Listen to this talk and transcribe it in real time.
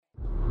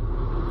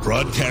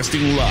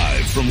Broadcasting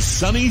live from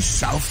sunny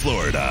South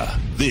Florida,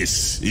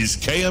 this is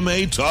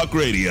KMA Talk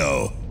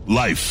Radio.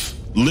 Life,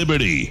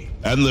 liberty,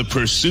 and the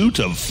pursuit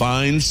of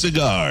fine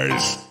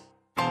cigars.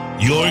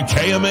 Your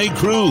KMA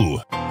crew,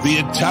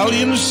 the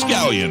Italian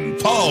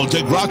Scallion, Paul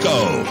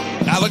DeGracco,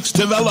 Alex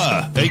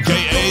Tavella,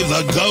 a.k.a.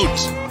 The GOAT,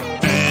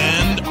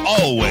 and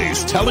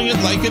always telling it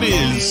like it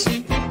is,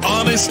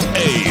 Honest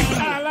Abe.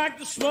 I like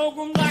to smoke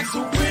them like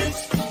the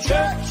Winston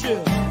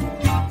Churchill,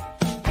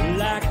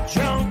 like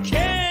John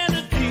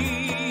Kennedy,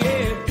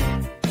 yeah.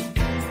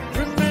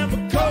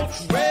 Remember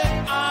Coach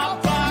Red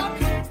Auerbach,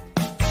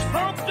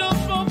 smoked up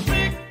for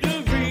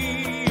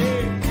victory,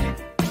 yeah.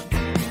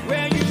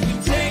 Well, you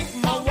can take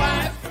my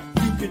wife,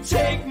 you can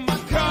take my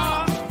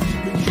car,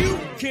 but you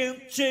can't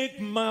take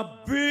my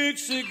big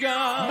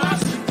cigar. My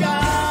cigar.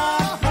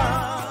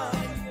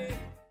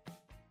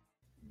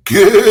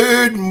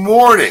 Good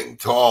morning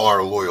to all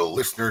our loyal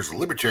listeners,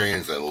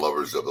 libertarians, and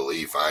lovers of the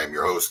leaf. I am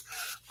your host,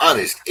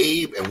 Honest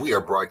Abe, and we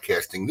are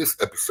broadcasting this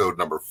episode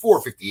number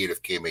 458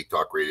 of KMA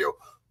Talk Radio,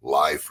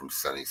 live from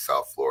sunny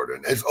South Florida.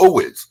 And as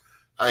always,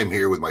 I'm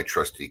here with my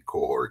trusty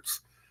cohorts,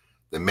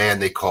 the man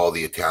they call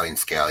the Italian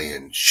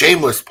Scallion,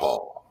 Shameless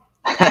Paul.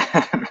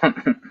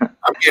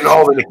 I'm getting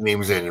all the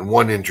nicknames in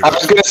one intro. I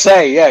was going to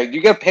say, yeah,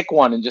 you got to pick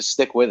one and just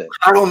stick with it.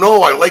 I don't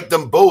know. I like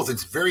them both.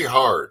 It's very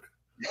hard.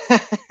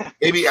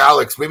 Maybe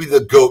Alex, maybe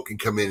the GOAT can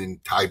come in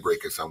and tie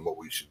break us on what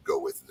we should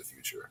go with in the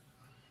future.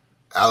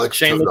 Alex,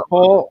 Shameless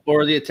Paul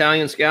or the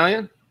Italian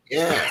Scallion?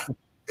 Yeah,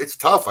 it's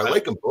tough. I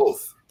like them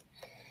both.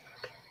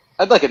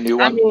 I'd like a new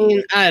one. I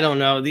mean, I don't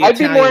know. I'd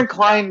be more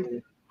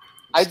inclined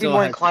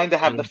to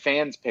have the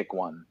fans pick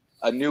one,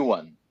 a new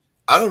one.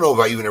 I don't know if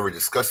I even ever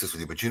discussed this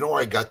with you, but you know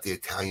where I got the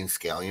Italian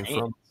Scallion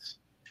from?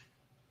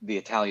 The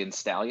Italian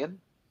Stallion?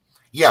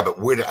 Yeah, but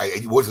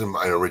it wasn't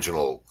an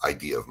original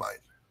idea of mine.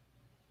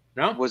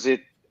 No? Was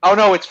it? Oh,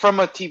 no, it's from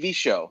a TV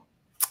show.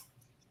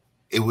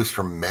 It was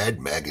from Mad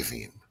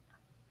Magazine.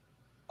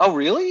 Oh,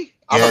 really?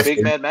 I'm a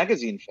big Mad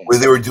Magazine fan. Where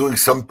they were doing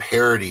some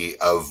parody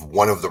of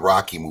one of the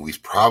Rocky movies,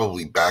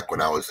 probably back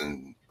when I was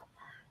in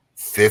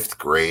 5th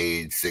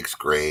grade, 6th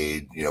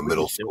grade,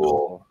 middle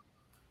school.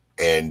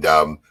 And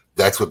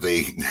that's what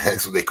they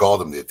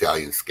called him, the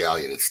Italian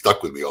Scallion. It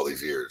stuck with me all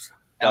these years.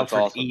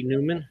 Alfred awesome. E.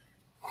 Newman?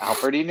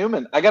 Alfred E.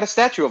 Newman. I got a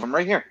statue of him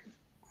right here.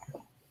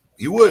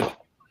 You would.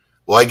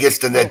 Well, I guess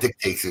then that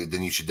dictates it.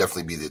 Then you should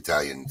definitely be the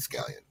Italian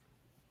Scallion.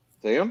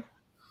 See him?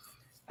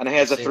 And he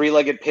has a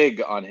 3-legged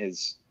pig on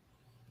his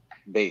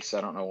base.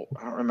 I don't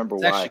remember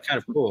It's why. actually kind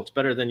of cool. It's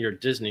better than your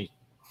Disney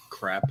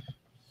crap.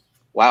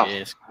 Wow.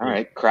 Yes. All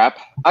right, crap.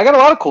 I got a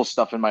lot of cool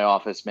stuff in my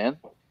office, man.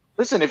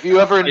 Listen, if you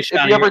ever Nice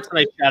shot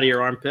of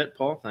your armpit,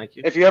 Paul. Thank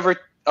you. If you ever,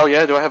 oh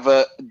yeah, do I have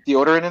a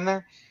deodorant in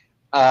there?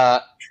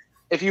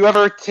 If you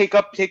ever take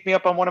me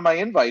up on one of my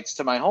invites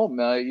to my home,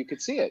 you could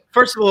see it.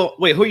 First of all,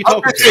 wait, who are you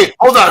talking to?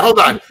 Hold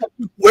on.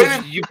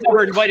 You've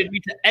never invited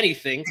me to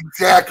anything.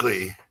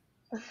 Exactly.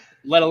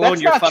 Let alone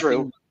That's your not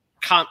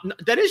fucking.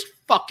 That is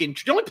fucking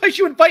true. The only place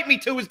you invite me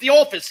to is the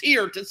office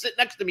here to sit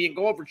next to me and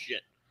go over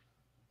shit.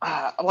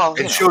 Well,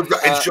 it shows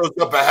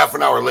up a half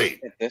an hour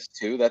late. This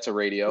too. That's a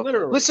radio.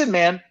 Literally. Listen,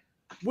 man.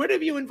 Where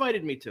have you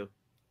invited me to?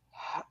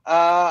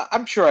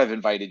 I'm sure I've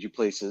invited you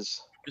places.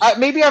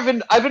 Maybe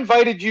I've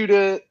invited you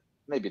to.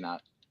 Maybe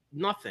not.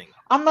 Nothing.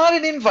 I'm not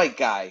an invite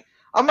guy.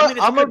 I'm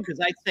because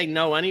I say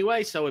no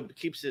anyway, so it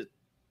keeps it.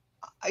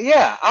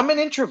 Yeah, I'm an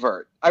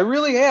introvert. I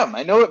really am.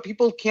 I know that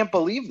people can't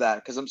believe that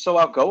because I'm so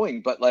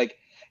outgoing. But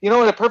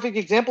a perfect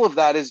example of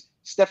that is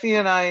Stephanie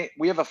and I.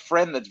 We have a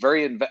friend that's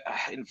very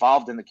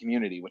involved in the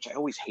community, which I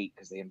always hate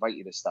because they invite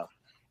you to stuff.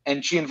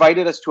 And she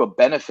invited us to a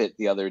benefit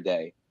the other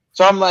day.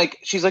 So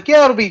she's like,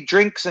 yeah, it'll be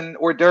drinks and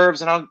hors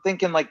d'oeuvres. And I'm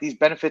thinking these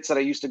benefits that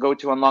I used to go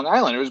to on Long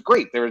Island. It was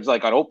great. There was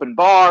an open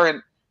bar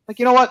and.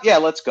 You know what? Yeah,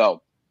 let's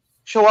go.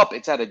 Show up.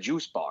 It's at a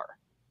juice bar.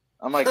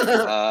 I'm like,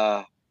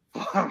 what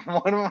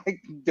am I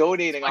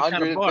donating?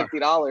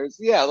 $150?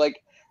 Yeah,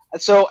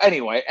 so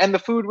anyway, and the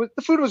food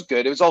was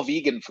good. It was all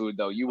vegan food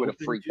though. You would have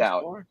freaked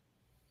out. Bar?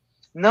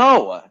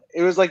 No,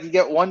 it was you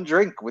get one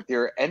drink with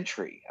your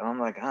entry, and I'm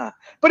like,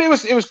 But it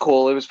was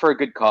cool. It was for a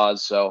good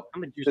cause. So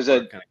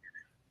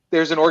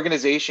there's an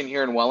organization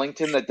here in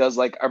Wellington that does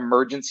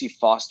emergency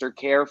foster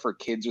care for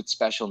kids with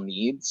special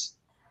needs.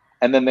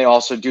 And then they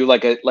also do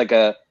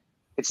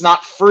it's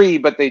not free,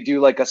 but they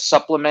do a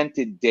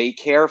supplemented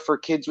daycare for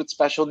kids with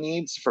special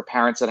needs for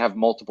parents that have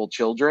multiple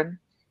children.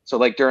 So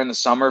during the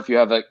summer, if you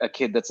have a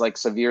kid that's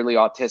severely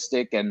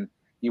autistic and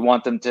you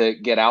want them to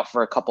get out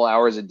for a couple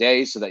hours a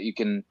day so that you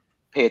can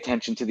pay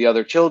attention to the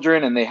other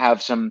children and they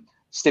have some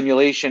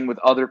stimulation with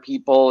other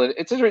people.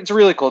 It's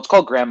really cool. It's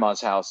called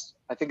Grandma's House.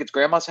 I think it's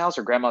Grandma's House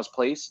or Grandma's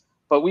Place,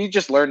 but we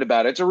just learned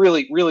about it. It's a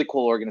really, really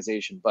cool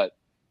organization, but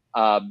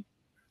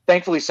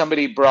thankfully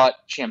somebody brought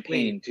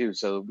champagne too.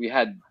 So we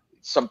had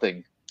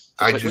something.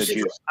 I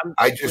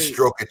just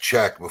stroke a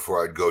check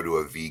before I'd go to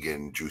a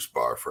vegan juice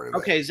bar for an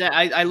event. Okay, Zach,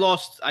 I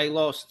lost.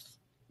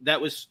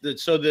 That was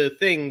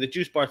the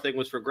juice bar thing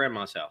was for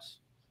Grandma's House.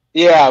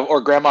 Yeah,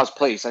 or Grandma's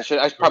Place.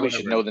 I probably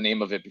should know the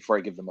name of it before I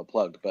give them a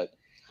plug. But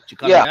did you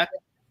cut it back?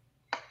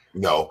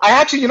 No. I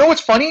actually, you know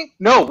what's funny?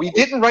 No, we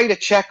didn't write a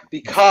check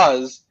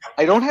because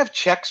I don't have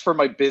checks for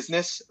my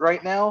business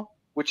right now,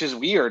 which is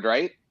weird,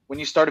 right? When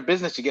you start a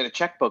business, you get a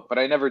checkbook, but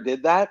I never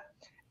did that.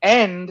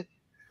 And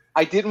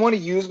I didn't want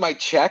to use my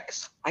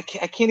checks. I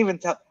can't even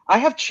tell. I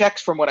have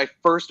checks from when I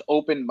first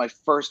opened my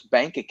first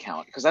bank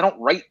account because I don't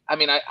write. I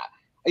mean,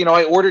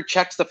 I ordered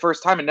checks the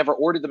first time and never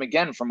ordered them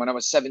again from when I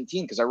was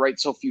 17 because I write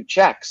so few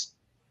checks.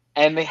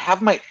 And they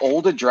have my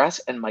old address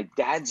and my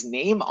dad's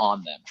name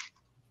on them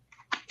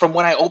from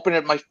when I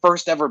opened my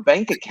first ever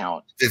bank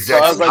account. Does So I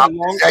that was like, stop,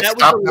 long- does that that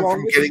was stop the them from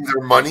longest- getting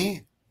their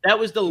money? That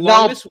was the No.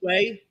 longest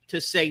way to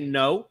say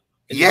no.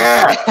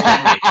 Yeah.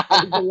 That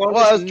was the Well, I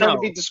longest was trying no.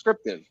 to be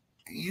descriptive.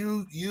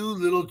 You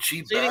little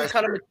cheap So you didn't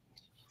cut him. bastard.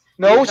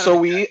 No,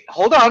 so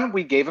hold on.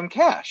 We gave him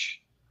cash.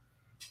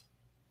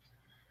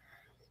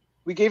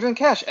 We gave him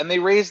cash, and they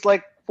raised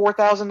like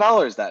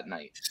 $4,000 that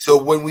night.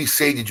 So when we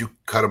say, did you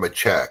cut him a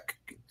check?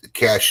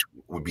 Cash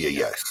would be a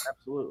yes.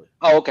 Absolutely.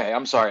 Oh, okay.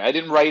 I'm sorry. I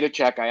didn't write a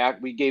check.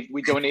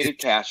 We donated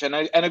cash, and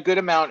a good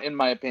amount in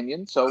my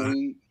opinion. So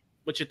we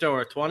What you throw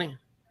her 20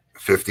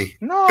 50.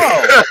 no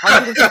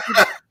 150,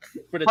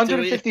 for the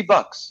 150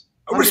 bucks.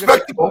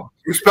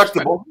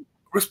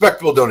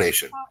 Respectable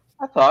donation.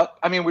 I thought.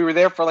 I mean, we were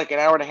there for like an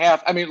hour and a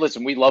half. I mean,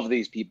 listen, we love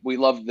these people. We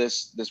love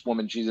this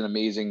woman. She's an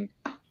amazing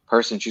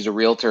person. She's a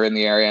realtor in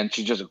the area, and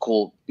she's just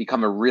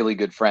become a really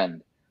good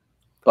friend.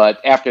 But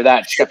after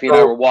that, Steffi and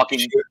I were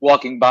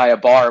walking by a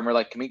bar, and we're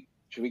like,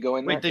 should we go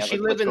in there? Wait, does Yeah, she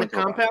let's live in go the into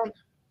a bar. compound?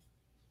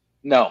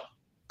 No,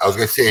 I was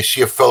gonna say, is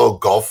she a fellow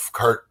golf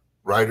cart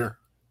rider?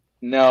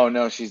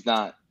 no, she's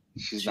not.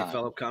 She's Is she a not.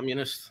 fellow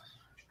communist?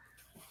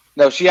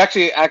 No, she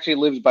actually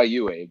lives by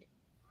you, Abe.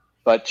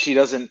 But she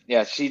doesn't.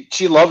 Yeah,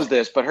 she loves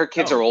this, but her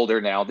kids Oh. are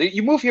older now.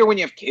 You move here when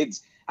you have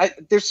kids.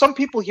 There's some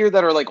people here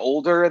that are like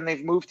older and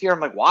they've moved here. I'm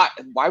like, why?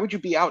 Why would you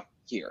be out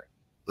here?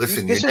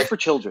 Listen, This is for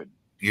children.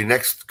 your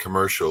next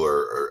commercial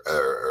or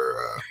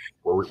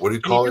what do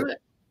you call it?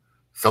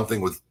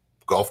 Something with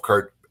golf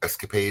cart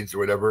escapades or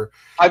whatever.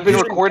 I've been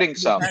You- recording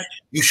some.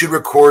 You should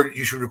record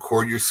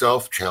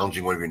yourself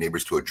challenging one of your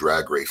neighbors to a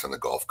drag race on the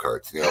golf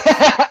carts. You know,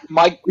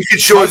 my we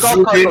could show my a golf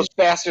zoom cart in. goes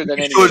faster than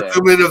We any could of show a that.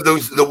 zoom in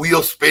of the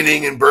wheel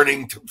spinning and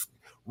burning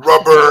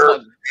rubber,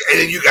 and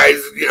then you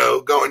guys,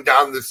 going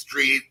down the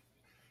street.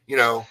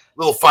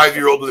 Little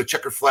 5-year-old with a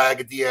checker flag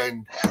at the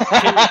end.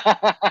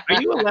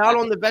 Are you allowed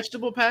on the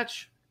vegetable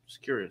patch?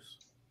 Just curious.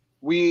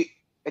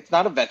 It's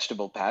not a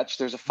vegetable patch.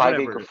 There's a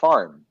 5-acre Whatever.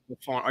 farm. The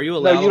farm. Are you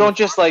allowed? No, you on don't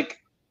the just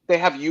they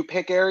have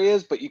pick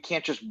areas, but you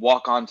can't just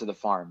walk onto the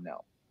farm.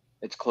 No,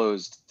 it's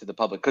closed to the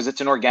public because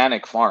it's an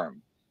organic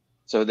farm.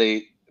 So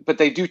they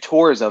do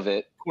tours of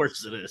it. Of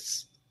course it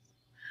is.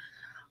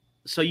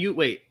 So you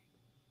wait.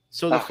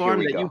 So the Oh, here farm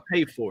we that go. you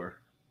pay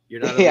for,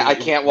 you're not. Yeah, I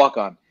allowed- can't walk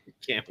on. You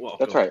can't walk.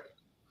 That's on. right.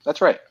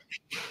 That's right.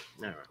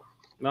 All right.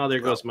 Well, there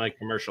goes my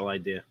commercial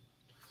idea.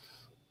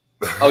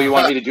 Oh, you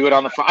want me to do it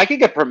on the farm? I could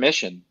get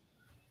permission.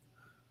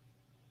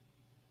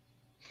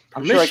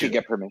 I'm sure I Permission? could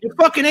get permission. Your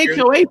fucking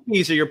HOA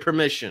fees are your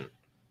permission.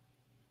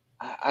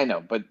 I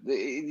know, but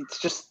it's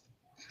just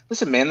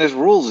listen, man. There's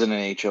rules in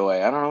an HOA.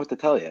 I don't know what to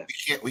tell you.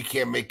 We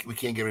can't get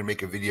him to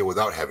make a video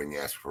without having to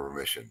ask for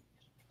permission.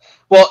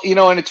 Well,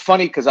 and it's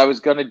funny because I was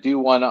gonna do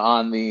one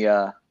on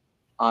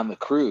the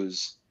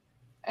cruise,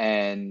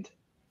 and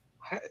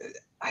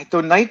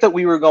the night that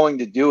we were going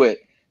to do it,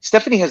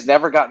 Stephanie has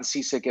never gotten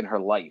seasick in her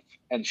life,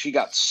 and she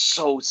got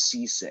so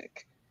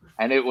seasick,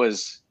 and it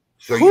was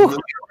So Whew. you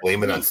really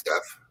blame it on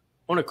Steph?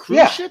 On a cruise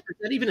Yeah. ship? Is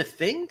that even a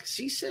thing?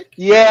 Seasick?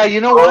 yeah. You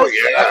know Oh what?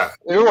 yeah.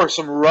 There were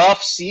some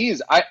rough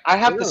seas. I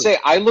have to Really? say,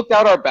 I looked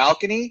out our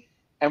balcony,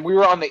 and we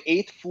were on the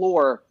 8th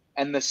floor,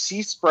 and the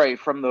sea spray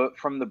from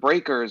the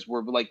breakers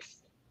were like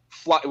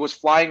it was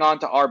flying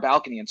onto our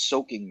balcony and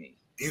soaking me.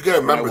 You got to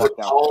remember, When I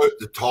walked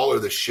the taller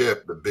the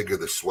ship, the bigger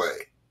the sway,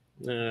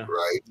 Yeah.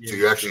 right? So Yeah,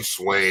 you're actually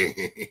swaying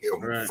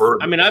Right. further.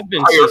 I mean, I've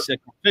been Higher-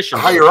 seasick fishing.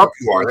 The higher up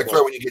you are, that's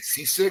why when you get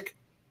seasick,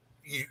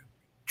 you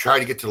try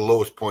to get to the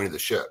lowest point of the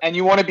ship. And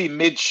you want to be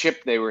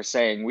midship, they were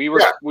saying. We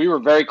were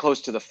very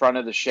close to the front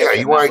of the ship. Yeah, you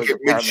and wanna that was get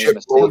apparently a midship,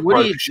 mistake. lower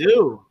What do you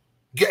do?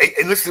 Yeah,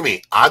 and listen to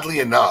me. Oddly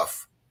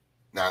enough,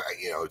 now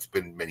it's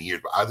been many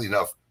years, but oddly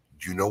enough,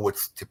 do you know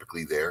what's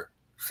typically there?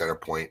 Center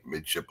point,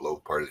 midship, low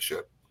part of the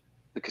ship.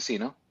 The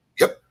casino.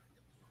 Yep.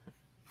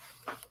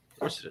 Of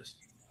course it is.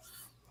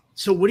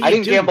 So what do you I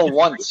didn't do? gamble You're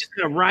once. just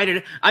gonna ride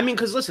it. I mean,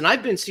 because listen,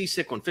 I've been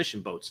seasick on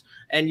fishing boats,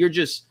 and you're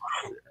just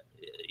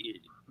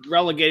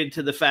relegated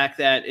to the fact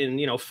that in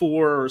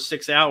 4 or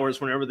 6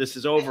 hours, whenever this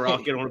is over, I'll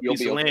get on a You'll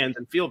piece be of okay. land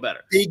and feel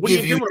better. They What do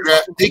give you, do on dra- a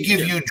they cruise give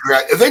ship? you,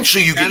 dra-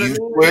 eventually you get used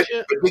to Dramamine and it,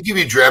 shit? but they give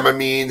you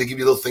Dramamine, they give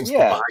you little things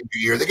Yeah. behind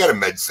your ear. They got a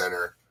med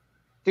center.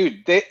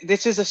 Dude,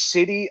 this is a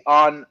city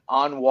on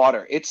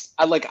water. It's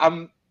I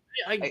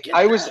get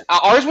I was that.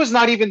 ours was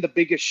not even the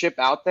biggest ship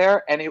out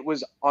there, and it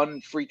was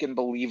unfreaking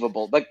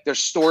believable. Like there's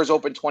stores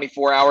open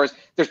 24 hours.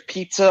 There's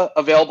pizza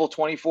available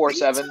 24/7.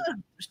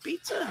 There's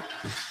pizza.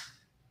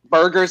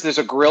 burgers. There's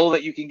a grill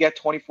that you can get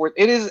 24.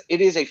 It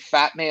is a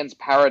fat man's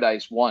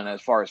paradise one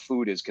as far as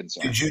food is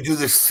concerned. Did you do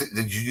this?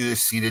 Did you do the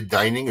seated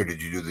dining or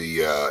did you do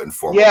the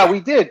informal? Yeah,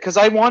 we did because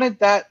I wanted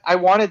that.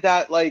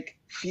 Like,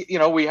 you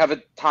know, we have a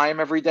time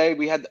every day.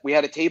 We had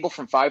a table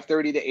from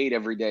 5:30 to 8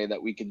 every day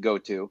that we could go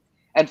to,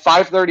 and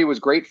 5:30 was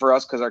great for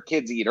us because our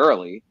kids eat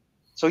early.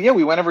 So yeah,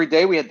 we went every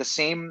day. We had the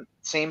same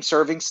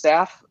serving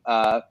staff,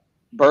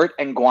 Bert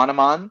and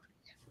Guanaman,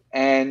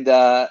 and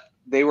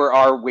they were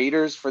our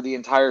waiters for the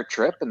entire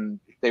trip, and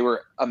they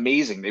were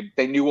amazing.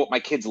 They knew what my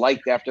kids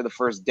liked after the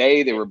first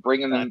day. They were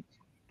bringing them.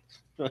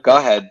 Go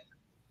ahead.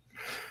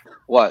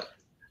 What?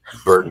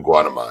 Bert and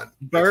Guanaman.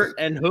 Bert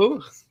and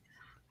who?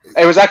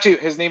 It was actually,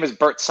 his name is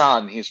Bert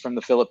San. He's from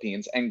the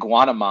Philippines, and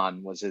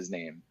Guanaman was his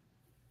name.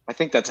 I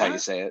think that's how you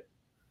say it.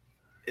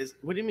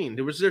 What do you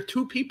mean? Was there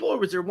two people or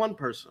was there one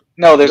person?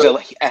 No, there's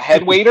a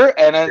head waiter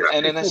and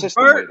an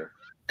assistant Bert waiter.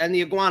 And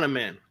the Iguana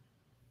Man.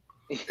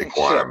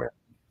 Guanaman.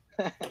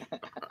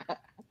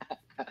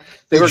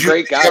 They were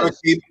great guys.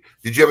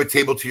 Did you have a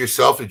table to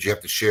yourself? Or did you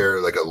have to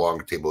share like a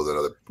long table with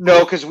another?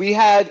 No, because we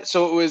had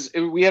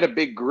a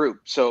big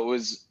group. So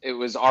it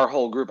was our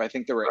whole group. I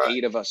think there were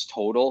 8 of us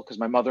total because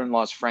my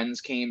mother-in-law's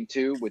friends came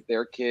too with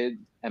their kid,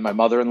 and my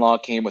mother-in-law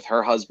came with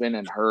her husband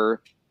and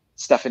her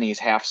Stephanie's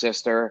half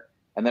sister,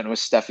 and then it was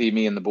Steffi,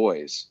 me, and the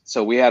boys.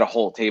 So we had a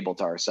whole table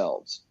to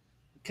ourselves.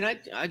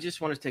 I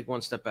just want to take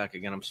one step back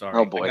again. I'm sorry.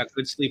 Oh boy. I got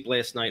good sleep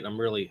last night. I'm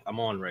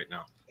on right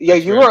now. Yeah,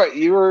 you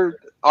were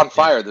on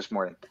fire this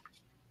morning.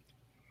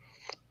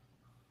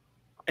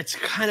 It's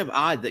kind of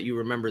odd that you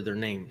remember their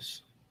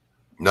names.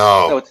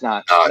 No, it's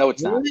not. No,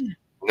 it's not.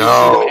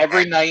 No.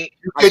 Every night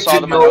I saw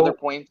them at other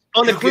points.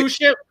 On the cruise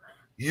ship?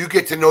 You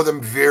get to know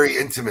them very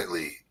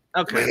intimately.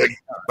 Okay.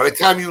 By the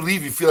time you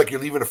leave, you feel like you're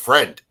leaving a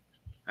friend.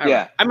 All Yeah.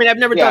 right. I mean, I've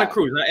never done a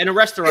cruise. In a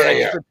restaurant, I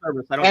get good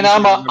service. I don't And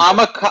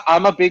usually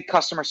I'm a big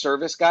customer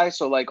service guy,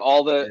 so like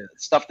all the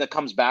stuff that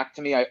comes back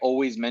to me, I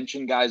always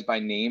mention guys by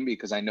name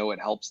because I know it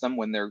helps them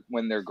when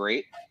they're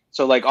great.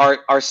 So like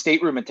our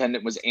stateroom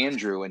attendant was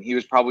Andrew, and he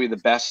was probably the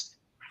best.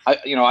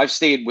 I've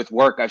stayed with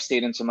work. I've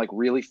stayed in some like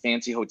really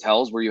fancy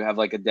hotels where you have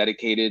like a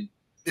dedicated.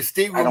 The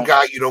stateroom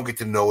guy you don't get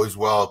to know as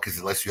well because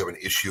unless you have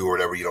an issue or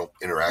whatever, you don't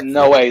interact.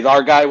 No way.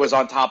 Our guy was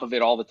on top of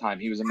it all the time.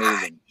 He was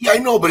amazing. Yeah, I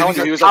know, but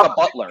he was like a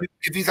butler.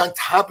 If he's on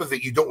top of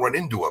it, you don't run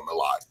into him a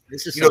lot.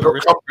 This is They'll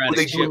come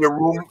they do in the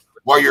room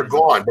while you're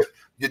gone.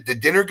 But the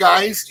dinner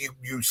guys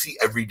you see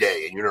every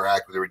day and you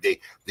interact with every day.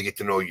 They get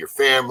to know your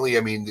family. I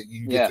mean,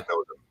 you get to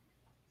know them.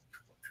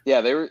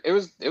 Yeah,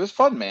 it was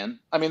fun, man.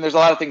 I mean, there's a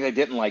lot of things I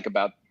didn't like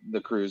about the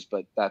cruise,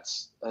 but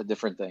that's a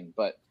different thing.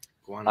 But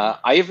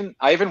I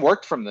even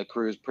worked from the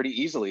cruise pretty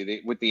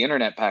easily with the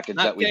internet package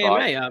that we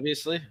bought.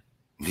 Obviously.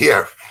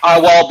 Yeah.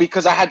 Well,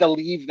 because I had to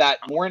leave that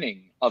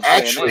morning of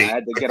actually, KMA. I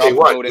had to get off the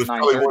boat at 9:30. It was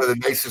probably one of the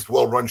nicest,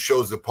 well-run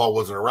shows that Paul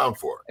wasn't around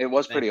for. It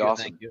was pretty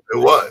awesome. Thank you. It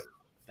was.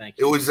 Thank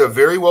you. It was a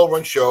very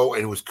well-run show,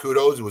 and it was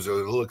kudos. It was a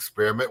little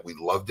experiment. We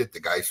loved it. The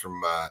guys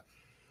from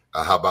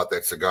How About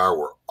That Cigar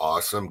were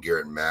awesome,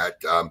 Garrett and Matt.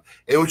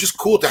 It was just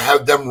cool to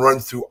have them run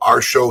through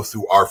our show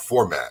through our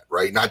format,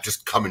 right? Not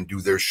just come and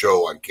do their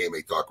show on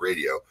KMA Talk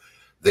Radio.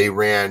 They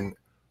ran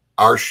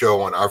our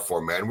show on our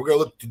format, and we're going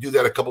to look to do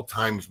that a couple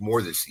times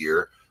more this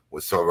year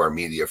with some of our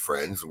media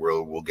friends.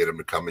 We'll get them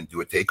to come and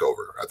do a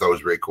takeover. I thought it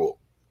was very cool.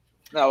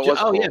 No, it was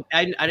cool. Yeah,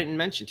 I didn't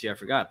mention to you. I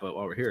forgot, but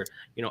while we're here,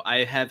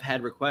 I have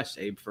had requests,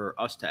 Abe, for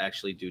us to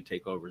actually do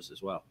takeovers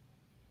as well.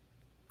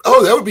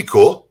 Oh, that would be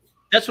cool.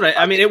 That's what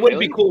I mean. It would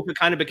be cool if it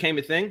kind of became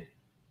a thing.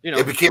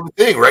 It became a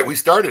thing, right? We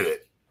started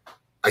it.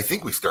 I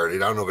think we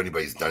started. I don't know if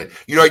anybody's done it.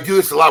 I do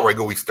this a lot where I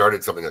go, we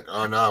started something like,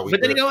 oh no.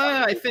 But then you go,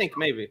 I think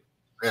maybe.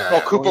 Yeah.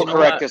 Well, Coop will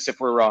correct us if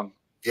we're wrong.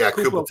 Yeah,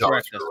 Coop will tell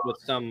us with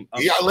some.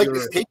 Yeah, I like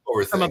this takeover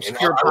thing. Some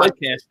obscure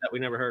podcast that we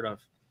never heard of.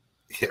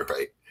 Yeah,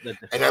 right.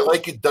 And I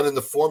like it done in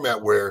the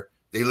format where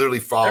they literally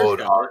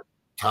followed our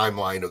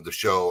timeline of the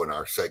show and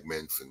our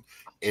segments and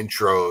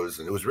intros,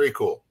 and it was very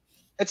cool.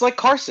 It's like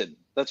Carson.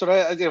 That's what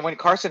I did when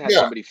Carson had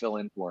somebody fill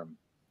in for him.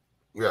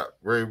 Yeah,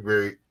 very,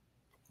 very,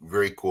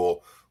 very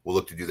cool. We'll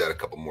look to do that a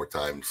couple more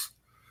times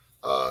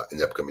in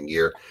the upcoming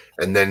year.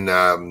 And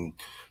then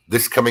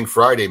this coming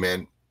Friday,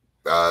 man,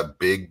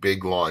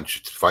 big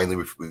launch. It's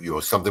finally,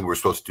 something we were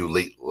supposed to do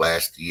late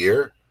last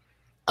year.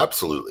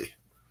 Absolutely.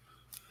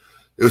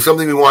 It was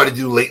something we wanted to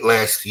do late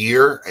last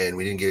year, and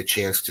we didn't get a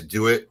chance to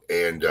do it.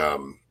 And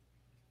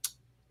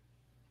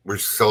we're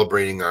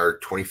celebrating our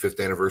 25th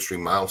anniversary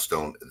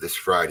milestone this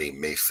Friday,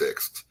 May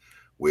 6th,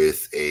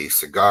 with a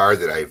cigar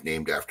that I've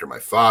named after my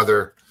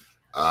father.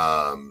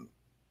 And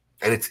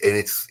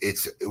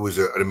it was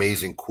an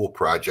amazing, cool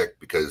project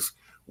because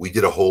we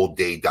did a whole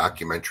day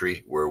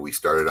documentary where we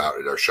started out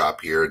at our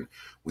shop here and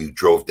we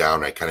drove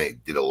down. I kind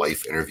of did a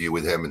life interview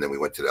with him, and then we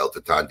went to the El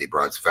Titan de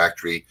Bronze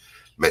factory,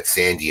 met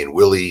Sandy and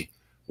Willie,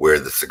 where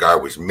the cigar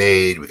was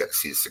made. We got to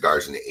see the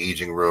cigars in the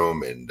aging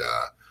room, and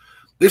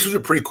this was a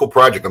pretty cool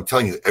project. I'm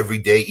telling you, every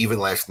day, even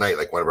last night,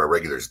 like one of our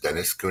regulars,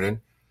 Dennis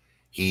Coonan,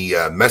 he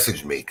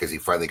messaged me because he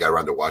finally got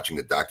around to watching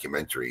the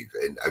documentary,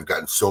 and I've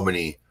gotten so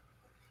many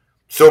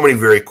so many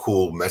very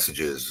cool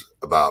messages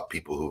about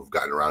people who've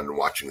gotten around and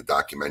watching the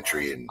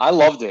documentary. And I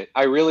loved it.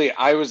 I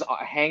was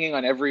hanging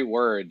on every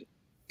word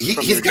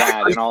from he's your got a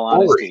dad, great in all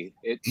story.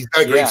 honesty. He's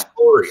got a great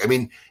story. I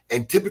mean,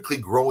 and typically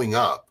growing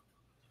up,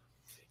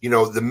 you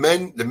know, the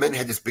men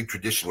had this big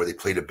tradition where they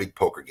played a big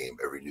poker game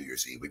every New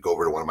Year's Eve. We'd go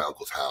over to one of my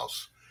uncle's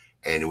house,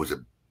 and it was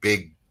a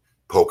big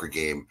poker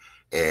game.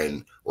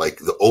 And like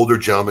the older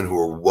gentlemen who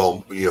were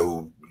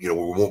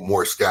were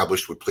more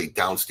established would play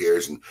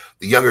downstairs, and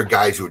the younger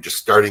guys who were just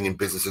starting in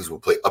businesses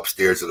would play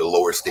upstairs at a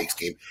lower stakes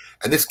game.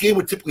 And this game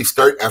would typically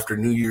start after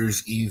New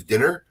Year's Eve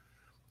dinner,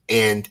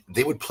 and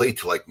they would play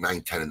till like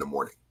 9-10 in the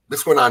morning.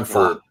 This went on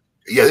throughout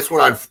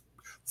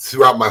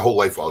my whole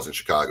life while I was in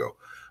Chicago.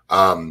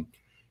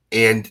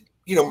 And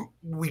you know,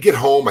 we get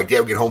home, my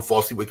dad would get home, fall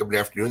asleep, wake up in the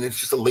afternoon, and it's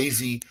just a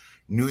lazy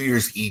New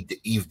Year's Day,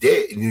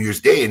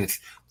 and it's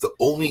the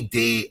only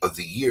day of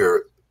the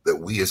year that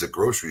we as a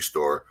grocery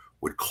store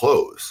would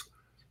close.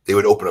 They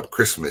would open up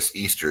Christmas,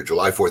 Easter,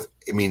 July 4th.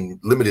 I mean,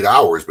 limited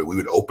hours, but we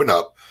would open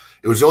up.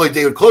 It was the only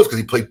day it would close because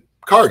he played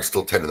cards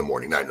till 10 in the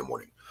morning, 9 in the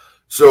morning.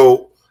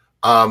 So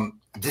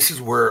this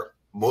is where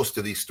most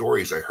of these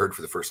stories I heard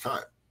for the first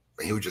time.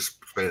 And he would just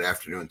spend an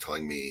afternoon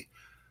telling me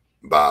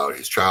about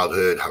his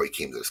childhood, how he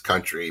came to this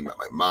country, met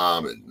my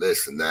mom, and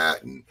this and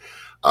that. And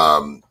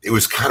it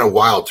was kind of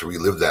wild to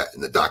relive that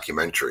in the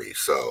documentary.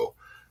 So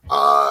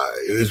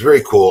it was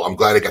very cool. I'm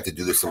glad I got to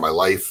do this in my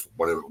life.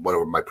 One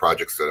of my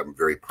projects that I'm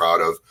very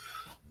proud of.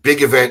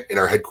 Big event in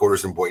our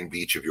headquarters in Boynton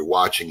Beach. If you're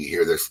watching, you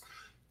hear this,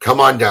 come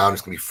on down.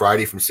 It's going to be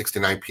Friday from 6 to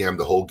 9 p.m.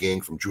 The whole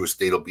gang from Drew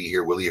Estate will be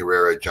here. Willie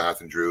Herrera,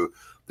 Jonathan Drew.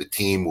 The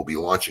team will be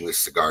launching this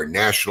cigar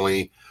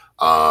nationally.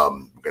 We're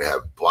going to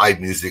have live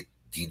music.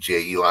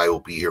 DJ Eli will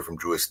be here from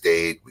Drew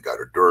Estate. We got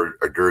hors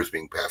d'oeuvres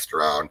being passed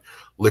around,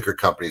 liquor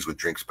companies with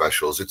drink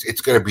specials.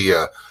 It's going to be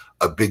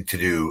a big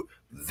to-do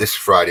this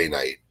Friday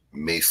night,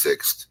 May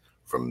 6th,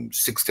 from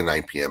 6 to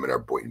 9 p.m. in our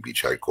Boynton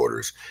Beach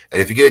headquarters.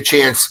 And if you get a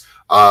chance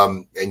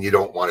and you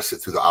don't want to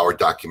sit through the hour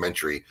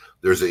documentary,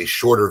 there's a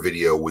shorter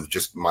video with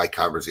just my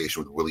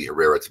conversation with Willie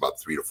Herrera. It's about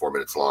 3 to 4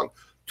 minutes long,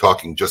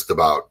 talking just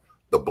about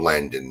the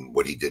blend and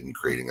what he did in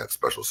creating that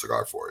special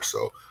cigar for us.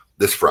 So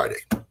this Friday,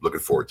 looking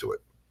forward to it.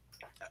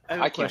 I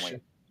have a can't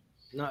question.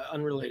 Not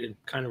unrelated,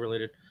 kind of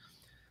related.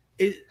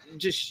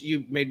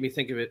 You made me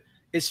think of it.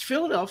 Is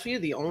Philadelphia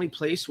the only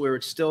place where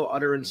it's still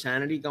utter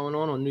insanity going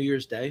on New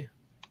Year's Day?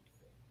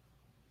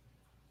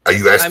 Are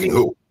you asking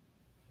who?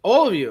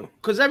 All of you,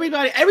 because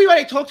everybody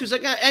I talk to is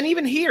like, and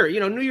even here, you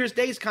know, New Year's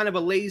Day is kind of a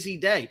lazy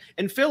day.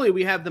 In Philly,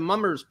 we have the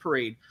Mummers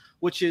Parade,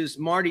 which is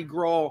Mardi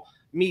Gras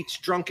meets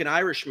Drunken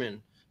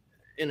Irishmen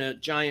in a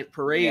giant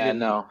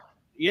parade.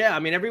 Yeah, I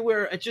mean,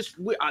 everywhere.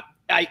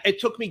 It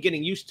took me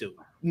getting used to.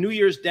 New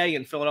Year's Day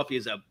in Philadelphia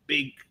is a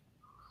big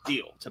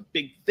deal. It's a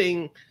big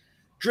thing.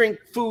 Drink,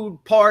 food,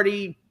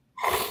 party,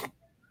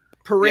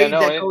 parade.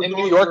 In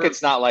New York,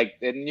 it's not like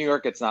that.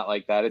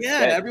 It's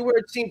dead. Everywhere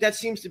that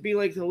seems to be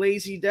like the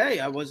lazy day.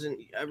 I wasn't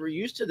ever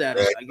used to that.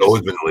 Yeah, it's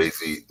always been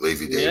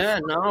lazy day. Yeah,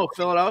 no,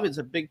 Philadelphia's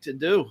a big to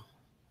do.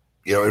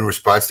 You know, in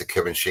response to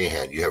Kevin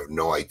Shahan, you have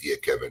no idea,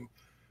 Kevin,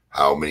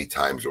 how many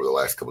times over the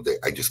last couple of days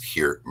I just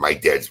hear my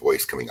dad's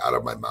voice coming out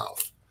of my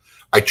mouth.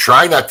 I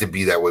try not to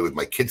be that way with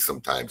my kids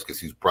sometimes because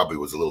he probably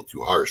was a little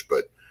too harsh.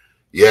 But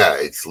yeah,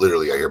 it's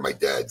literally I hear my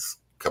dad's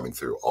coming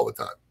through all the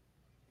time,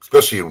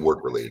 especially in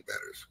work-related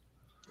matters.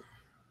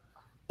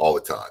 All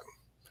the time.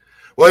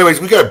 Well, anyways,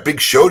 we got a big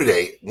show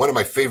today. One of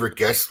my favorite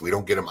guests. We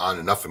don't get him on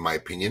enough, in my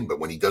opinion, but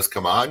when he does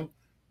come on,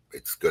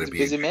 it's going to be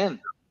a busy man.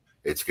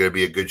 It's going to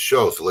be a good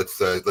show. So let's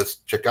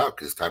check out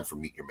because it's time for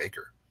Meet Your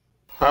Maker.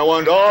 I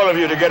want all of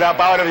you to get up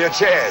out of your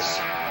chairs.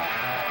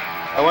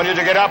 I want you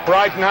to get up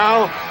right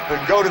now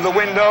and go to the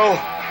window,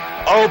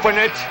 open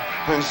it,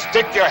 and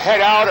stick your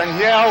head out and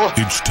yell.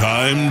 It's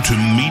time to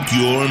meet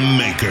your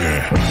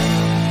maker.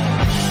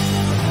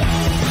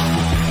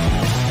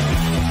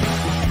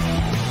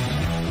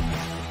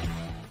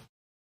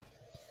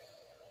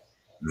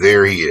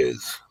 There he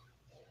is.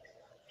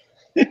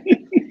 Man,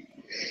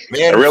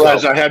 I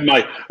realized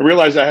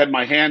I had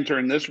my hand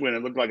turned this way, and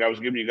it looked like I was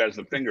giving you guys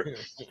the finger.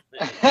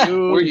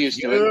 We're used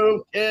to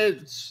it.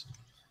 Kids.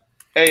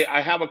 Hey,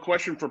 I have a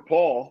question for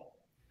Paul.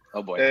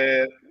 Oh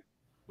boy.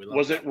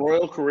 Was it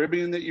Royal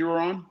Caribbean that you were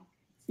on?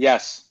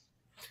 Yes.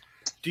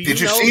 Did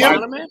you see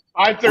him?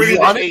 5:30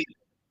 to 8.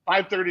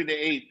 5:30 to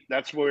 8.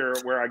 That's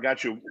where I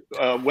got you.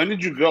 When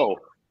did you go?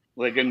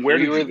 And where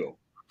did you go?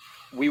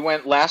 We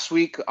went last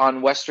week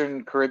on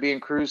Western Caribbean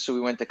cruise, so we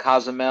went to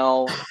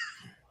Cozumel,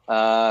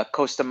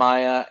 Costa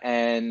Maya,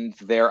 and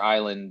their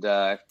island,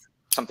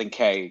 Coco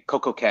Cay.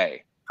 Coco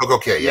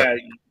Cay, yeah.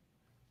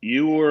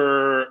 You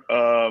were.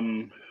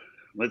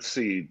 Let's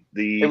see.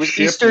 It was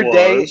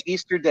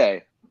Easter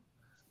Day.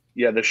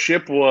 Yeah, the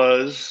ship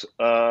was.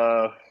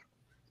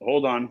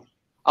 Hold on.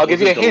 I'll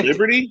give you a hint.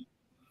 Liberty?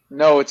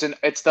 No,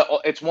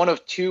 it's one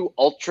of two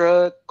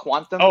Ultra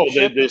Quantum. Oh,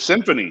 the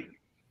Symphony.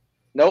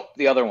 Nope,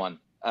 the other one.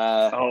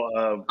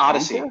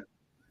 Odyssey. Encore?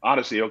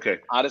 Odyssey, okay.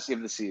 Odyssey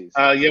of the Seas.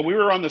 Yeah, we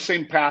were on the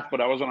same path, but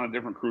I was on a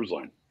different cruise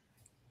line.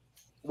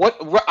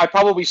 I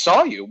probably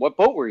saw you. What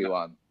boat were you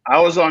on? I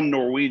was on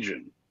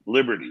Norwegian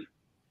Liberty.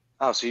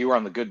 Oh, so you were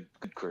on the good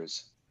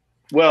cruise.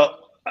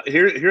 Well,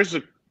 here's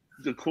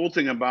the cool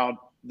thing about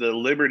the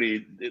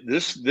Liberty.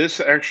 This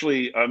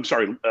actually, I'm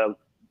sorry,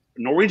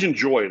 Norwegian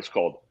Joy it's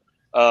called.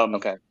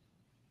 Okay.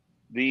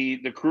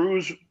 The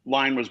cruise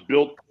line was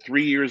built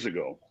 3 years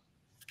ago,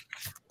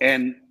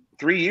 and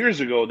 3 years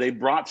ago they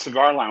brought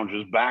cigar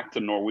lounges back to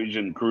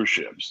Norwegian cruise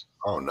ships.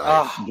 Oh,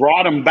 nice.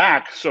 Brought them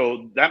back,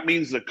 so that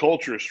means the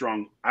culture is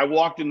strong. I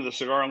walked into the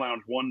cigar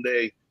lounge one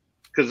day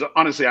because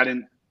honestly I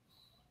didn't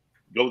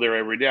go there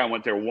every day. I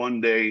went there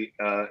one day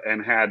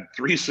and had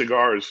 3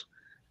 cigars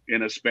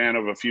in a span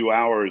of a few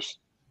hours,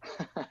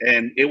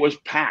 and it was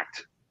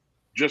packed,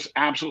 just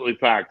absolutely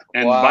packed.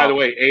 And by the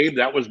way, Abe,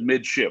 that was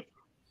midship.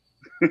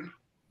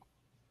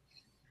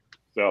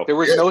 So there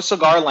was no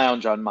cigar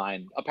lounge on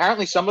mine.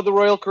 Apparently, some of the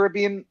Royal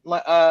Caribbean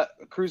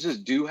cruises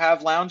do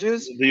have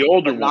lounges. The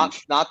older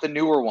ones, not the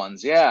newer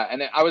ones. Yeah,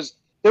 and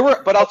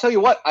but I'll tell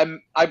you what,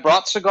 I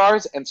brought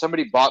cigars, and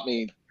somebody bought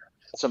me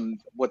some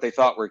what they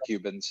thought were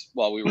Cubans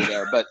while we were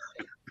there. But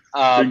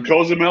in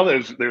Cozumel,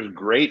 there's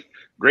great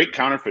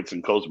counterfeits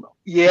in Cozumel.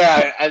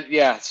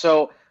 Yeah.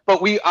 So,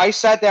 but I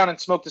sat down and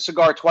smoked a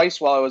cigar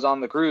twice while I was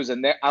on the cruise,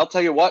 and I'll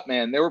tell you what,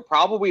 man, there were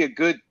probably a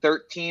good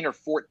 13 or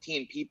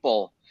 14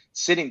 people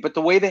sitting. But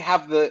the way they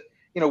have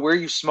where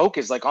you smoke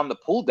is like on the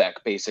pool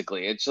deck,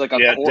 basically. It's like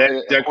deck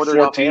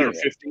 14 or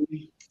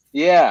 15.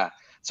 Yeah.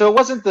 So it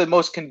wasn't the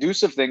most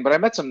conducive thing, but I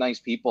met some nice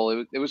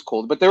people. It was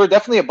cool. But there were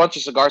definitely a bunch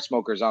of cigar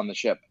smokers on the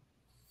ship.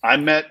 I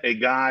met a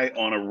guy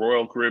on a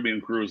Royal Caribbean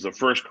cruise, the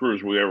first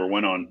cruise we ever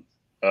went on.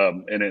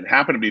 And it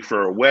happened to be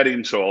for a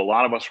wedding, so a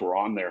lot of us were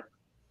on there.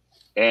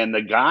 And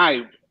the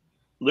guy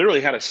literally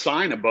had a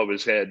sign above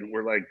his head.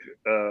 We're like,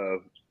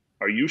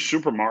 are you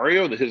Super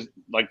Mario?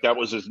 That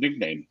was his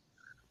nickname.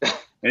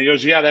 And he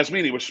goes, yeah, that's me.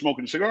 And he was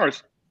smoking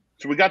cigars.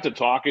 So we got to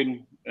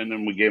talking, and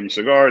then we gave him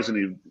cigars,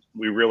 and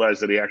we realized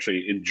that he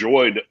actually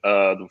enjoyed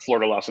the Flor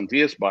de las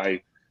Antillas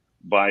by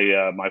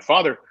my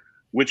father,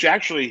 which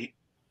actually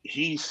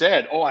he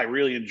said, oh, I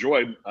really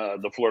enjoyed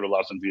the Flor de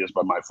las Antillas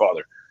by my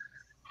father.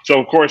 So,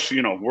 of course,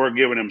 we're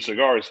giving him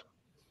cigars.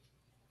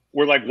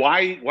 We're like,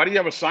 why do you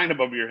have a sign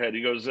above your head?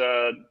 He goes,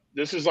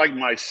 this is like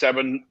my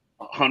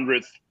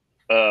 700th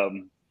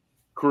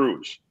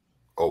cruise.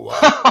 Oh,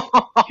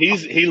 wow.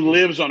 He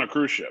lives on a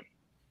cruise ship.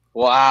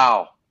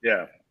 Wow.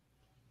 Yeah.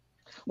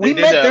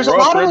 There's a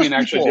lot of those people.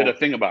 Actually did a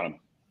thing about him.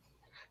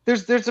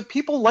 There's a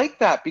people like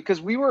that,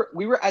 because we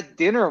were at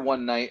dinner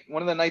one night,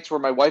 one of the nights where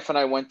my wife and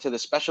I went to the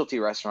specialty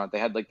restaurant. They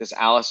had like this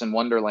Alice in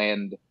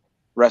Wonderland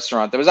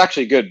restaurant that was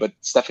actually good, but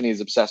Stephanie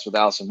is obsessed with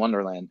Alice in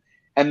Wonderland.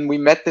 And we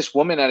met this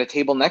woman at a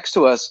table next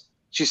to us.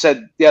 She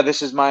said, yeah,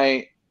 this is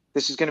going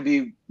to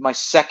be my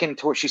second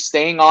tour. She's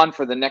staying on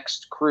for the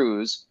next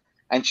cruise.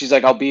 And she's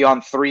like, I'll be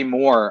on 3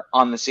 more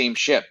on the same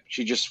ship.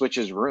 She just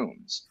switches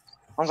rooms.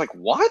 I was like,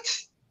 what?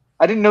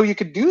 I didn't know you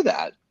could do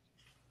that.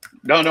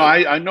 No,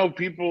 I know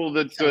people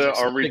that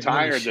are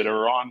retired that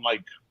are on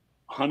like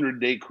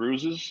 100-day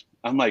cruises.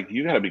 I'm like,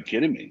 you got to be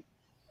kidding me.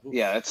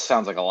 Yeah, that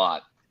sounds like a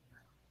lot.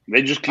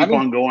 They just keep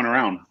on going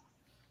around.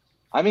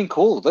 I mean,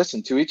 cool.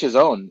 Listen, to each his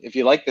own. If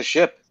you like the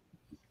ship,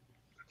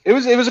 it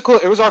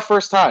was our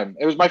first time.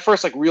 It was my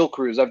first like real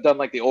cruise. I've done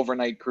like the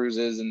overnight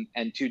cruises and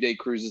 2-day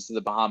cruises to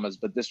the Bahamas,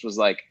 but this was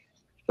like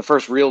the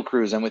first real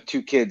cruise. And with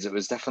 2 kids, it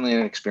was definitely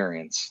an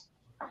experience.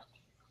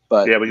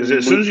 But yeah, because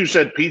as soon as you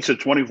said pizza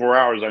 24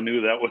 hours, I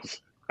knew what that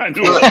was.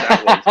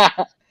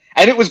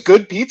 And it was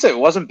good pizza. It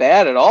wasn't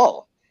bad at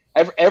all.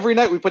 Every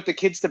night we put the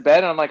kids to bed,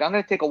 and I'm like, I'm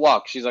going to take a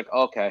walk. She's like,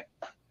 okay.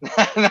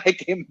 And I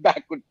came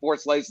back with 4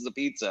 slices of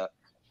pizza.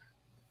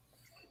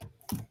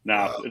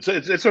 No,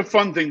 it's a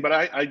fun thing, but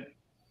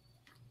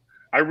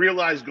I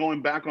realized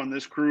going back on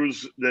this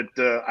cruise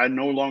that I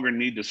no longer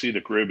need to see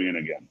the Caribbean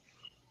again.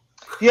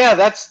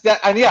 Yeah,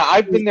 and yeah,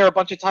 I've been there a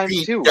bunch of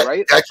times too,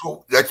 right?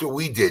 That's what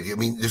we did. I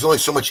mean, there's only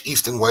so much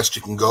east and west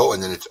you can go,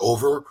 and then it's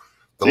over.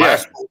 The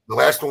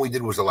last one we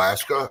did was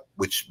Alaska,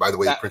 which, by the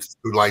way, the Princess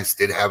Food Lines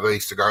did have a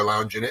cigar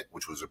lounge in it,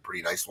 which was a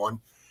pretty nice one,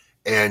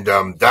 and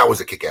that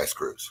was a kick-ass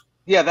cruise.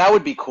 Yeah, that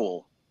would be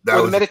cool.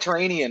 The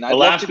Mediterranean. I'd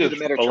love to do the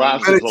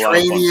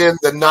Mediterranean,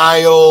 the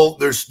Nile.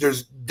 There's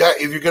that.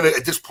 If you're gonna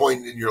at this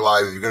point in your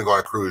life, if you're gonna go on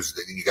a cruise,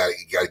 you got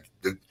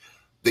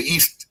the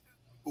East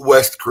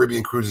West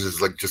Caribbean cruises is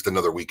like just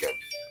another weekend.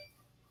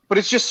 But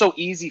it's just so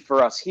easy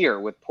for us here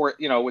with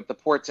with the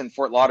ports in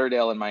Fort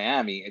Lauderdale and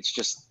Miami. It's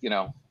just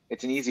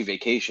it's an easy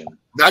vacation.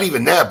 Not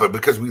even that, but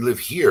because we live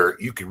here,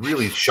 you can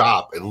really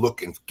shop and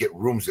look and get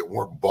rooms that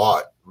weren't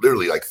bought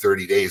literally like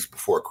 30 days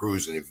before a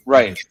cruise. And if you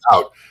get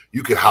out,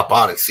 you could hop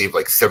on and save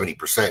like 70%,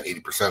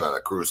 80% on a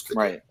cruise ticket.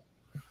 Right.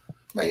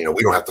 And,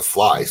 we don't have to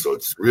fly. So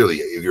it's really,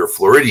 if you're a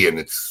Floridian,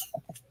 it's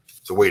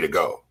a way to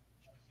go.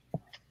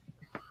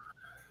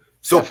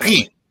 So definitely.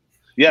 Pete,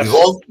 yes.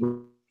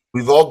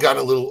 We've all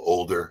gotten a little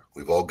older.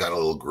 We've all gotten a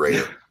little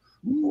grayer.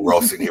 We're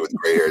all sitting here with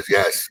gray hairs.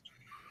 Yes.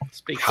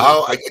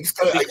 I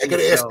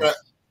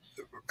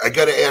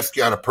gotta ask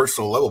you on a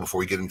personal level before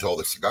we get into all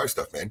the cigar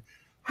stuff, man.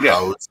 Yeah.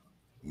 How's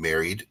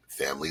married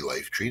family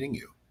life treating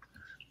you?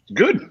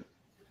 Good.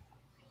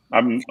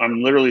 I'm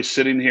literally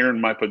sitting here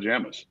in my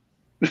pajamas.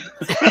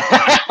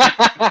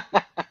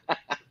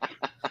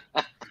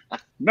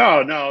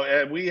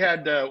 No. We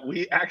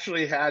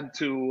actually had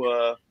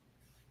to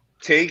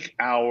take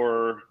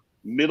our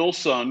middle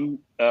son,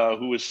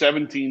 who was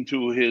 17,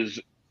 to his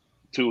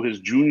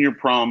junior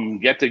prom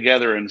get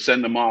together and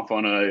send him off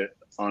on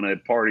a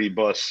party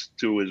bus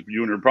to his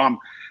junior prom.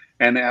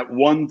 And at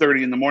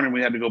 1:30 in the morning,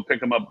 we had to go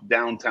pick him up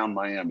downtown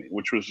Miami,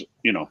 which was,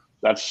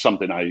 that's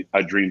something I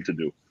dreamed to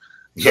do.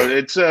 So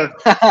it's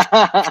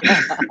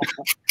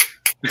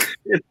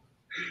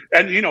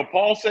and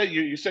Paul said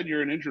you said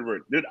you're an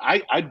introvert, dude.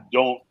 I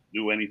don't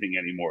do anything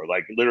anymore.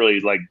 Like literally,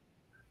 like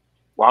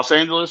Los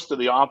Angeles to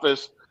the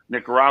office,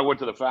 Nicaragua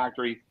to the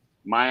factory,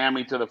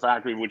 Miami to the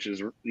factory, which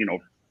is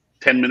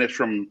 10 minutes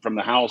from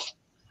the house.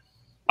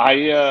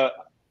 I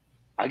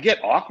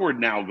get awkward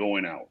now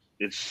going out.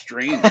 It's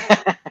strange.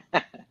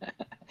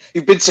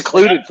 You've been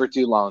secluded for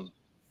too long.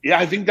 Yeah,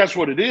 I think that's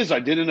what it is. I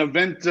did an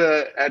event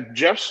at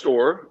Jeff's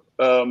store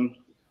a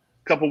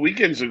couple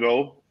weekends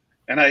ago,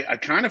 and I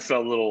kind of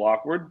felt a little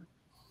awkward.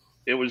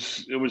 It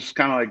was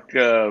kind of like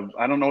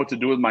I don't know what to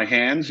do with my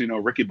hands,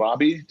 Ricky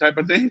Bobby type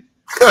of thing.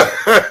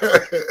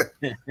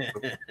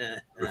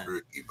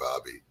 Ricky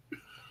Bobby.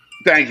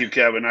 Thank you,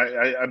 Kevin.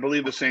 I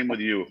believe the same with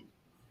you.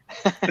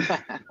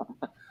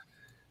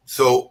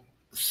 So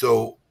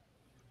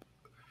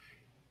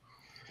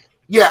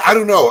yeah, I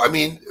don't know. I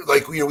mean,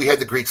 like, we had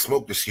the Great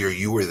Smoke this year.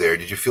 You were there.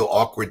 Did you feel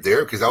awkward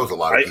there? Because that was a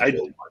lot of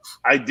people.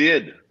 I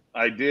did.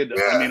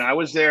 Yeah. I mean, I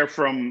was there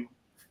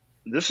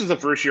this is the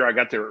first year I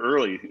got there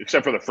early,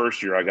 except for the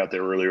first year I got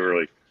there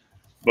early.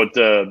 But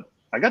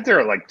I got there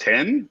at like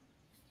 10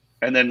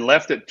 and then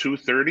left at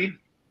 2:30.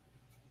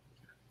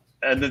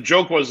 And the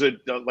joke was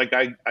that like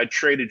I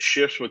traded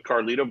shifts with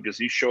Carlito because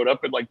he showed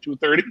up at like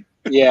 2:30.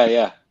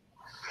 Yeah.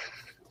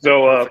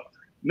 So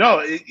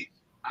no,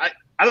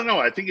 I don't know.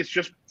 I think it's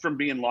just from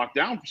being locked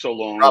down for so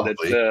long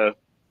that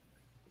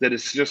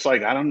it's just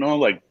like, I don't know,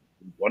 like,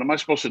 what am I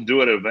supposed to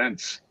do at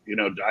events?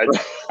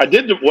 I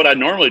did what I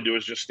normally do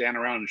is just stand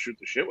around and shoot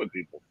the shit with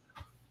people.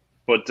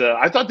 But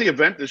I thought the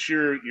event this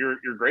year, your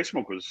Great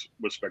Smoke was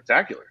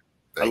spectacular.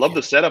 I love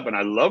the setup and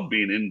I love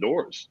being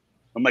indoors.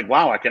 I'm like,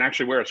 wow, I can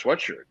actually wear a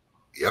sweatshirt.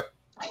 Yep.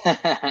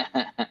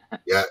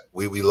 Yeah,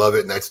 we love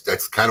it, and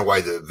that's kind of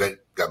why the event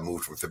got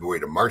moved from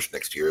February to March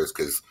next year, is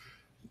because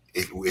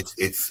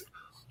it's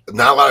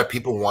not a lot of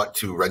people want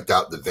to rent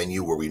out the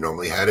venue where we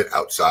normally had it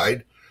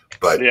outside,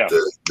 but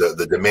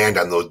the demand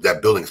on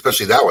that building,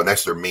 especially that one,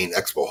 that's their main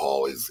expo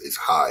hall, is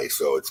high.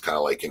 So it's kind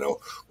of like,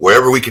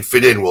 wherever we can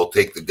fit in, we'll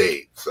take the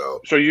date.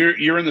 So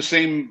you're in the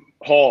same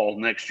hall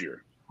next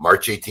year,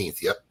 March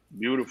 18th. Yep.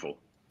 Beautiful.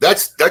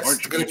 That's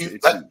going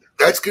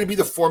to be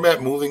the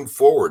format moving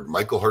forward.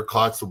 Michael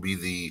Herklotz will be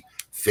the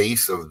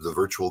face of the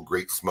virtual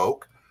Great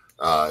Smoke.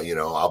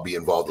 I'll be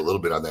involved a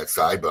little bit on that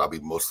side, but I'll be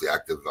mostly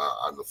active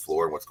on the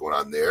floor and what's going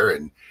on there.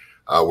 And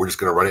we're just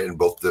going to run it in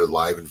both the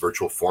live and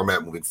virtual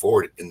format moving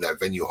forward in that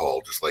venue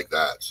hall, just like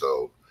that.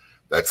 So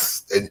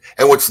that's and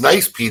what's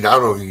nice, Pete, I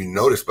don't know if you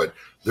noticed, but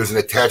there's an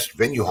attached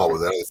venue hall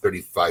with another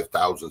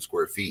 35,000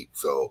 square feet.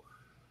 So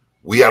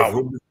we have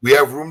room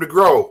to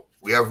grow.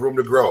 We have room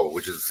to grow,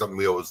 which is something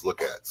we always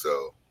look at.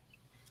 So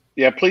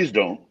yeah, please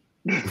don't.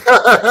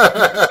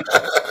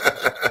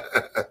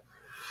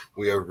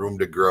 We have room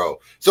to grow.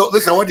 So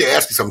listen, I wanted to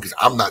ask you something because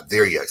I'm not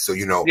there yet. So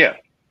you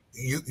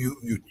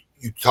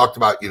talked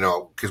about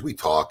because we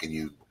talk,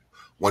 and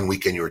one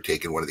weekend you were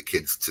taking one of the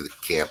kids to the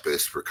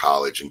campus for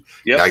college, and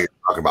now you're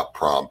talking about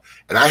prom,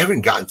 and I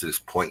haven't gotten to this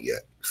point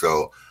yet.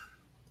 So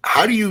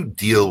how do you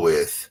deal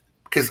with?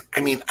 Because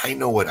I mean, I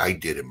know what I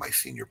did in my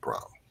senior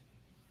prom.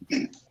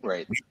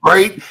 Right.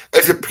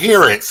 As a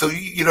parent, so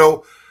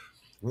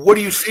what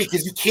do you say?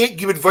 Because you can't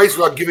give advice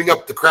without giving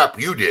up the crap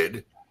you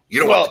did. You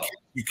don't want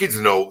your kids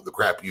to know the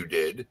crap you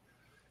did.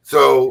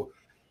 So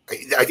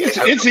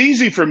it's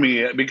easy for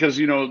me because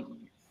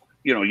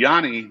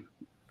Yanni,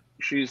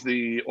 she's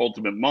the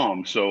ultimate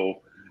mom.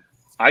 So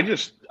I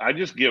just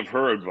give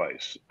her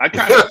advice. I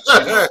kind of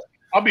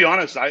I'll be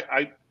honest.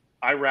 I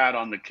rat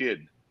on the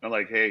kid. I'm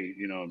like, hey,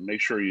 make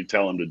sure you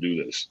tell him to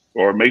do this,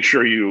 or make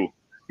sure you.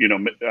 I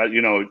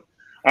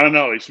don't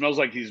know. He smells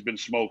like he's been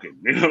smoking.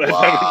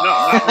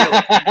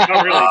 Wow.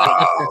 Not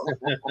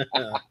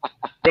really.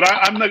 But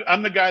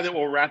I'm the guy that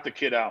will rat the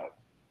kid out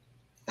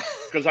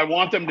because I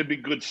want them to be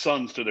good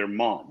sons to their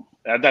mom.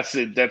 That's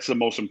it. That's the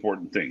most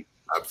important thing.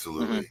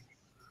 Absolutely. Mm-hmm.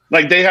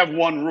 Like they have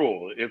one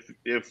rule: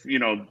 if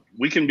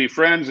we can be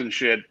friends and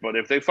shit, but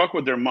if they fuck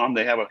with their mom,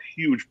 they have a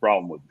huge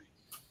problem with me.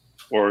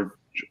 Or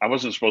I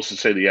wasn't supposed to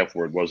say the F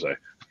word, was I?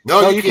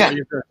 No, you can't.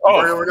 We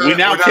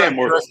now can.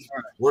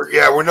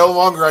 We're no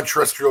longer on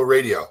terrestrial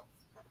radio.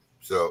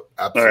 So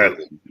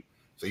absolutely. Right.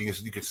 So you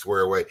can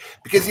swear away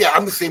because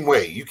I'm the same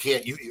way. You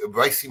can't. If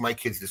I see my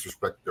kids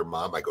disrespect their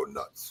mom, I go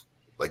nuts.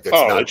 Like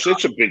that's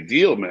it's a big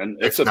deal, man.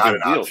 It's a big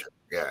deal. Option.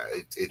 Yeah,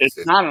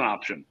 it's not an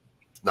option.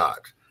 It's not.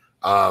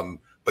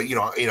 But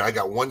I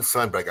got one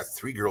son, but I got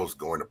 3 girls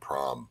going to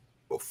prom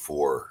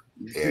before,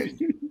 and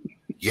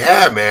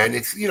Yeah, man.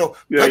 It's Yeah,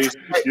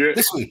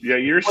 listen,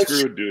 you're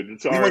screwed, dude.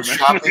 It's all we right, went man.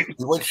 shopping.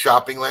 We went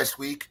shopping last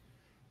week,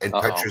 and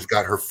Uh-oh. Petra's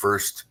got her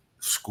first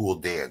school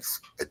dance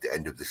at the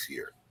end of this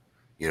year.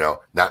 You know,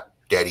 not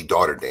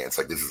daddy-daughter dance.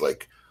 Like, this is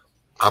like,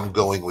 I'm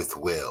going with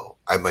Will.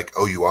 I'm like,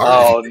 oh, you are?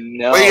 Oh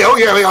no! Wait,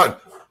 wait on.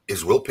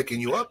 Is Will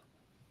picking you up?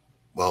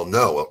 Well,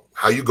 no. Well,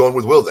 how are you going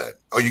with Will then?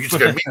 Oh, you just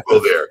got to meet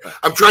Will there.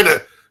 I'm trying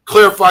to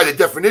clarify the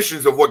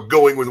definitions of what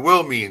going with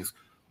Will means.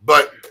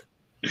 But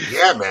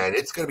yeah, man,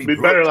 it's going to be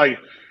better like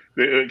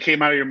it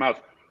came out of your mouth.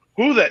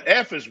 Who the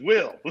F is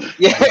Will?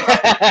 Yeah.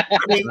 I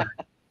mean,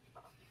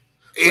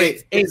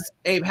 Wait,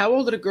 Abe, how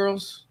old are the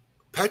girls?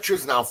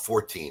 Petra's now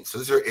 14, so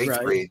this is her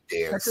 8th grade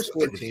dance. Petra's at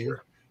the end of the 14.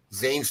 year.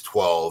 Zane's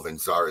 12 and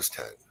Zara's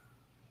 10.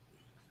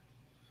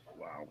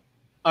 Wow.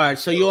 All right,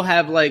 so you'll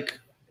have like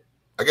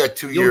I got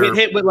 2 you'll years. get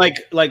hit with like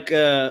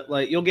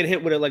you'll get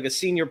hit with like a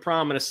senior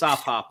prom and a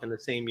soft hop in the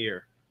same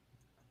year.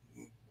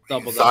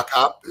 Double Sock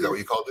hop? Is that what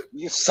you called it?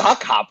 You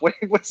sock hop.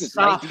 What's this?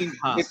 Sock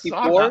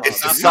 1954? hop.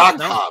 It's a sock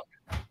No. hop.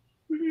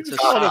 It's a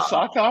Call it a soft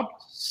sock hop?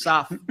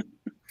 soft.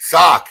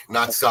 Sock,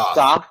 not sock.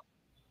 Sock.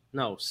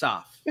 No,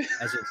 soft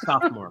as in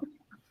sophomore.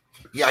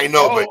 Yeah, I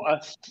know,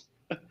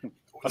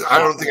 but I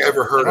don't think I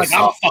ever heard of Like I'm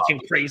sock hop.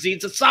 fucking crazy.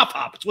 It's a soft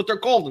hop. It's what they're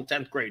called in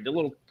 10th grade. The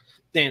little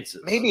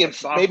dances. Maybe in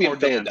Sophomore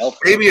Philadelphia.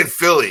 Maybe in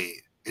Philly.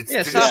 It's Yeah,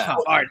 just- soft hop.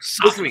 All right,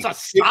 sock. Listen, It's a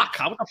sock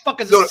hop. What the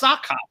fuck is No, a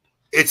sock hop?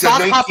 It's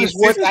Sock a hop is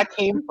where 1950s. that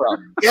came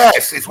from.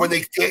 Yes, it's when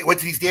they went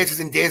to these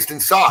dances and danced in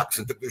socks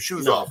and took their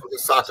shoes No. off with a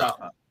sock Sock hop.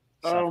 hop.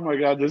 Oh my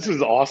god, this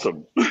is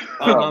awesome.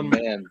 Oh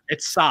man.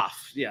 It's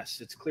soft. Yes,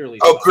 it's clearly.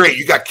 Oh, soft. great!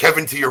 You got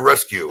Kevin to your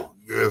rescue,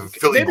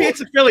 Philly Maybe boy.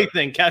 it's a Philly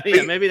thing, Kevin.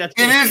 Yeah, maybe that's.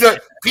 It is a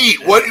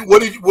Pete.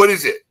 What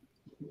is it?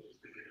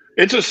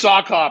 It's a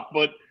sock hop,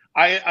 but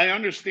I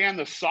understand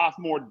the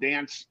sophomore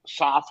dance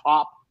soft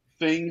hop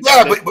thing.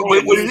 Yeah, That's but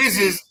what what it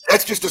is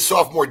that's just a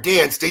sophomore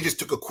dance. They just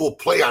took a cool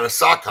play on a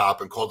sock hop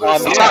and called it a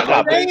sock yeah,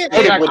 hop. I'm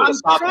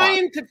Exactly.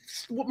 trying to.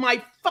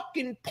 My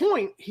fucking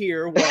point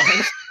here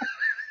was.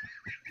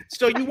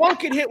 So you won't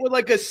get hit with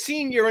like a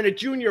senior and a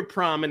junior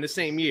prom in the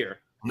same year.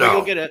 Where No.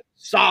 you'll get a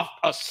sock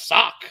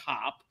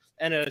hop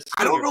and a.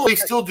 I don't know. They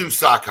still do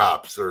sock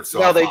hops or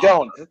soft No, they hop.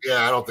 don't.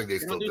 Yeah, I don't think they You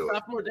still don't do do it.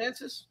 sophomore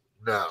dances.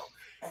 No.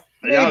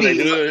 Yeah, they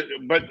Maybe. do it.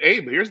 But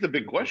Abe, here's the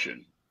big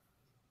question.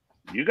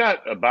 You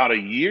got about a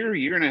year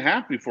and a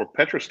half before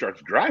Petra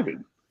starts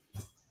driving.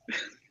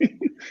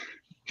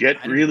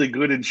 Get really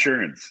good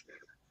insurance.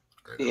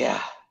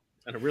 Yeah.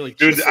 And a really.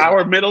 Dude,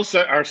 our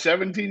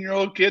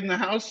 17-year-old kid in the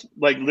house,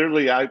 like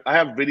literally, I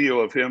have video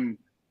of him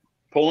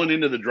pulling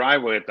into the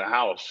driveway at the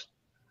house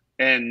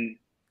and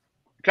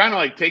kind of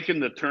like taking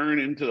the turn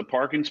into the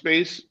parking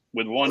space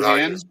with one Without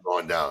hand just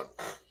going down.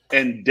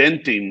 and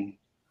denting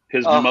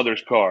his Oh.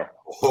 mother's car.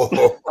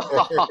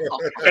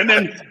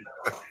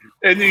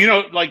 And you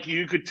know, like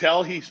you could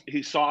tell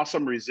he saw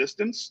some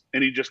resistance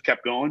and he just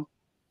kept going.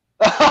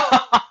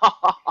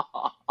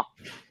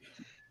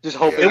 Just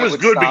hoping It was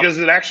would good stop. because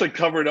it actually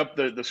covered up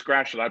the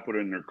scratch that I put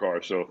in their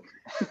car. So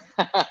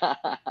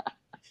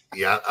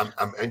Yeah,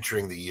 I'm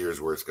entering the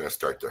years where it's going to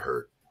start to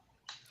hurt.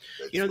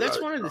 That's what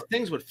I- one of the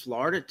things with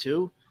Florida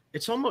too.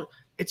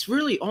 It's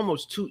really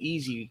almost too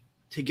easy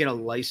to get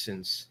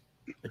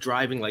a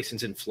driving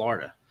license in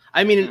Florida.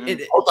 I mean,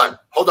 Mhm.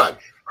 Hold on.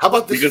 How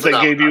about this? because they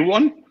gave you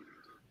one.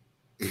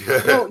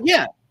 well,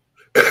 yeah.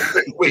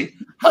 Wait.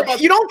 How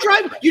about You don't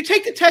drive. You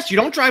take the test. You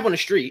don't drive on the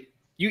street.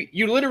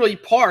 You literally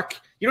park.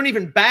 You don't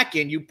even back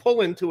in. You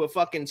pull into a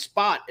fucking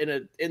spot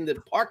in the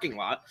parking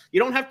lot. You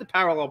don't have to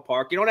parallel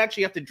park. You don't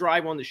actually have to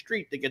drive on the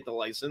street to get the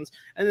license,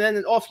 and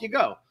then off you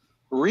go.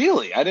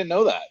 Really? I didn't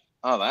know that.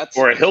 Oh, that's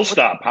Or a hill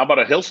stop. How about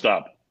a hill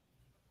stop?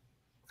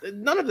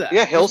 None of that.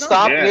 Yeah, hill There's none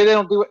stop. of Yeah. Yeah, they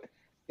don't do it.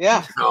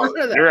 Yeah. No,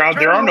 None of that. There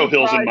Turn are no on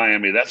hills in side.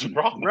 Miami. That's the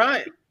problem.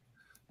 Right.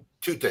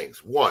 two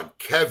things. One,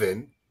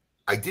 Kevin,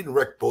 I didn't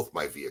wreck both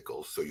my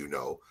vehicles, so you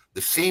know.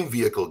 The same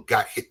vehicle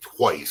got hit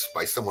twice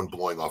by someone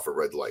blowing off a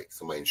red light,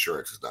 so my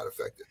insurance is not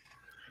affected.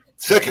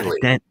 Secondly,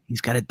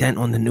 He's got a dent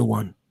on the new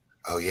one.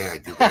 oh yeah, I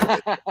do.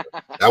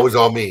 That was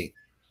all me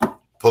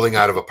pulling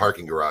out of a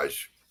parking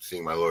garage,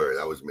 seeing my lawyer.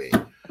 That was me.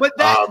 But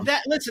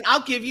listen,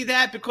 I'll give you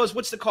that because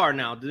what's the car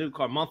now? The new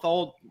car, month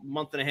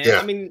and a half. Yeah.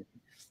 I mean,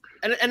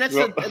 and that's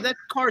Well- that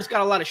car's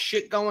got a lot of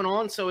shit going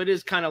on, so it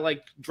is kind of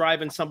like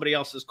driving somebody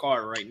else's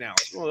car right now.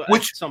 Well,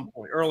 Which- at some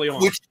point early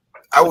on. Which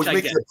I was Which I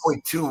making get. a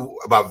point too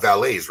about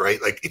valets,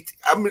 right? Like,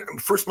 I'm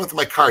first month of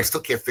my car, I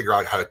still can't figure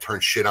out how to turn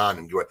shit on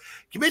and do it.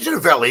 Can you imagine a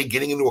valet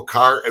getting into a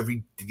car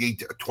every day,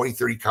 20,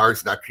 30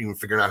 cars, not even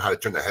figuring out how to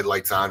turn the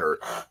headlights on or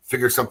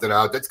figure something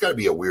out? That's got to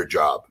be a weird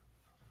job.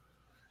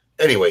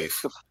 Anyways,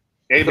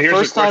 Hey, The but here's the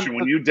first time- question: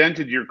 when you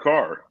dented your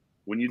car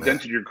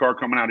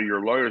coming out of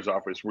your lawyer's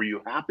office, were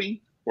you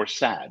happy or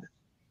sad?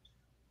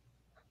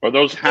 Are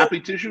those happy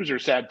tissues or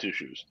sad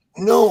tissues?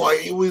 no,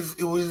 I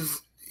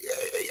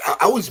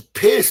was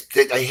pissed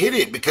that I hit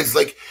it because,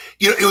 like,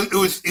 you know, it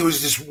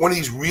was just one of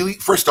these really.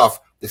 First off,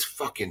 this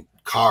fucking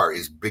car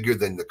is bigger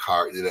than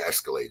the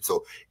Escalade,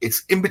 so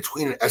it's in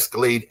between an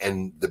Escalade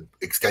and the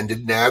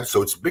extended nav,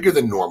 so it's bigger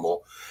than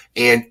normal.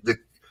 And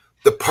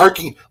the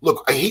parking.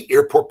 Look, I hate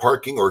airport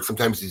parking or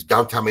sometimes these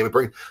downtown Miami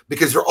parking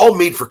because they're all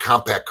made for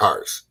compact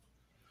cars.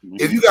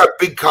 If you got a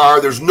big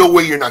car, there's no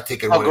way you're not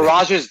taking one.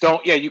 Garages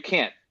don't. Yeah, you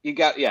can't. You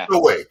got no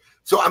way.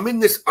 So I'm in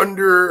this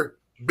under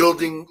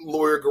building,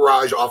 lawyer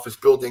garage, office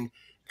building,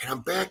 and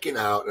I'm backing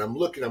out, and I'm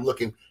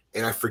looking,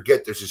 and I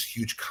forget there's this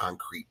huge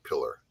concrete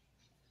pillar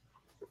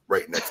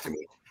right next to me,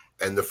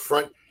 and the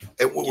front.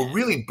 And what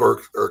really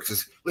irks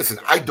is, listen,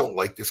 I don't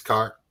like this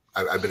car.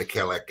 I've been a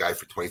Cadillac guy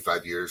for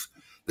 25 years.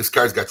 This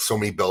car's got so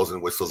many bells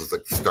and whistles. It's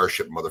like the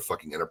Starship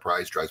motherfucking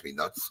Enterprise. Drives me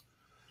nuts.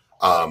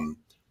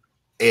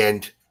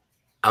 And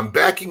I'm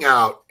backing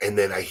out, and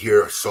then I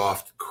hear a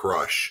soft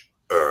crush.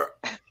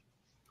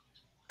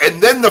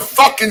 And then the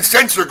fucking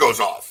sensor goes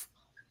off.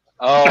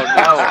 Oh,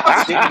 no.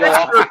 It didn't go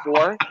off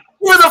before?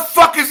 Where the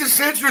fuck is the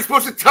sensor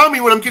supposed to tell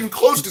me when I'm getting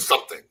close to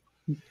something?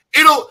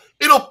 It'll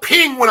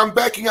ping when I'm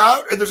backing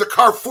out, and there's a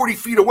car 40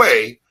 feet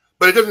away,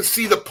 but it doesn't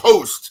see the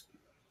post.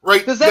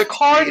 Right? Does that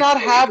car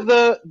not have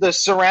the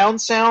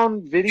surround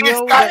sound video?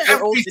 It's got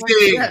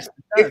everything. Yes,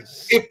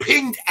 it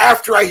pinged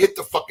after I hit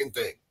the fucking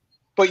thing.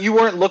 But you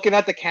weren't looking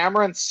at the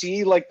camera and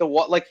see like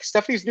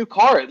Stephanie's new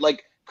car. It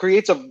like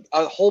creates a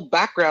whole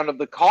background of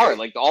the car,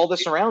 like all the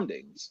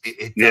surroundings.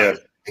 It does,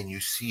 and you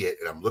see it,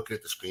 and I'm looking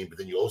at the screen, but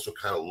then you also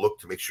kind of look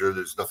to make sure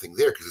there's nothing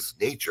there because it's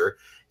nature.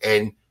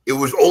 And it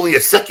was only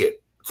a second.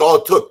 That's all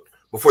it took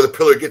before the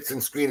pillar gets in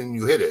screen and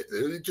you hit it.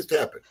 It just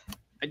happened.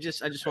 I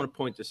just want to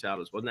point this out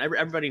as well. And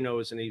everybody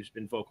knows, and Abe's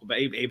been vocal, but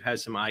Abe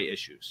has some eye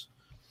issues.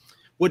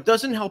 What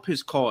doesn't help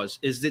his cause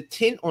is the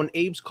tint on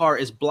Abe's car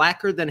is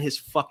blacker than his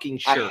fucking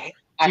shirt.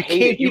 I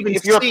hate it.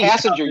 If you're a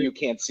passenger, you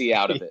can't see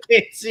out of it. You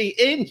can't see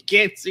in, you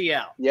can't see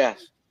out. Yeah.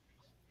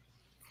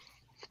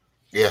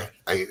 Yeah,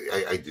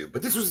 I do.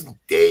 But this was the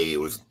day. It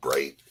was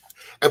bright.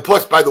 And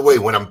plus, by the way,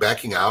 when I'm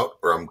backing out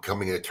or I'm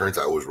coming in, it turns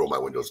I always roll my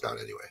windows down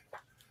anyway.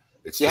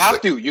 You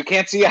have to. You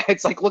can't see.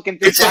 It's like looking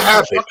through. It's a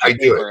habit. I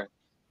do it.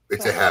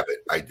 It's a habit.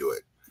 I do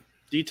it.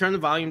 Do you turn the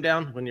volume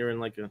down when you're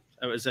in like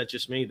is that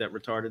just me, that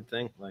retarded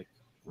thing? Like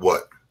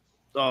what?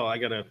 Oh,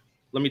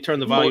 let me turn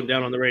the volume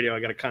down on the radio.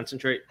 I got to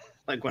concentrate.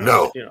 Like when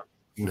no.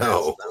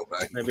 No.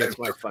 Maybe that's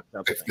why I fucked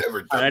up.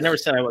 I never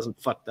said I wasn't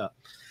fucked up.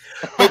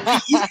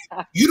 But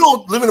you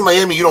don't live in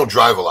Miami. You don't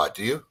drive a lot,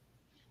 do you?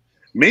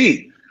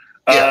 Me?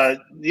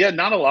 Yeah,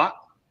 not a lot.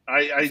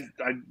 I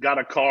got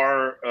a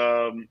car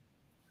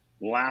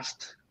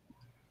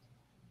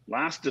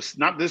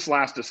not this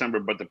last December,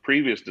 but the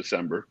previous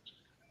December,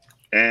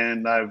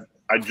 and I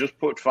just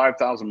put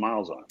 5,000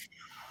 miles on it.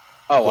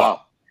 Oh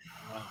wow.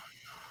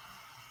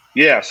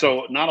 Yeah,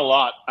 so not a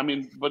lot. I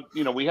mean, but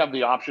we have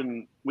the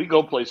option. We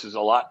go places a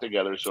lot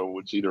together, so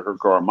it's either her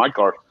car or my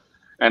car,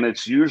 and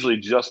it's usually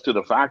just to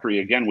the factory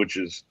again, which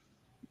is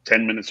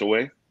 10 minutes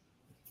away.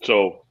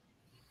 So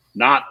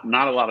not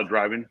a lot of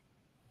driving.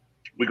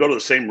 We go to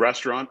the same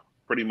restaurant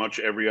pretty much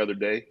every other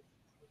day.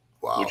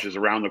 Wow. Which is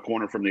around the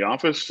corner from the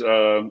office.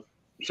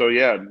 So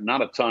yeah,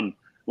 not a ton.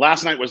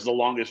 Last night was the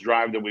longest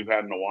drive that we've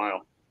had in a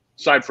while,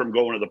 aside from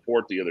going to the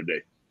port the other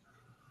day.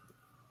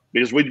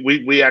 Because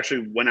we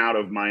actually went out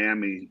of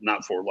Miami,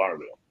 not Fort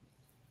Lauderdale.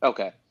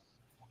 Okay.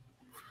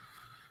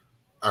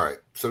 All right.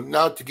 So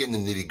now to get in the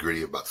nitty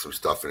gritty about some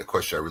stuff, and a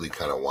question I really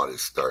kind of want to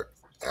start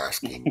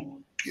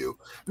asking you.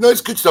 No,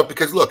 it's good stuff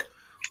because look,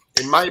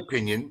 in my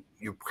opinion,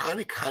 you're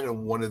kind of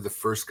one of the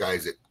first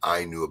guys that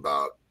I knew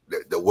about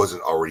that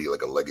wasn't already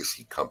like a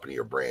legacy company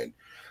or brand,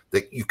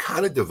 that you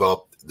kind of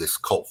developed this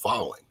cult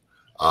following.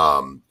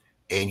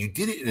 And you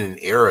did it in an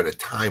era at a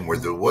time where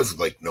there was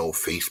like no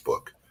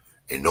Facebook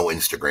and no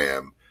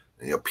Instagram.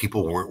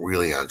 People weren't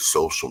really on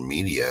social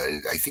media.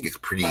 And I think it's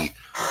pretty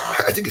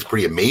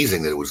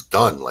amazing that it was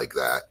done like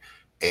that.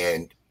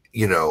 And,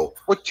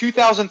 What,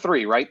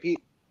 2003, right,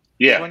 Pete?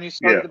 Yeah. When you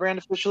started the brand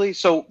officially.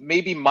 So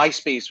maybe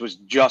MySpace was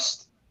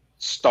just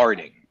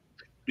starting.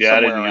 Yeah.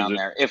 Somewhere around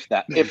there. If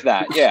that.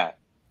 Yeah.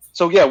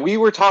 So yeah, we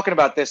were talking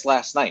about this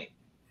last night.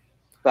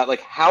 About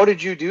like, how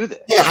did you do this?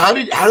 Yeah, how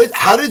did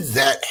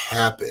that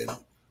happen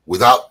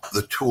without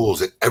the tools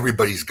that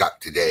everybody's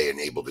got today and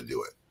able to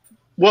do it?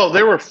 Well,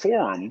 there were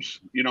forums,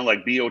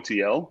 like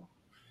BOTL.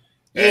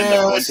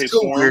 Yeah, it's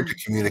still weird to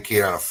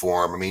communicate on a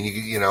forum. I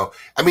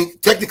mean,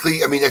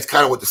 technically, that's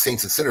kind of what the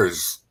Saints and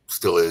Sinners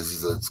still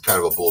is. It's kind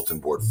of a bulletin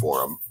board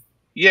forum.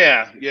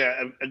 Yeah,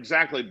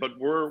 exactly. But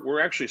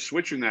we're actually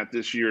switching that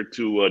this year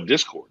to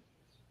Discord.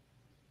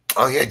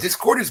 Oh yeah,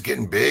 Discord is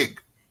getting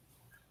big.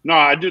 No,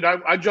 I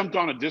jumped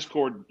on a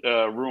Discord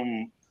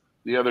room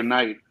the other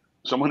night.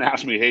 Someone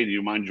asked me, "Hey, do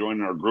you mind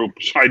joining our group?"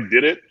 So I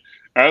did it.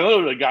 I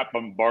literally got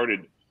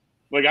bombarded.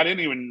 Like I didn't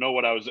even know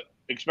what I was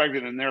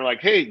expecting, and they're like,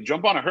 "Hey,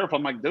 jump on a herp."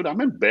 I'm like, "Dude,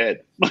 I'm in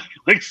bed."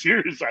 Like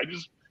seriously, I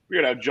just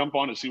figured I'd jump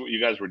on to see what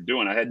you guys were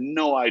doing. I had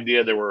no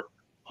idea there were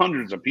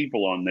hundreds of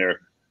people on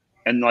there,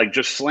 and like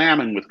just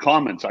slamming with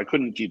comments. I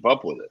couldn't keep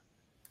up with it.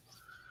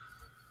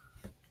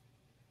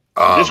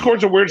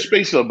 Discord's a weird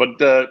space though, but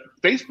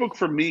Facebook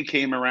for me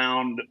came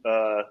around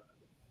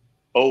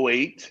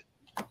 2008.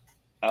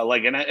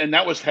 And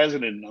that was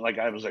hesitant. Like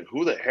I was like,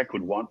 who the heck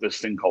would want this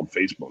thing called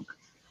Facebook?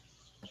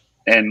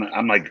 And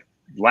I'm like,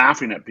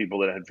 laughing at people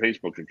that had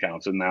Facebook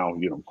accounts, and now,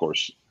 of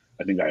course,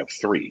 I think I have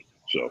 3.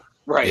 So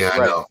Right. Yeah, I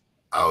right. know.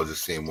 I was the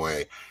same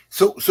way.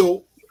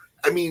 So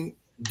I mean,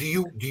 do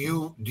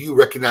you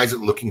recognize it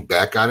looking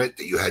back on it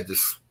that you had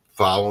this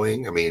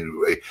following? I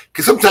mean,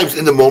 because sometimes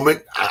in the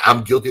moment,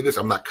 I'm guilty of this.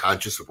 I'm not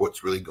conscious of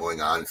what's really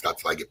going on. It's not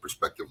till I get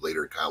perspective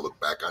later and kind of look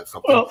back on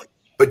something. Well,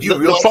 but do you the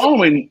realize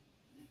following?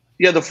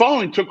 Yeah, the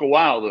following took a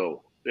while,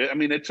 though. I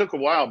mean, it took a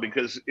while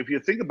because if you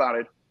think about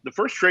it, the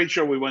first trade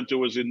show we went to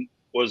was in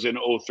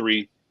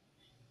 03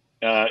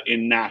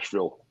 in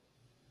Nashville.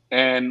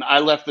 And I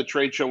left the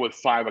trade show with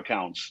 5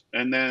 accounts.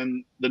 And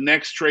then the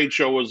next trade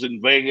show was in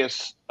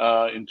Vegas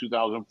in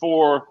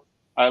 2004.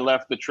 I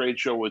left the trade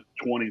show with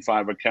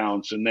 25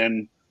 accounts. And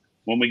then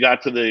when we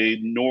got to the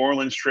New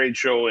Orleans trade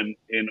show in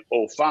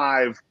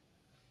 05,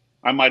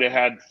 I might have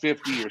had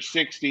 50 or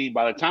 60.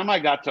 By the time I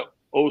got to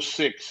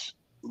 06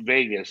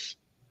 Vegas,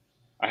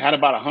 I had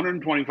about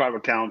 125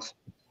 accounts.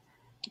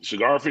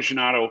 Cigar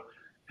Aficionado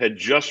had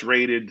just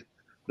rated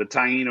the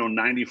Taino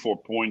 94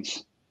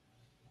 points.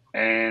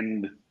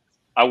 And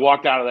I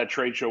walked out of that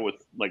trade show with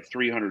like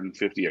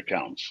 350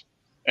 accounts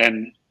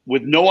and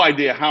with no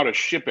idea how to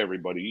ship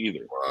everybody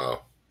either.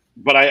 Wow.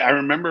 But I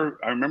remember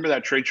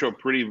that trade show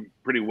pretty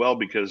well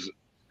because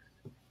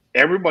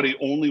everybody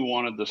only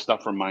wanted the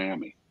stuff from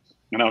Miami.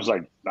 And I was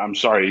like, I'm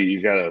sorry,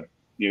 you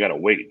gotta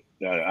wait.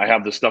 I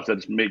have the stuff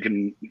that's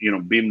being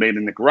made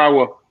in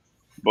Nicaragua,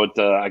 but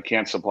I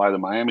can't supply the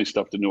Miami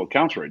stuff to new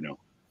accounts right now.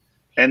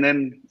 And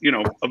then,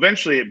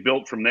 eventually it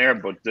built from there,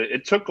 but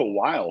it took a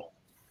while.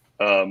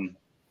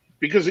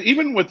 Because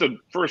even with the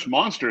first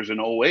Monsters in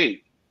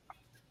 08,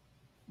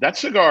 that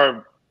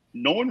cigar,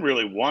 no one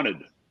really wanted.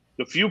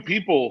 The few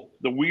people,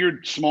 the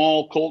weird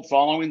small cult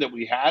following that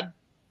we had,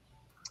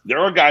 there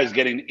are guys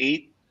getting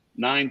 8,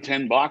 9,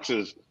 10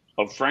 boxes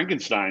of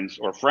Frankensteins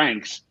or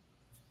Franks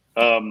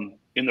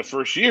in the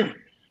first year.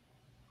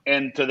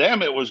 And to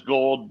them, it was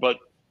gold, but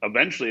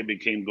eventually it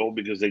became gold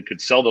because they could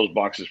sell those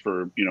boxes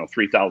for,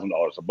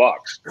 $3,000 a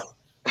box.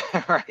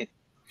 Right.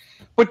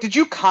 But did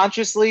you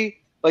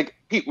consciously, like,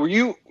 Pete, were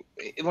you,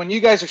 when you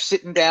guys are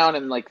sitting down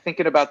and like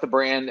thinking about the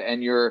brand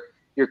and you're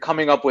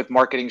coming up with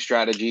marketing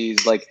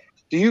strategies, like,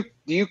 do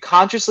you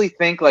consciously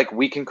think like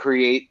we can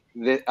create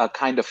a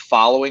kind of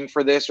following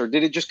for this, or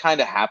did it just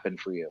kind of happen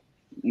for you?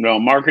 No,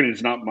 marketing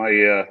is not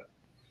my,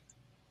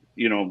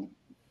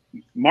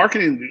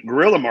 marketing,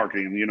 guerrilla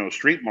marketing,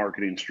 street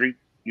marketing,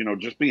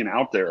 just being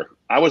out there.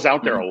 I was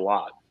out there a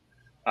lot.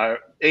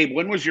 Abe,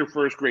 when was your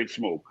first Great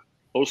Smoke?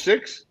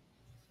 06?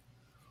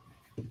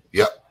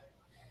 Yep.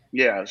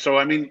 Yeah. So,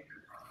 I mean,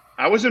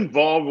 I was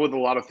involved with a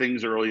lot of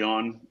things early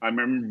on. I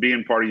remember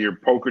being part of your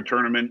poker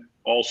tournament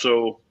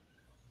also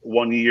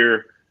one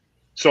year.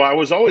 So I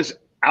was always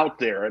out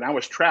there and I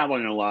was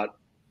traveling a lot.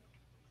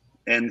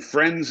 And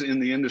friends in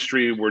the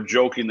industry were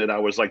joking that I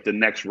was like the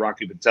next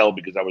Rocky Patel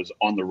because I was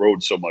on the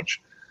road so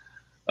much.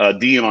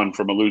 Dion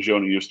from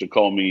Illusione used to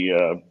call me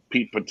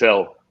Pete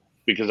Patel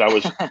because I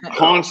was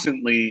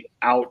constantly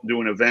out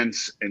doing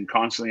events and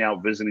constantly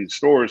out visiting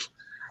stores.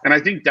 And I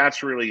think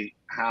that's really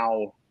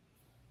how,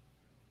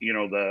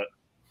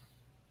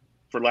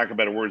 for lack of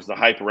better words, the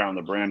hype around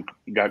the brand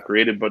got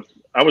created. But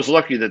I was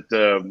lucky that,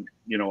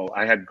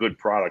 I had good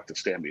product to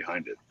stand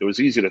behind it. It was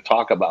easy to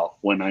talk about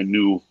when I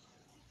knew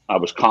I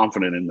was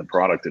confident in the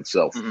product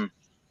itself. Mm-hmm.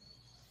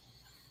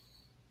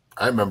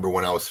 I remember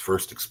when I was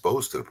first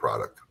exposed to the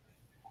product.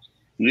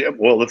 Yeah,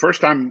 well, the first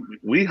time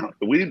we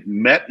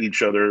met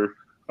each other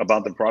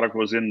about the product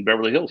was in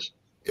Beverly Hills.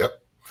 Yep.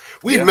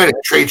 We had met at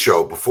a trade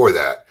show before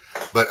that,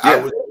 but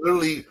Yeah.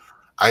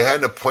 I had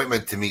an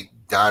appointment to meet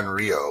Don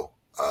Rio,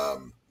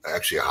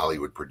 actually a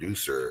Hollywood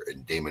producer,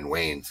 and Damon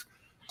Wayans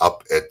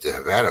up at the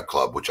Havana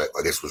Club, which I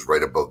guess was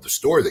right above the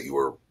store that you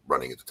were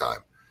running at the time.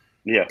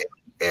 Yeah.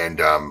 And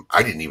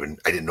I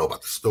didn't know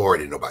about the store. I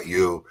didn't know about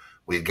you.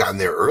 We had gotten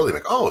there early,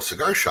 like, oh,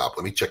 cigar shop.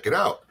 Let me check it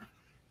out.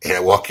 And I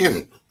walk in,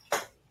 and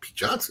Pete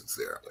Johnson's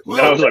there. I'm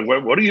like, I was like,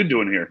 what are you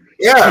doing here?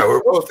 yeah,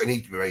 we're both. And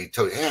he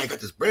told me, hey, I got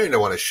this brand I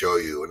want to show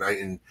you. And I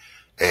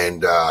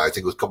think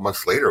it was a couple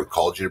months later, we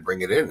called you to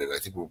bring it in. And I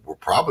think we're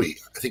probably,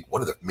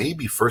 one of the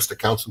maybe first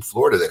accounts in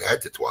Florida that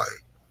had Tatuaje.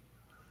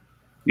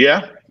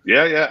 Yeah,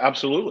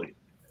 absolutely.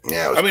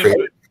 Yeah, it was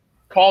crazy.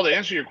 Paul, to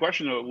answer your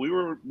question, though, we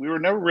were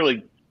never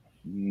really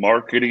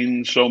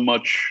marketing so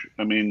much.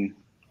 I mean,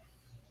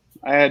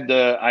 I had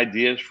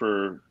ideas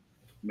for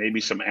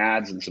maybe some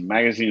ads and some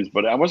magazines,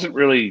 but I wasn't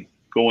really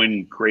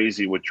going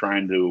crazy with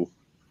trying to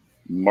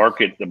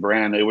market the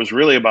brand. It was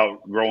really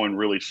about growing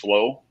really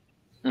slow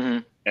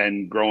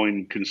and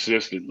growing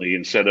consistently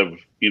instead of,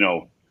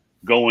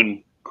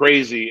 going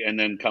crazy and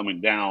then coming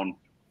down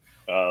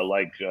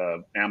like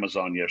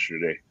Amazon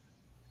yesterday.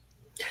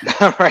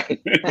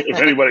 Right. If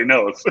anybody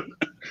knows.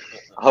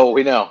 Oh,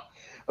 we know.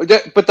 But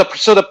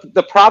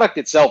the product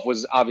itself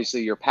was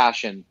obviously your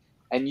passion,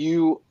 and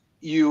you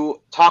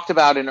talked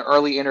about in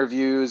early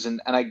interviews, and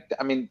I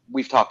mean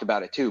we've talked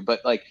about it too,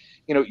 but like,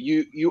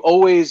 you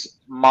always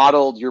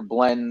modeled your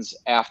blends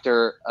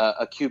after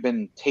a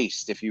Cuban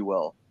taste, if you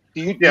will.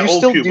 Do you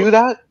still Cuba. do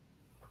that?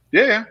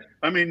 Yeah.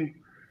 I mean,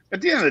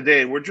 at the end of the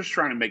day, we're just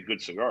trying to make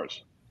good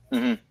cigars.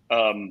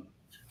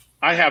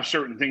 I have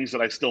certain things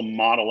that I still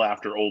model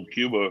after Old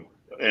Cuba,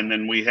 and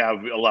then we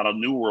have a lot of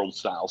New World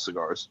style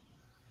cigars.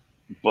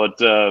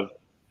 But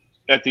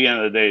at the end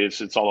of the day,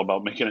 it's all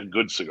about making a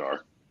good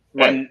cigar.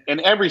 Right.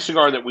 And every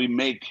cigar that we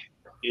make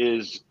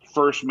is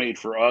first made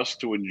for us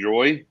to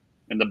enjoy,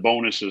 and the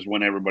bonus is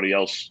when everybody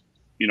else,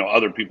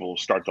 other people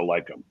start to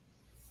like them.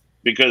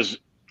 Because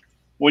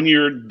when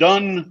you're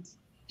done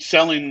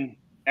selling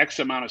X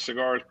amount of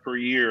cigars per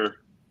year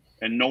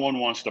and no one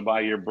wants to buy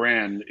your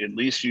brand, at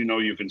least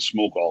you can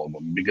smoke all of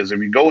them. Because if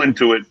you go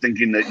into it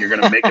thinking that you're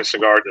going to make a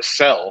cigar to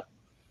sell,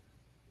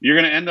 you're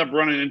going to end up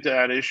running into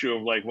that issue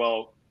of like,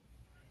 well,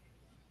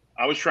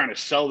 I was trying to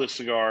sell this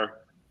cigar.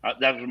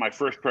 That was my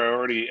first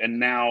priority. And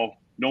now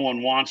no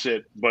one wants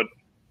it, but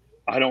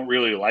I don't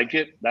really like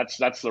it. That's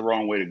the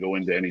wrong way to go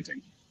into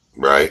anything.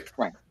 Right.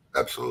 Right.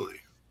 Absolutely.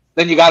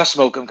 Then you got to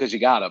smoke them because you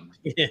got them.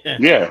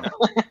 Yeah.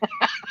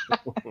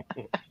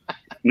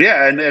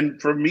 Yeah.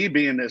 And for me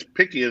being as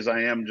picky as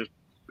I am just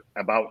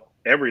about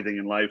everything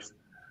in life,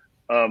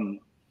 I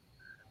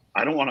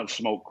don't want to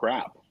smoke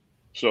crap.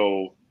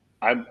 So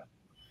I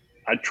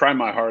try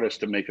my hardest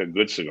to make a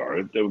good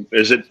cigar.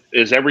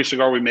 Is every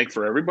cigar we make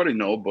for everybody?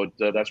 No, but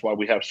that's why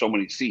we have so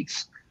many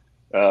seats.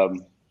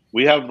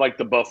 We have like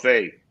the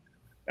buffet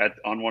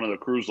on one of the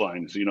cruise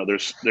lines.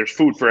 There's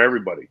food for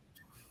everybody.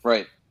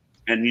 Right.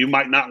 And you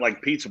might not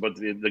like pizza, but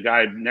the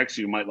guy next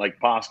to you might like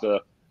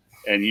pasta,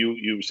 and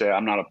you say,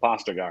 I'm not a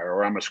pasta guy,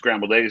 or I'm a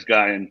scrambled eggs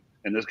guy, and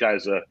this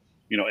guy's a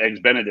eggs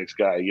Benedict's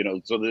guy.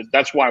 So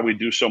that's why we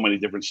do so many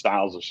different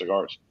styles of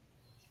cigars.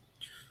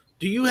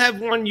 Do you have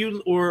one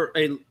or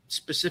a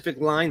specific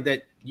line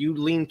that you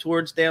lean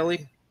towards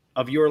daily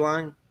of your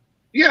line?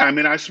 Yeah, I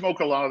mean, I smoke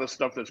a lot of the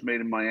stuff that's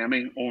made in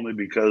Miami only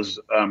because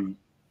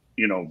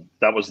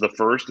that was the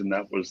first, and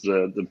that was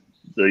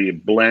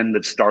the blend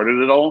that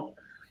started it all.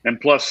 And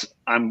plus,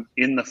 I'm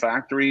in the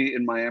factory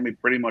in Miami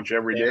pretty much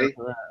every day.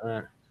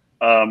 Right.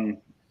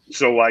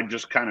 So I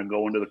just kind of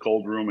go into the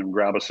cold room and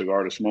grab a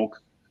cigar to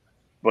smoke.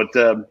 But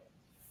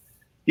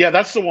yeah,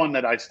 that's the one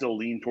that I still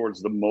lean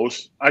towards the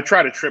most. I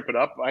try to trip it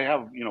up. I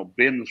have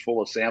bins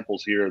full of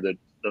samples here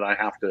that I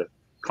have to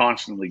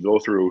constantly go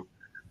through,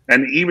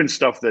 and even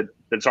stuff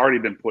that's already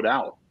been put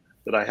out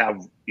that I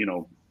have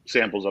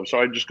samples of. So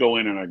I just go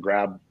in and I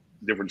grab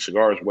different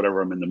cigars,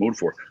 whatever I'm in the mood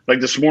for. Like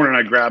this morning,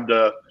 I grabbed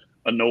a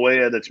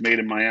Noea that's made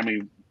in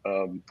Miami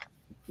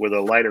with a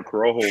lighter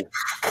Corojo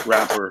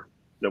wrapper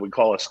that we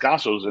call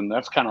Escasos, and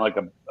that's kind of like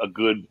a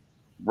good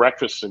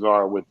breakfast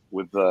cigar with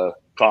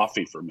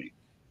coffee for me.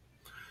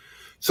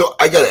 So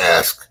I got to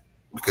ask,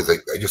 because I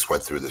just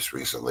went through this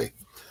recently.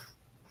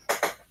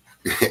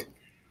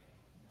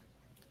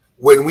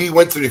 When we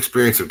went through the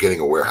experience of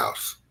getting a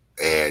warehouse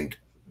and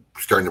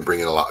starting to bring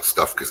in a lot of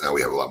stuff, because now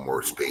we have a lot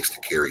more space to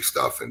carry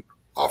stuff and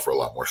offer a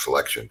lot more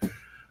selection.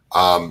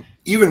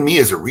 Even me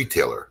as a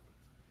retailer,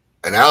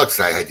 and Alex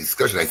and I had a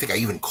discussion. I think I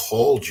even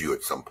called you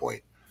at some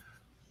point.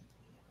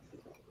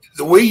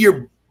 The way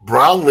your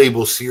brown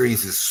label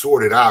series is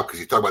sorted out, because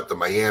you talk about the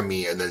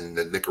Miami and then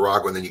the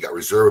Nicaragua, and then you got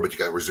Reserva, but you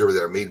got Reserva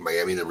that are made in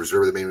Miami and then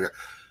Reserva that are made in.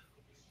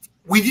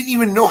 We didn't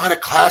even know how to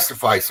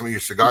classify some of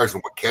your cigars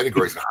and what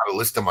categories and how to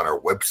list them on our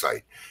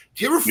website.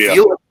 Do you ever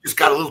feel like it just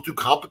got a little too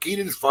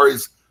complicated as far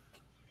as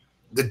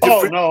the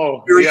different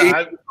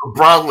variations of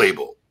brown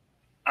label?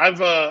 I've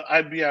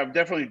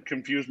definitely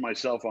confused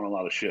myself on a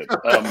lot of shit.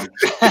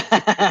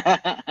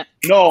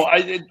 No,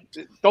 the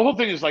whole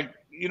thing is like,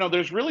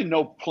 there's really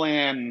no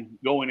plan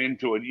going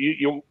into it.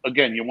 You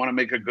want to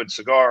make a good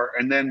cigar,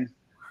 and then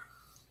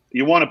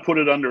you want to put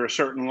it under a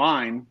certain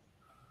line,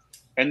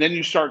 and then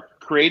you start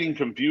creating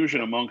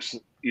confusion amongst,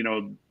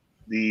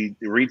 the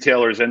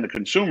retailers and the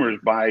consumers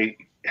by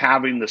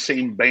having the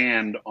same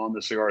band on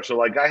the cigar. So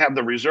like I have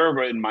the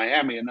Reserva in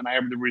Miami, and then I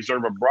have the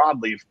Reserva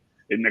broadleaf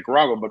in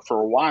Nicaragua, but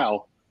for a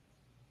while,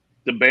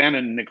 the band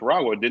in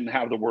Nicaragua didn't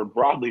have the word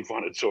broadleaf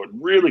on it, so it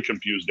really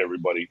confused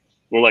everybody.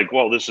 We're like,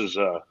 well, this is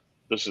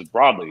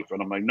broadleaf,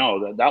 and I'm like,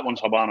 no, that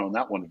one's Habano and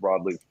that one's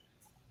broadleaf.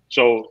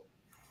 So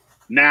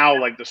now,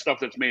 like the stuff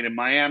that's made in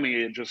Miami,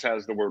 it just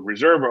has the word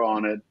Reserva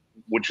on it,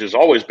 which has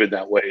always been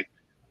that way,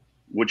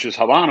 which is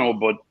Habano,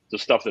 but the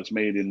stuff that's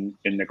made in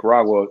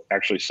Nicaragua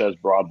actually says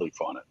broadleaf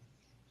on it.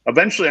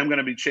 Eventually, I'm going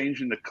to be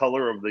changing the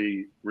color of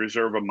the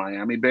Reserva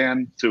Miami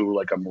band to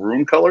like a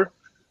maroon color,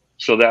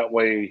 so that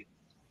way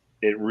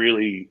it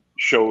really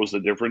shows the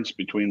difference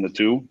between the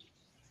two.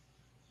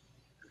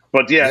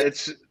 But yeah,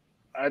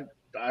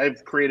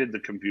 I've created the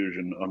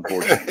confusion,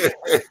 unfortunately.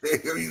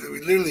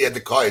 We literally had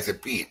to call. I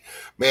said, Pete,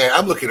 man,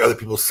 I'm looking at other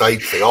people's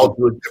sites. They all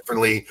do it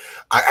differently.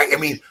 I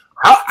mean,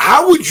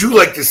 how would you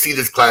like to see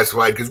this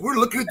classified? Because we're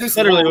looking at this.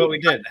 Literally what we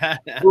did.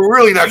 We're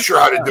really not sure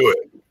how to do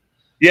it.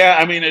 Yeah,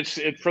 I mean, it's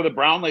for the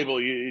brown label.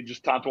 You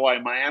just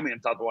Tatuaje Miami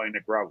and Tatuaje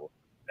Nicaragua.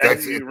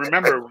 And you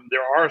remember,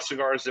 there are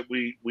cigars that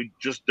we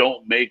just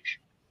don't make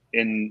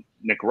in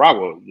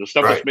Nicaragua. The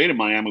stuff that's made in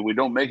Miami, we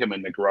don't make them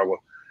in Nicaragua.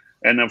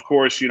 And of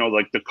course,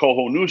 like the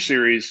Coho New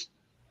series,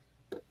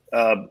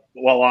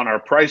 well, on our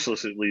price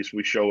list at least,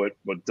 we show it.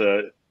 But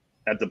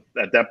at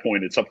that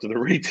point, it's up to the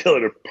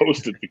retailer to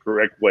post it the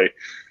correct way.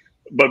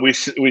 But we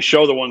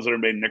show the ones that are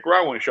made in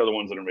Nicaragua, and we show the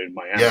ones that are made in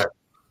Miami.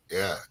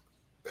 Yeah.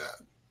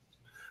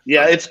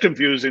 It's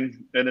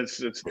confusing, and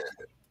it's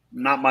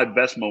not my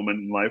best moment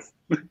in life.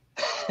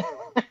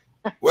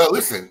 Well,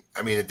 listen,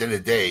 I mean, at the end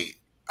of the day,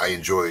 I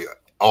enjoy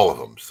all of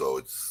them, so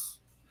it's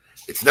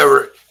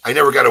never. I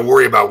never got to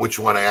worry about which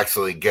one I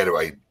actually get if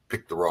I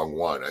pick the wrong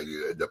one. I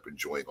end up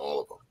enjoying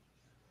all of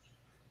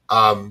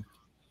them.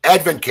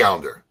 Advent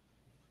calendar.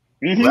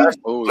 Mm-hmm.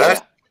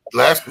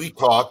 Last we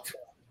talked,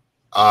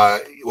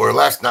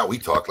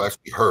 last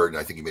we heard, and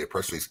I think you made a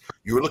press release.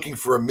 You were looking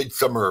for a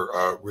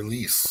midsummer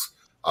release.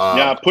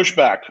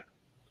 Pushback.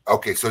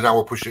 Okay, so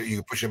now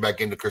you're pushing back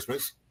into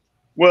Christmas?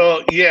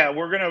 Well, yeah,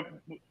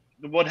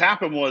 what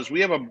happened was we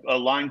have a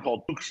line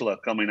called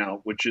Tuxtla coming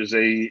out, which is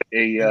a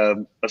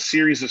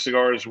series of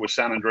cigars with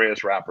San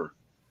Andreas wrapper.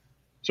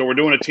 So we're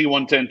doing a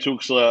T110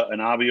 Tuxtla, an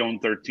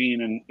Avion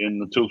 13 in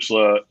the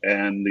Tuxtla,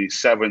 and the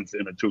 7th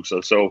in the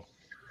Tuxtla. So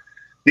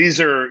these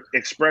are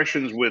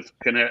expressions with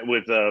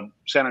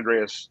San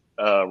Andreas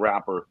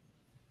wrapper.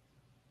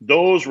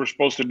 Those were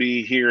supposed to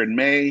be here in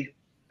May,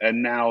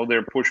 and now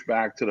they're pushed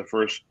back to the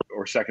first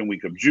or second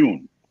week of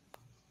June.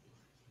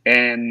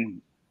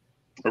 And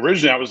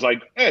originally I was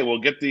like, hey, we'll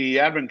get the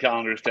advent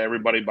calendars to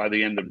everybody by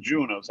the end of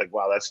June. I was like,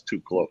 wow, that's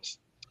too close.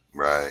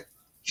 Right.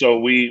 So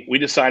we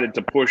decided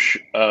to push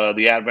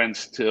the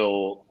advents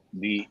till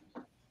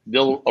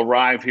they'll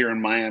arrive here in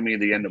Miami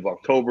the end of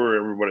October.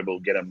 Everybody will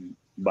get them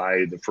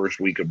by the first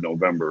week of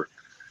November,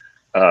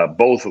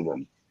 both of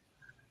them.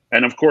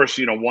 And of course,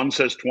 one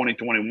says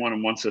 2021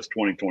 and one says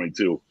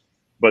 2022.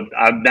 But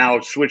I've now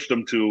switched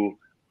them to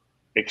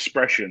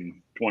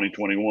Expression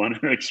 2021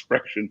 and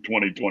Expression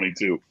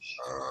 2022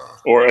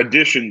 or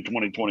Edition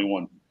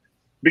 2021.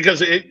 Because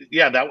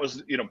that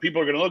was,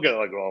 people are going to look at it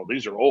like, oh,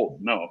 these are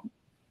old. No,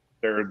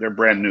 they're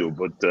brand new,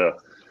 but the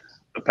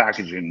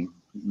packaging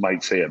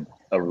might say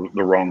the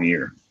wrong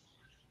year.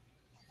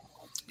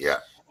 Yeah.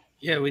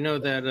 Yeah, we know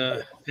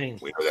that pain.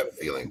 We know that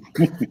feeling.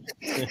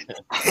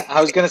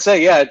 I was going to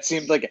say, it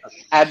seemed like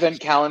Advent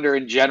calendar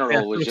in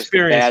general was just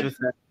bad. With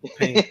that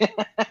pain.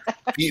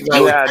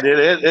 Yeah,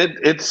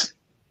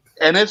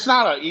 it's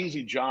not an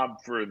easy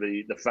job for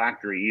the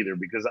factory either,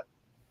 because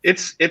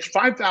it's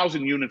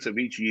 5,000 units of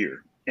each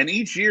year, and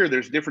each year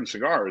there's different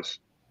cigars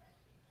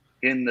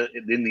in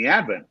the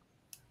Advent.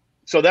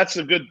 So that's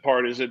the good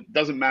part, is it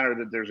doesn't matter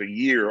that there's a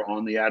year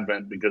on the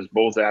Advent, because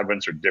both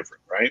Advents are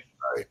different, right?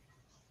 Right.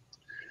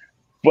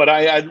 But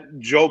I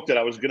joked that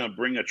I was going to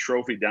bring a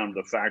trophy down to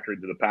the factory,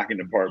 to the packing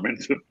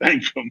department, to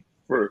thank them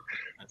for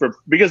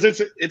because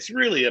it's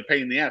really a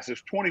pain in the ass.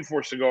 There's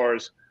 24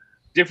 cigars,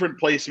 different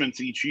placements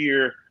each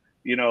year.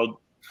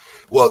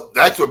 Well,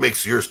 that's what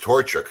makes yours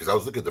torture, because I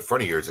was looking at the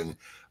front of yours, and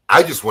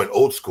I just went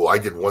old school. I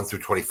did 1 through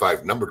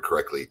 25 numbered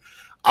correctly.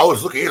 I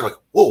was looking at it like,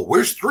 whoa,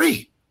 where's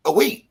 3? Oh,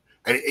 wait.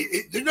 And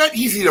they're not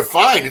easy to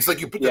find. It's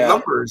like you put the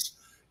numbers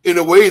in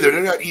a way that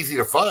they're not easy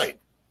to find.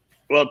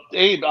 Well,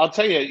 Abe, I'll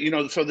tell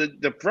you, so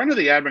the front of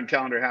the Advent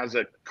calendar has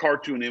a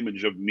cartoon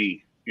image of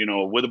me,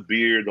 with a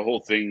beard, the whole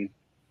thing.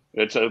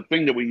 It's a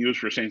thing that we use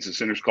for Saints and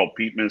Sinners called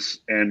Peepmas.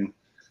 And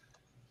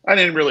I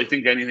didn't really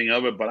think anything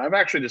of it, but I've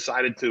actually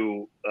decided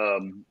to,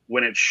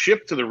 when it's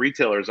shipped to the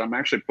retailers, I'm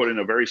actually putting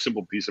a very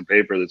simple piece of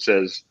paper that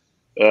says,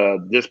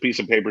 this piece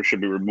of paper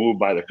should be removed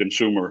by the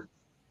consumer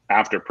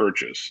after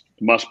purchase.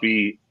 It must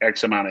be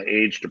X amount of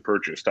age to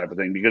purchase, type of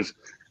thing. Because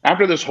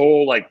after this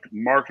whole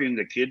marketing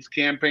the kids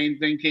campaign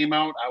thing came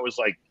out, I was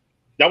like,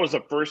 that was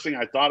the first thing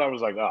I thought. I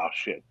was like, oh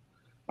shit,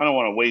 I don't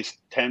want to waste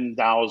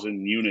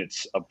 10,000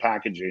 units of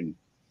packaging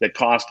that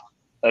cost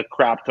a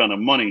crap ton of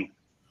money.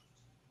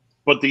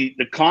 But the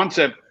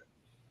concept,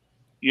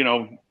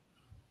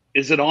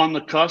 is it on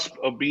the cusp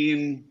of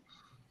being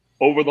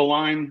over the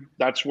line?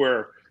 That's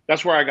where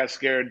I got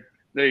scared.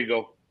 There you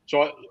go.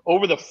 So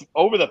over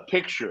the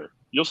picture,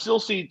 you'll still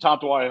see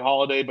Top Hawaii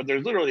Holiday, but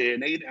there's literally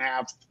an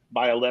 8.5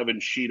 by 11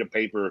 sheet of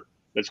paper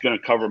that's going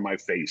to cover my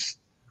face,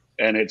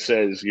 and it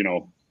says,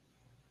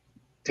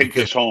 take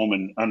this home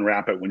and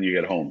unwrap it when you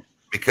get home.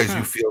 Because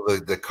you feel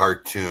the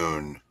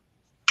cartoon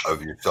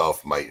of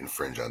yourself might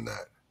infringe on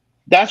that.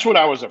 That's what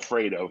I was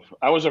afraid of.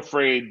 I was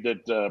afraid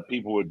that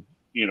people would,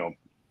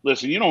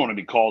 listen, you don't want to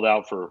be called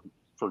out for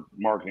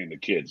marketing to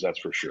kids, that's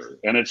for sure.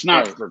 And it's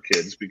not for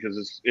kids,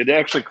 because it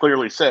actually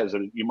clearly says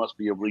that you must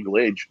be of legal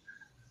age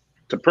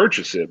to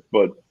purchase it.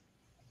 But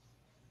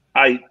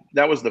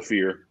that was the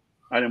fear.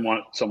 I didn't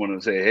want someone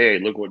to say, hey,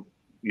 look what,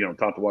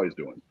 Top Hawaii is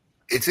doing.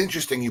 It's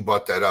interesting you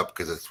brought that up,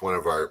 because it's one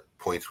of our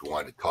points we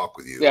wanted to talk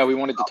with you. Yeah, we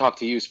wanted to talk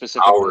to you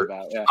specifically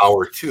about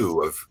hour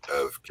 2 of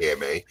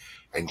KMA.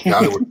 And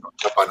now that we're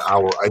up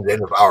on at the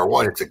end of hour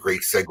 1, it's a great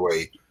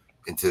segue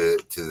into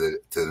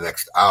the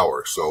next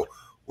hour. So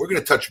we're going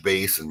to touch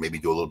base and maybe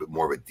do a little bit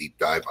more of a deep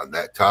dive on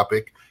that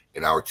topic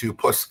in hour 2.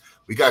 Plus,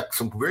 we got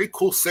some very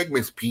cool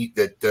segments, Pete,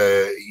 that,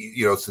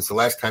 since the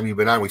last time you've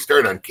been on, we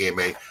started on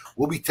KMA.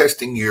 We'll be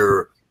testing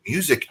your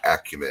music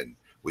acumen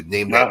with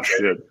Name That.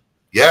 Shit.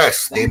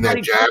 Yes, Name That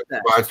Everybody Jam, put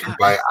that. sponsored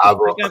by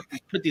Avo. I got to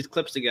put these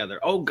clips together.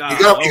 Oh God! You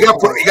got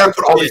to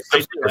put all these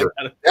clips I together.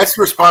 gotta- That's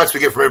the response we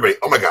get from everybody.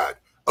 Oh my God!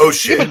 Oh Yeah,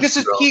 shit! but this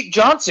is So- Pete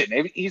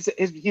Johnson. He's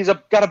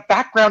got a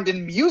background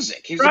in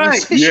music. He's Right.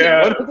 a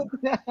musician.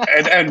 Yeah.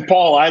 And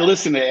Paul, I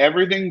listen to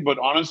everything, but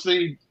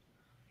honestly,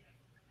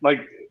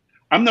 like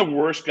I'm the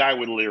worst guy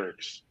with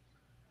lyrics.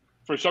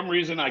 For some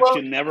reason, I Well,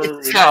 can never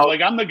it's how-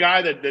 like. I'm the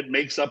guy that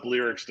makes up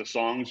lyrics to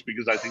songs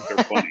because I think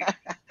they're funny.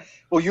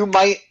 Well, you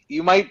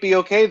might be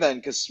okay then,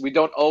 because we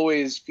don't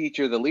always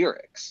feature the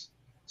lyrics.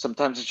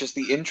 Sometimes it's just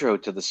the intro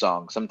to the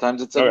song.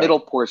 Sometimes it's a Okay. middle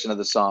portion of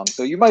the song.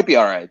 So you might be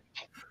all right.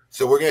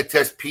 So we're going to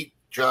test Pete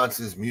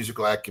Johnson's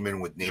musical acumen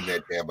with Name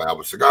That Jam by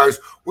Avo Cigars.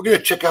 We're going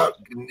to check out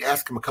and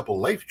ask him a couple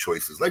life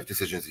choices, life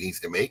decisions he needs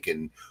to make,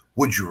 and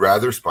Would You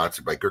Rather,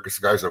 sponsored by Gurkha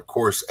Cigars. And of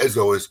course, as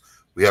always,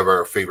 we have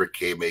our favorite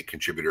KMA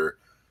contributor,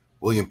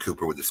 William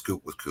Cooper, with the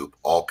Scoop with Coop,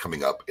 all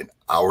coming up in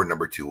hour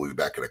number 2. We'll be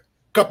back in a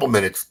couple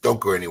minutes. Don't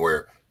go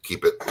anywhere.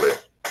 Keep it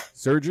lit.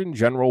 Surgeon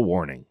General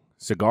warning.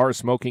 Cigar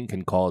smoking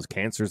can cause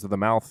cancers of the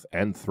mouth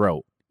and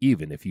throat,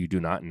 even if you do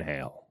not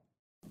inhale.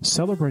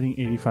 Celebrating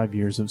 85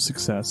 years of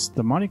success,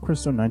 the Monte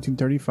Cristo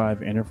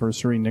 1935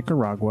 Anniversary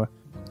Nicaragua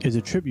is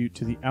a tribute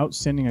to the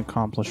outstanding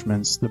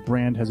accomplishments the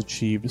brand has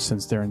achieved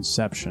since their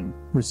inception,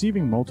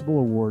 receiving multiple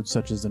awards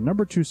such as the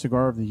number 2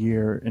 Cigar of the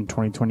Year in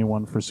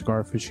 2021 for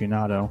Cigar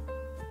Aficionado,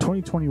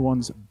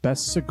 2021's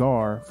Best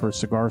Cigar for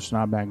Cigar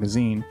Snob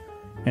Magazine,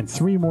 and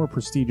 3 more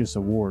prestigious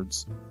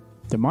awards.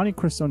 The Monte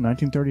Cristo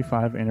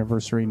 1935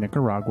 Anniversary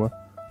Nicaragua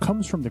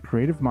comes from the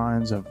creative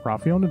minds of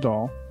Rafael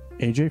Nadal,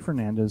 AJ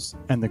Fernandez,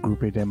 and the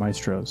Grupo de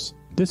Maestros.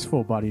 This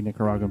full-body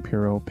Nicaraguan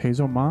Puro pays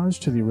homage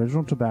to the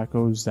original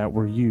tobaccos that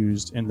were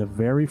used in the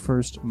very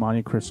first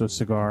Monte Cristo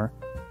cigar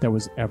that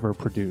was ever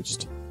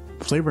produced.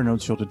 Flavor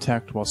notes you'll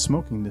detect while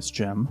smoking this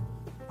gem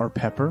are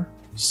pepper,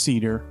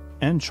 cedar,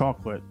 and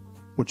chocolate,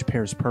 which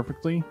pairs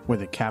perfectly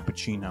with a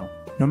cappuccino.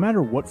 No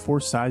matter what 4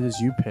 sizes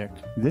you pick,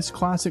 this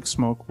classic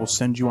smoke will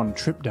send you on a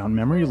trip down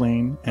memory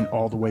lane and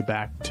all the way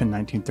back to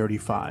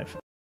 1935.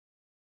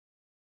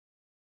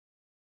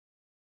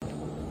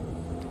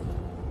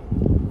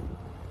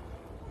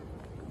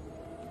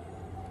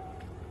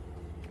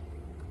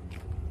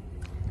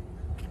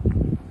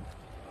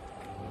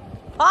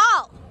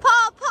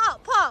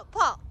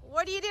 Paul,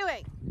 what are you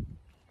doing?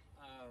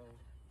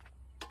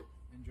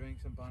 Enjoying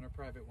some Bonner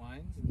Private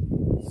Wines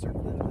and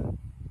circling the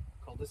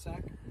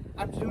cul-de-sac.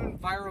 I'm doing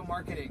viral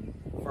marketing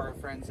for our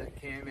friends at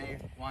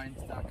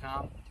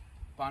KMAWines.com.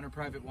 Bonner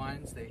Private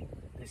Wines, they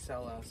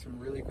sell some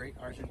really great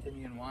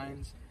Argentinian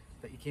wines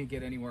that you can't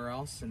get anywhere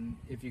else. And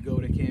if you go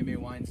to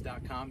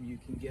KMAWines.com, you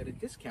can get a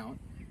discount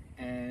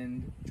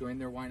and join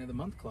their Wine of the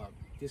Month Club.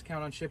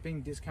 Discount on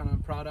shipping, discount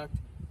on product,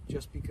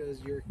 just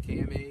because you're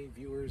KMA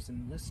viewers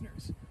and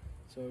listeners.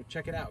 So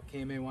check it out,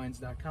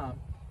 KMAWines.com.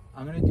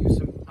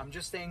 I'm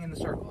just staying in the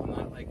circle. I'm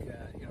not like,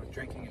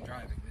 drinking and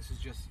driving. This is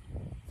just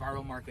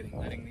viral marketing,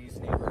 letting these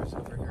neighbors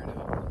over here know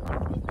what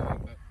I'm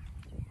doing.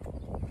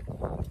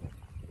 But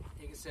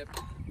take a sip.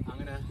 I'm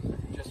gonna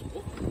just,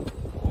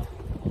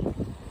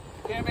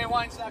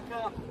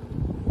 KMAWines.com.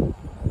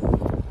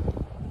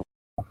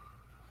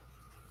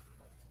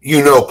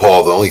 You know,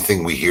 Paul, the only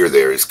thing we hear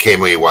there is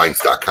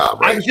KMAWines.com,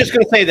 right? I was just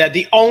going to say that.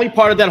 The only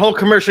part of that whole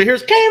commercial here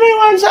is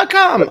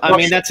KMAWines.com. I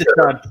mean, that's it.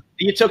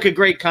 You took a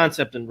great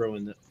concept and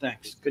ruined it.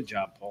 Thanks. Good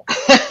job, Paul.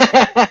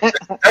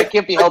 I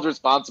can't be held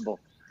responsible.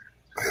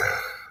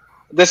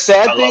 The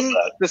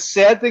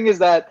sad thing is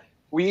that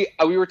we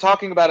were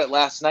talking about it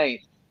last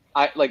night.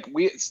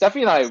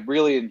 Steffi and I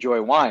really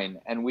enjoy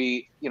wine, and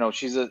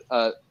she's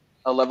a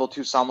level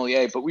 2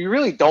 sommelier, but we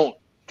really don't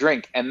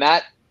drink. And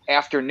that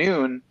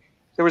afternoon,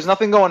 there was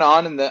nothing going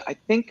on, and I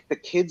think the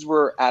kids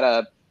were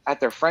at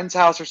their friend's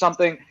house or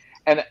something,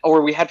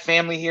 or we had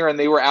family here and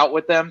they were out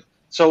with them.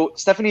 So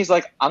Stephanie's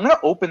like, I'm gonna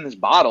open this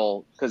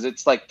bottle because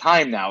it's like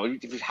time now.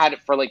 We've had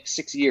it for like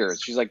 6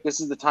 years. She's like,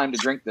 this is the time to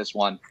drink this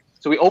one.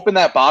 So we opened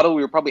that bottle.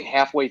 We were probably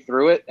halfway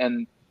through it,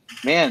 and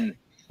man,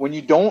 when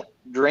you don't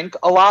drink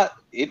a lot,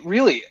 it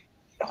really.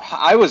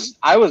 I was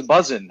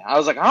buzzing. I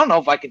was like, I don't know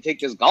if I can take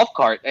this golf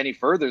cart any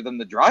further than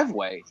the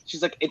driveway.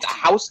 She's like, it's a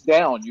house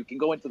down. You can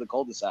go into the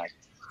cul-de-sac.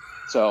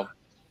 So,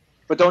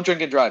 but don't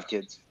drink and drive,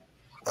 kids.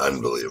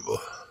 Unbelievable.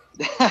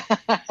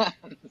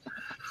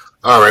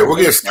 All right, we're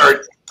going to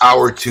start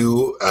hour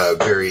 2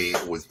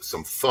 with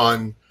some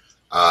fun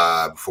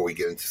before we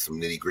get into some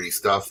nitty-gritty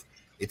stuff.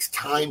 It's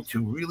time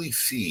to really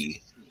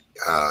see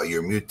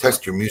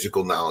test your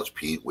musical knowledge,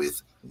 Pete,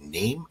 with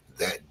Name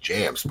That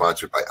Jam,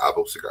 sponsored by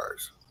Avo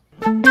Cigars.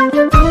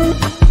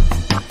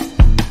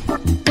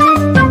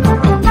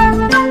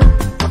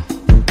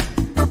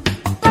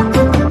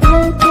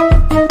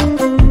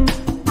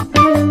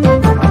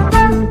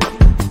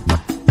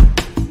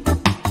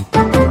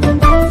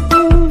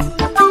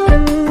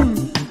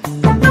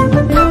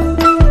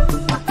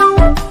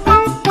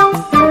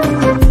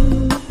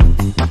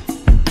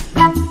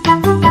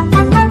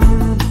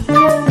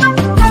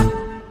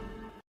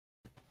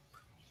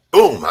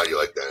 Boom! How do you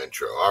like that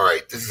intro? All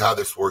right, this is how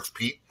this works,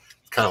 Pete.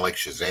 It's kind of like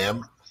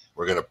Shazam.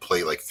 We're going to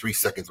play like 3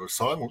 seconds of a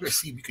song. We're going to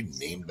see if you can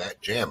name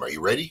that jam. Are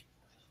you ready?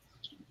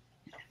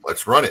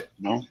 Let's run it.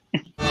 No.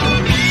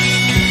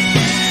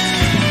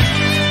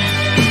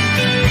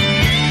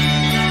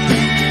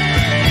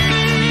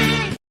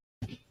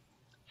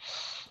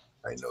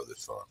 I know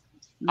this song.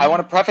 I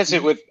want to preface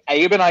it with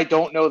Abe and I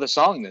don't know the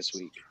song this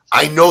week.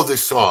 I know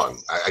this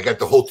song. I got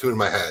the whole tune in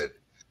my head.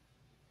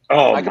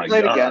 Oh, I can my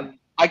play God. it again.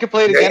 I can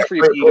play it again for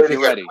you, Pete, if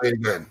you're ready. Play it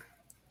again.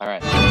 All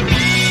right.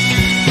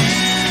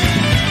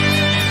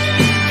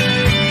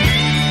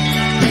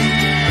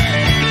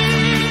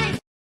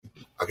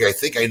 Okay, I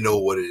think I know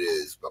what it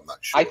is, but I'm not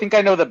sure. I think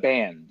I know the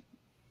band.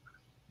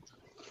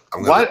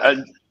 I'm What?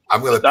 gonna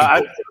let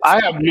I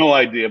people- have no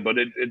idea, but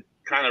it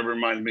kind of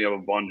reminds me of a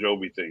Bon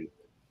Jovi thing.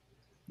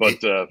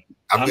 But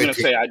I'm going to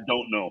say I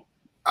don't know.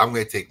 I'm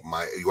going to take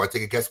my. You want to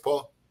take a guess,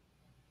 Paul?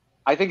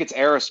 I think it's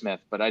Aerosmith,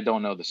 but I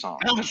don't know the song.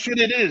 Oh, shit,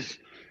 it is.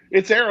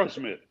 It's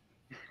Aerosmith.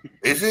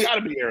 Is It's it? got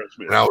to be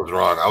Aerosmith. And I was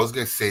wrong. I was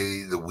going to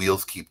say The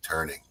Wheels Keep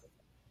Turning.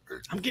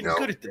 I'm getting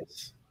good at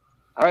this.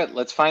 All right,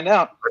 let's find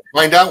out. Let's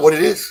find out what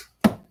it is.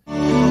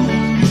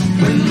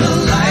 When the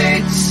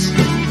lights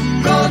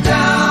go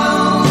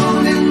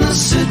down in the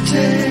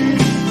city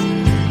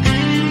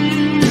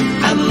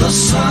and the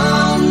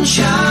sun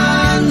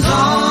shines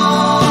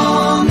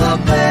on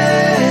the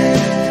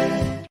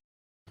bay.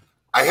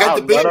 I had Wow,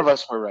 the band. none of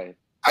us were right.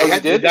 I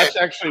had did? the That's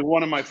actually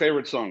one of my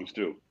favorite songs,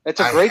 too. It's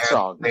a great had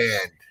song. the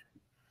band.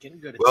 Getting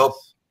good at Well,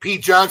 this.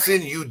 Pete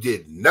Johnson, you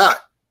did not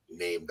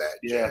name that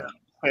Yeah. jam.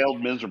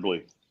 Failed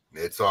miserably.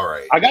 It's all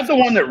right. I got the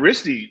one that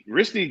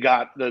Risty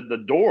got,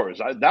 the Doors.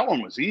 That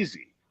one was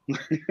easy.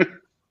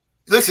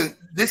 Listen,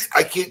 this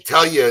I can't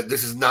tell you.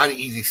 This is not an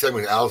easy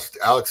segment. Alex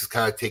is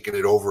kind of taking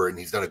it over, and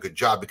he's done a good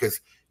job because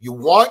you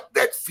want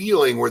that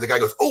feeling where the guy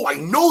goes, "Oh, I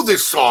know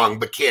this song,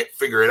 but can't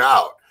figure it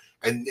out."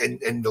 And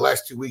the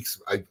last 2 weeks,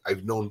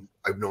 I've known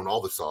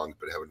all the songs,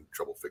 but having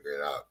trouble figuring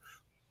it out.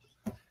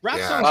 Rap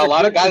Yeah. songs Well, a are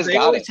lot of good 'cause guys they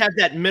got always it. have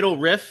that middle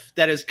riff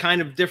that is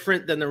kind of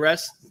different than the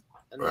rest.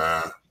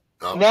 No.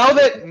 Now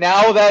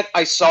that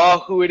I saw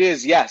who it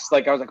is, yes,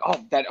 like I was like,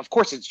 oh, that of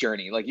course it's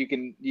Journey. Like you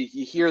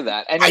hear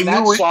that, and I in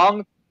that knew it.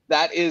 song,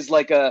 that is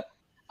like a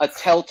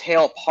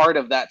telltale part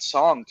of that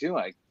song too.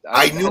 I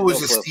knew it was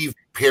had a no clue. Steve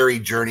Perry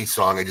Journey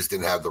song. I just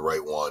didn't have the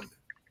right one.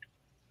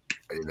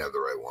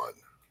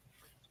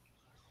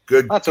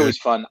 Good. That's good. always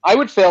fun. I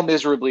would fail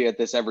miserably at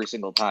this every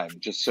single time,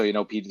 just so you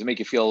know, Pete, to make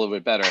you feel a little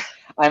bit better.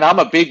 And I'm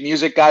a big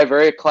music guy,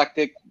 very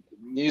eclectic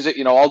music.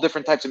 All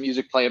different types of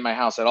music play in my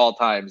house at all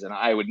times, and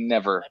I would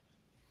never.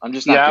 I'm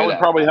just not Yeah, I good would at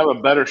it. probably have a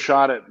better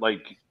shot at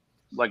like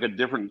a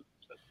different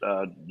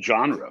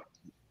genre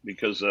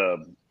because I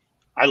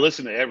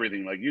listen to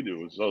everything like you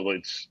do, so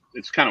it's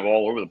kind of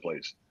all over the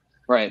place.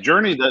 Right.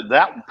 Journey,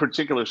 that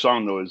particular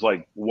song though is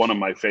like one of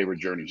my favorite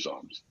Journey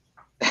songs.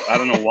 I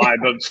don't know why,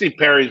 but Steve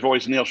Perry's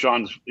voice, Neil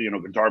Sean's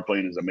guitar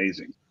playing is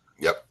amazing.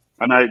 Yep.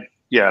 And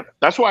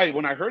that's why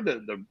when I heard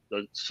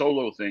the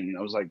solo thing,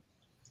 I was like,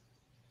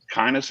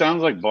 kind of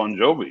sounds like Bon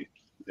Jovi,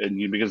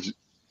 because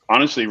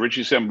honestly,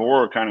 Richie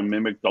Sambora kind of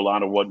mimicked a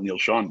lot of what Neil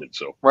Sean did.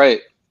 So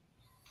Right.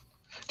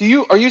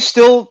 Are you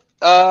still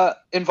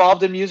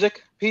involved in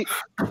music, Pete?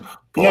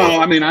 no,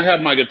 I mean I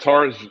have my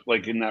guitars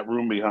like in that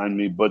room behind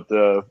me, but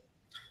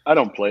I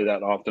don't play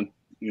that often.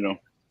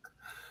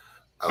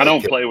 I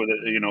don't play with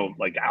it,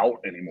 like out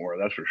anymore.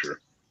 That's for sure.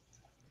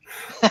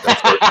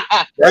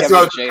 That's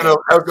what I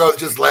was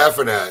just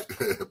laughing at.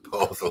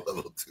 Paul's a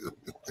little too.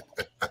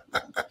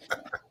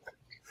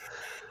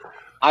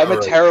 I'm All a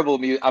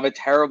right. I'm a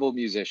terrible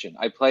musician.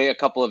 I play a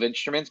couple of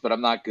instruments, but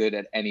I'm not good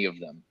at any of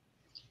them.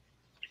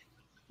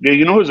 Yeah,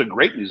 who's a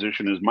great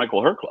musician is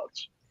Michael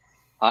Herklotz.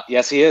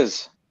 Yes, he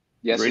is.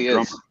 Yes, Great he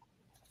drummer. is.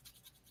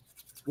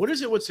 What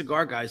is it with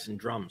cigar guys and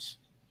drums?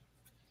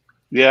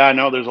 Yeah, I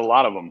know. There's a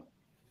lot of them.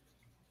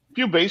 A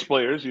few bass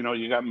players.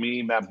 You got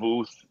me, Matt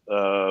Booth,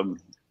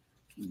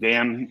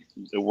 Dan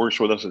that works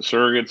with us at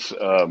Surrogates.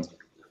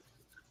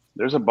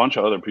 There's a bunch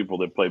of other people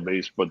that play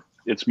bass, but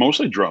it's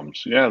mostly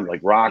drums. Yeah,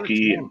 like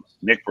Rocky and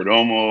Nick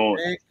Perdomo,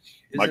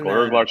 Michael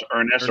Herklotz,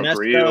 Ernesto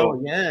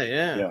Carrillo.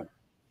 Yeah.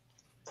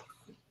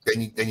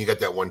 Then you got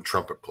that one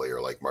trumpet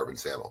player like Marvin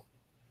Samuel.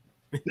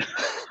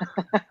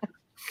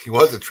 He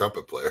was a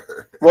trumpet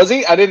player. Was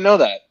he? I didn't know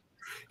that.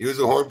 He was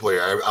a horn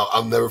player.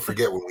 I'll never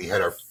forget when we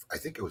had I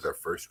think it was our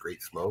first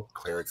Great Smoke.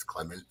 Clarence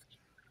Clemens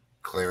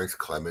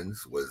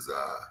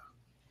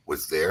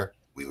was there.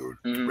 We were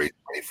raising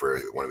money for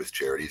one of his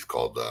charities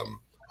called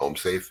Home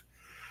Safe.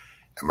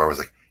 And Marvin was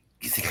like,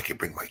 "Do you think I could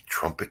bring my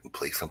trumpet and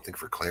play something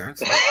for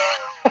Clarence?"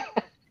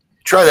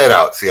 Try that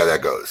out. See how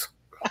that goes.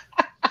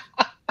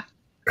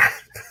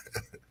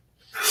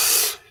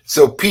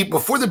 So, Pete,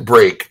 before the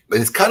break,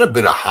 and it's kind of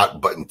been a hot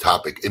button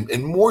topic,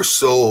 and more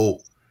so,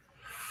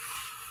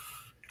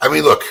 I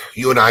mean, look,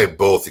 you and I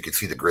both, you can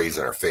see the grays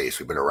on our face.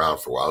 We've been around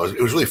for a while. It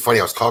was really funny.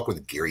 I was talking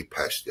with Gary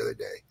Pesch the other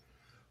day.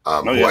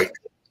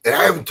 And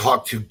I haven't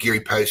talked to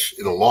Gary Pesch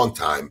in a long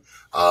time,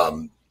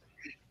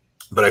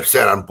 but I've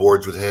sat on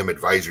boards with him,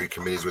 advisory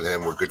committees with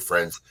him. We're good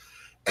friends.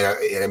 And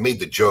I made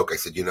the joke. I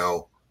said,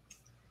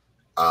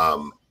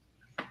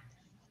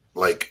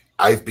 like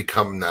I've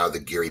become now the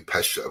Gary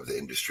Pesha of the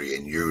industry,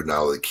 and you're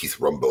now the Keith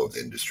Rumbo of the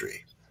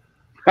industry.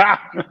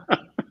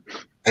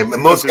 And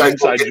most guys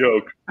inside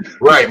joke,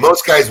 right?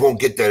 Most guys won't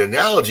get that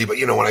analogy, but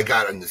when I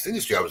got in this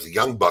industry, I was a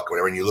young buck.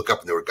 Whenever you look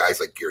up, and there were guys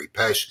like Gary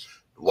Pesh,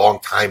 long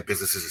time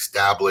businesses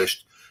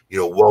established,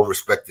 well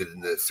respected in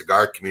the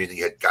cigar community.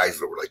 You had guys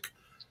that were like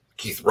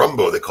Keith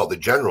Rumbo, they called the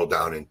General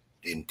down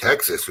in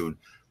Texas, who'd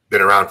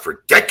been around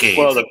for decades.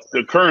 Well,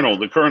 the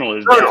Colonel is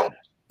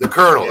the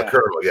Colonel, Yeah.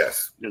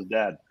 Yes, his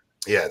dad.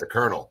 Yeah, the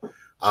Colonel,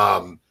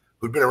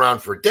 who'd been around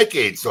for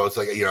decades. So it's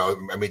like,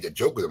 I made that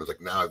joke with him. It's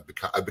like, now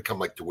I've become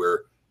like to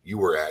where you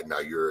were at. Now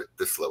you're at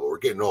this level. We're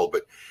getting old,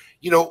 but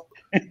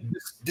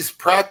this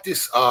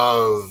practice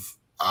of,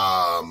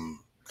 and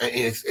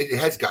it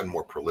has gotten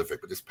more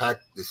prolific, but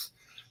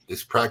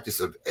this practice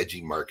of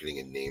edgy marketing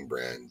and name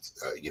brands,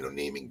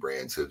 naming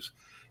brands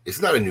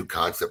it's not a new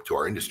concept to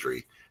our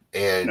industry.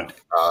 And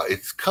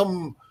it's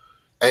come,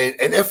 and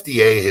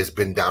FDA has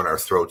been down our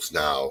throats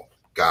now.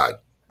 God,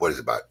 what is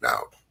it about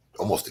now?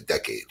 Almost a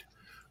decade.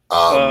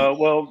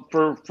 Well,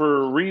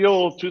 for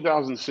real,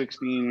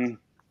 2016,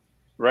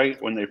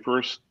 right when they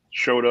first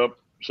showed up.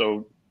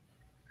 So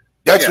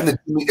that's when the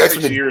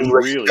 6 years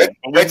really.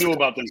 We knew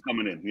about them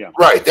coming in. Yeah,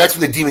 right. That's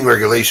when the deeming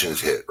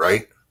regulations hit.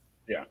 Right.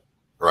 Yeah.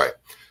 Right.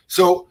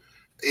 So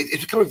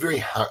it's become a very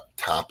hot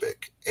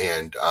topic,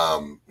 and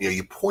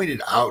you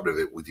pointed out of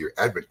it with your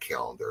advent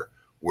calendar,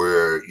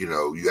 where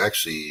you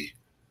actually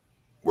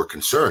were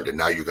concerned, and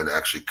now you're going to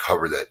actually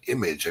cover that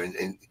image,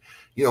 and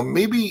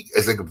maybe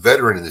as like a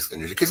veteran in this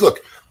industry, because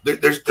look,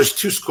 there's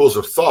two schools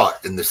of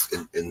thought in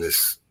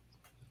this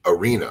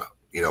arena.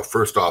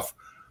 First off,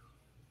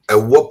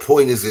 at what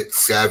point is it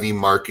savvy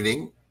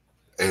marketing,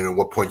 and at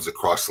what point is it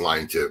cross the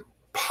line to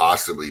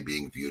possibly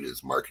being viewed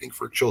as marketing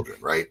for children?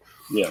 Right?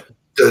 Yeah.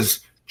 Does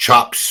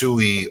Chop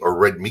Suey or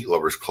Red Meat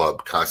Lovers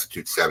Club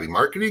constitute savvy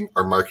marketing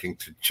or marketing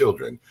to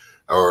children?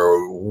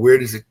 Or where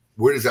does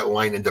that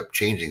line end up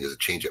changing? Does it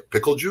change at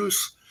Pickle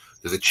Juice?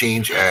 Does it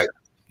change at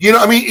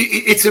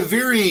it's a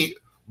very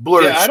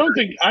blurred. Yeah,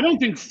 I don't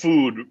think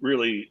food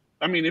really.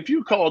 I mean, if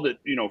you called it,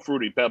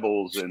 Fruity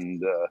Pebbles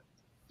and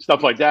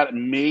stuff like that,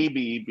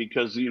 maybe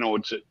because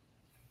it's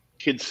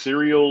kids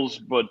cereals,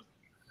 but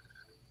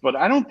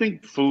I don't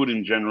think food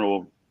in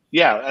general.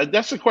 Yeah,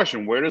 that's the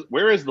question.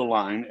 Where is the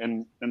line,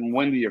 and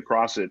when do you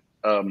cross it?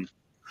 I'm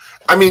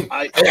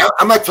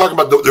not talking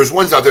about there's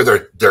ones out there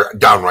that they're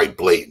downright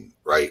blatant,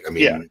 right? And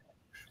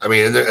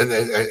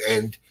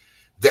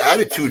the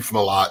attitude from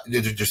a lot.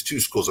 There's just two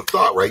schools of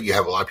thought, right? You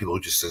have a lot of people who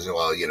just says,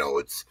 well,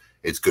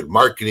 it's good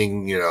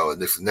marketing, and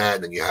this and that,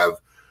 and then you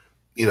have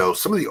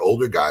some of the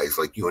older guys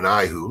like you and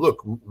I who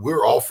look,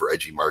 we're all for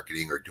edgy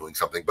marketing or doing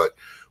something, but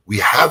we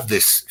have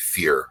this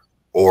fear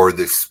or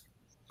this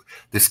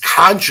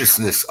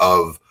consciousness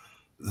of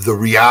the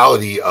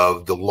reality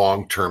of the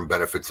long-term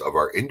benefits of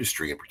our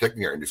industry and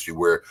protecting our industry,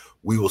 where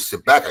we will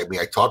sit back. I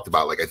talked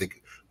about, I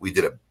think we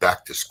did a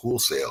back to school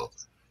sale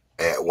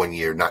 1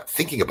 year, not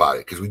thinking about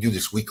it, because we do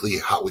this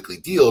hot weekly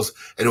deals,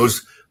 and it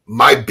was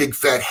my big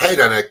fat head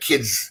on a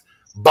kid's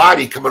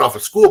body coming off a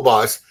school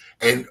bus,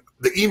 and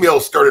the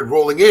emails started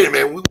rolling in, and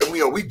man,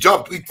 we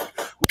jumped, we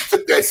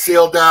took that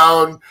sale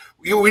down.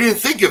 We didn't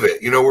think of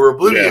it, we're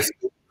oblivious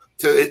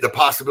to the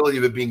possibility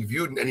of it being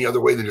viewed in any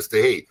other way than just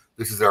say, hey,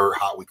 this is our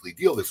hot weekly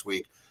deal this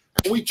week.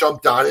 And we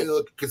jumped on it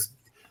because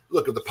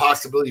look, the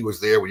possibility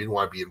was there. We didn't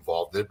want to be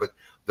involved in it, but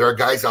there are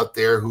guys out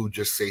there who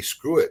just say,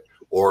 screw it,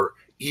 or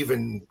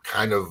even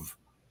kind of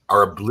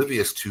are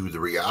oblivious to the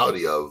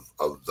reality of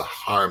the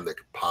harm that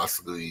could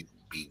possibly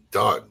be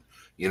done,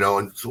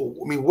 And so,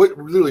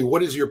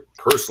 what is your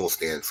personal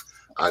stance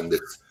on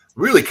this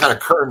really kind of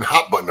current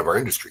hot button of our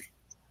industry?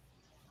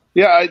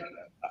 Yeah,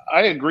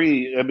 I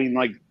agree. I mean,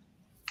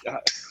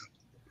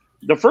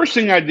 the first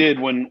thing I did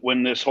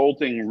when this whole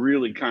thing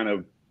really kind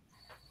of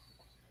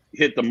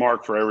hit the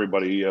mark for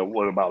everybody,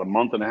 about a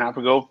month and a half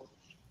ago,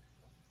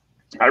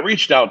 I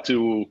reached out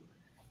to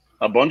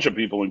a bunch of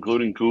people,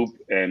 including Coop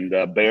and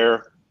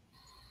Bear,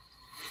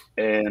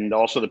 and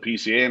also the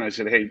PCA, and I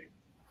said, hey,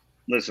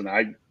 listen,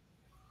 I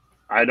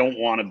don't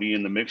want to be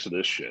in the mix of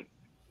this shit.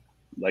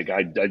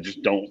 I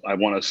just don't. I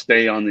want to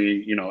stay on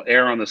the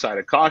err on the side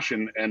of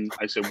caution. And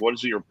I said, what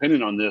is your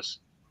opinion on this?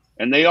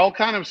 And they all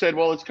kind of said,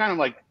 well, it's kind of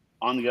like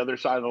on the other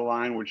side of the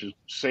line, which is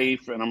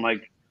safe. And I'm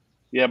like,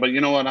 yeah, but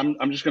you know what?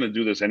 I'm just going to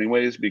do this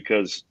anyways,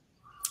 because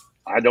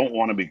I don't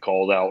want to be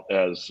called out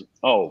as,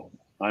 oh,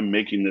 I'm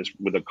making this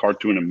with a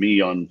cartoon of me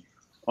on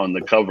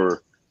the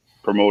cover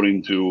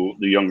promoting to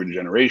the younger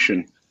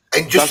generation.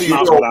 And just that's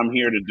not what I'm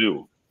here to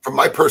do. From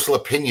my personal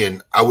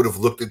opinion, I would have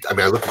looked at,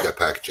 I looked at that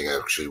packaging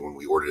actually when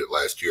we ordered it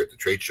last year at the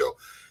trade show.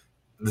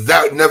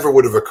 That never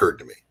would have occurred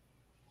to me.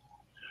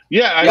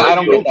 Yeah, I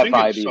don't get that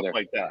vibe stuff either.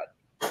 Like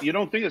that. You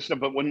don't think it's stuff,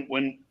 but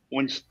when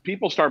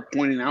people start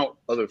pointing out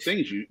other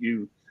things,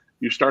 you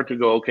start to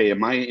go, okay,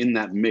 am I in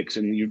that mix?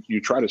 And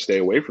you try to stay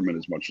away from it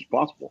as much as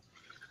possible.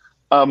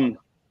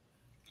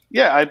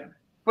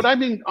 But I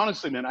mean,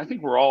 honestly, man, I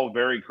think we're all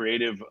very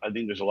creative. I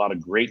think there's a lot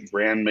of great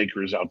brand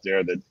makers out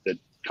there that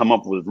come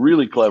up with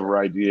really clever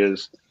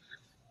ideas.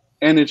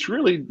 And it's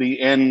really the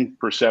end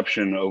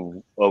perception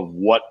of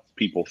what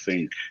people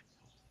think.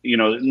 You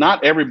know,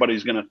 not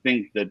everybody's going to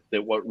think that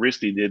what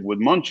Risty did with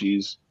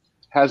Munchies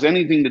has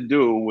anything to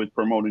do with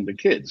promoting the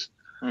kids.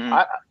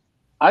 Mhm.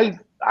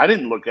 I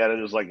didn't look at it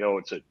as like, oh,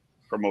 it's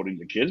promoting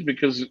the kids,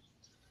 because,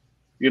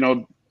 you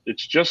know,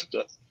 it's just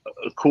a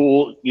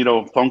cool, you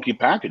know, funky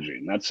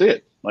packaging. That's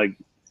it. Like,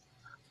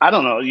 I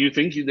don't know. You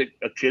think that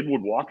a kid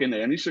would walk into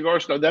any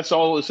cigar store? That's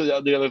all.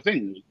 The other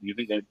thing. You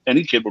think that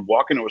any kid would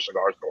walk into a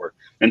cigar store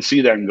and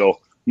see that and go,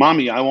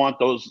 "Mommy, I want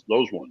those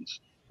ones."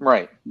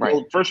 Right.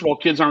 Well, first of all,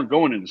 kids aren't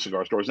going into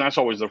cigar stores, and that's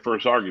always the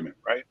first argument,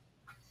 right?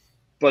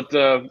 But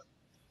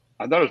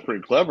I thought it was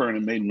pretty clever, and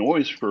it made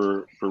noise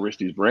for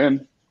Risty's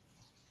brand.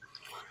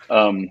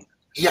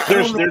 Yeah,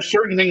 there's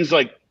certain things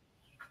like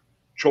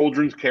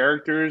children's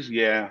characters.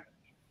 Yeah,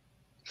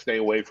 stay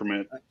away from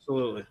it.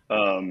 Absolutely.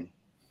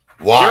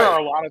 Why? There are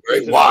a lot of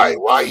things. Right?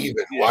 Why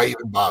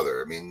even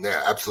bother? I mean,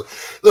 yeah, absolutely.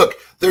 Look,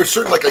 there's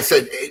certain, like I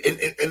said,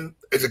 and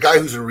as a guy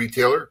who's a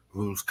retailer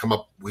who's come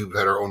up, we've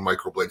had our own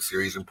microblend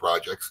series and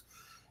projects.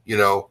 You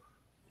know,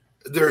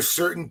 there are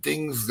certain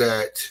things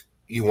that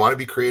you want to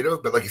be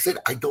creative, but like I said,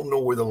 I don't know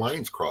where the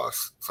lines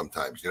cross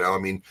sometimes. You know, I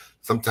mean,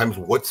 sometimes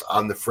what's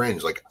on the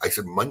fringe. Like I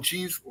said,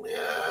 Munchies.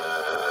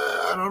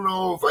 I don't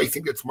know if I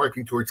think that's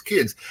marketing towards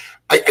kids.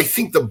 I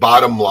think the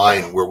bottom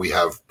line where we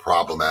have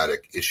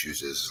problematic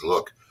issues is,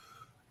 look,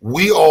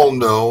 we all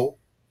know,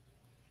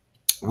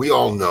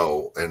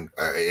 and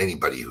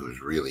anybody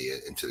who's really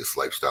into this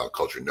lifestyle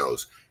culture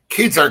knows,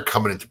 kids aren't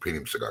coming into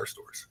premium cigar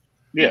stores.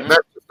 Yeah,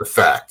 that's the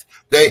fact.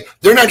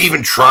 They're not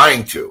even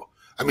trying to.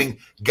 I mean,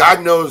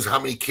 God knows how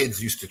many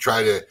kids used to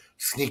try to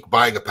sneak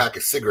buying a pack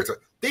of cigarettes.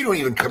 They don't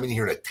even come in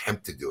here and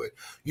attempt to do it.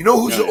 You know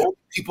who's the only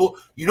people?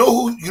 You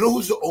know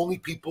who's the only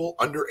people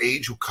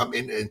underage who come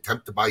in and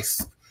attempt to buy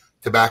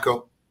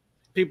tobacco?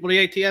 People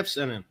the ATF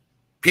send in.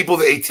 People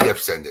the ATF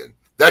send in.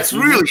 That's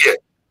really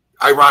it,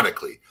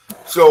 ironically.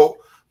 So,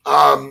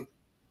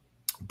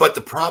 but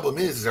the problem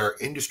is our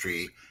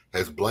industry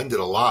has blended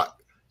a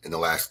lot in the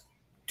last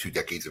 2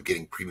 decades of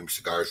getting premium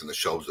cigars on the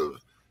shelves of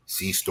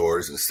C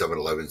stores and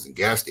 7-Elevens and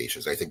gas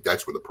stations. I think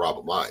that's where the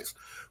problem lies.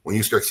 When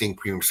you start seeing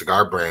premium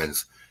cigar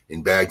brands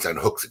in bags on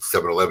hooks at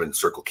 7-Eleven,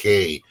 Circle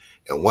K,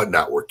 and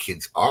whatnot, where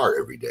kids are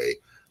every day,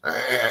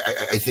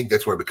 I think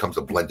that's where it becomes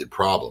a blended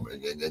problem.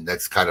 And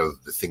that's kind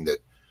of the thing that,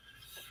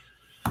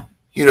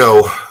 you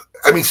know,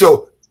 I mean,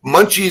 so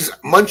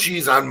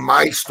Munchies on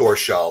my store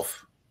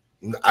shelf,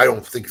 I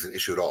don't think is an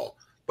issue at all.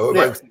 But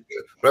if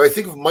I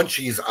think of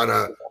Munchies on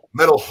a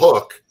metal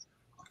hook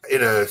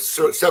in a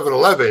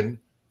 7-Eleven,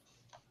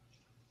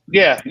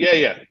 yeah,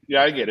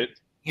 I get it.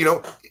 You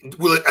know,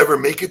 will it ever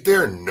make it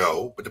there?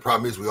 No. But the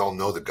problem is, we all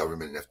know the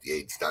government and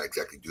FDA does not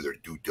exactly do their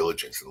due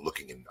diligence in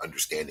looking and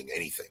understanding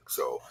anything.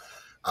 So,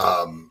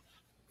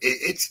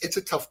 it's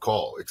a tough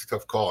call. It's a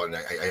tough call, and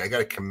I got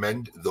to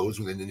commend those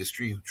within the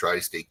industry who try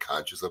to stay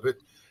conscious of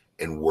it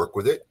and work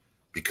with it,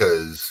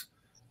 because,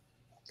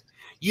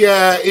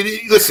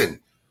 listen,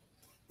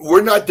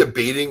 we're not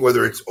debating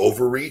whether it's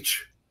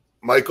overreach,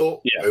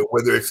 Michael,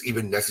 whether it's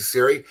even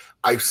necessary.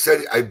 I've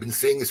been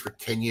saying this for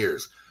 10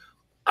 years.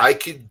 I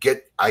can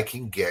get,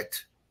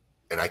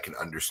 and I can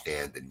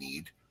understand the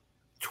need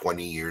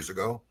 20 years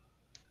ago,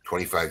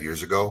 25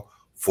 years ago,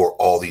 for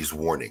all these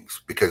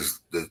warnings, because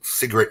the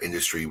cigarette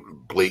industry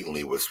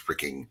blatantly was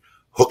freaking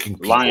hooking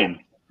people,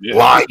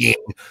 lying,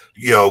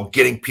 you know,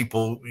 getting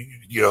people,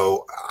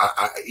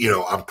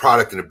 on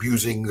product and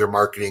abusing their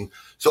marketing.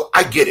 So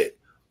I get it,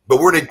 but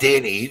we're in a day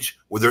and age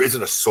where there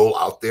isn't a soul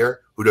out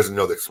there who doesn't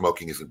know that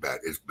smoking is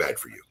bad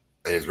for you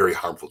and is very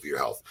harmful to your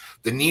health.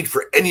 The need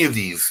for any of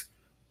these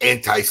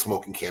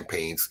anti-smoking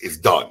campaigns is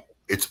done.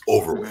 It's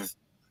over with.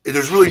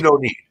 There's really no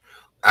need.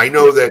 I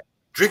know that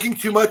drinking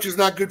too much is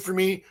not good for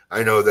me.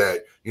 I know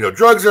that,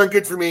 drugs aren't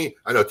good for me.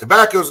 I know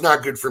tobacco is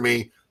not good for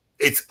me.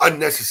 It's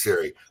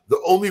unnecessary.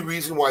 The only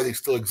reason why they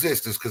still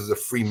exist is because of the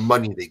free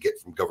money they get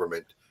from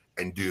government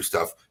and do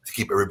stuff to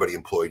keep everybody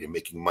employed and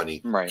making money,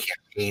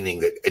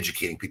 campaigning that,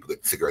 educating people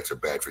that cigarettes are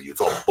bad for you.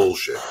 It's all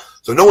bullshit.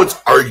 So no one's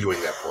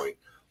arguing that point.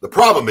 The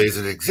problem is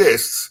it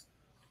exists,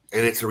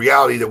 and it's a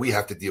reality that we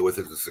have to deal with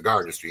as a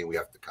cigar industry, and we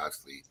have to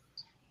constantly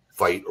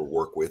fight or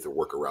work with or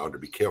work around or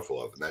be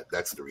careful of. And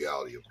that's the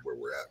reality of where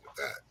we're at with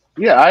that.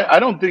 Yeah, I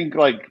don't think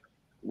like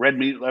red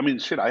meat. I mean,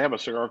 shit, I have a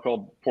cigar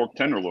called Pork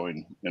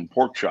Tenderloin and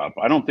Pork Chop.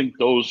 I don't think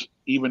those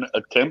even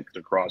attempt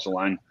to cross a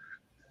line.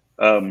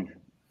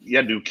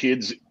 Do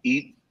kids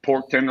eat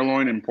pork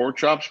tenderloin and pork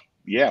chops?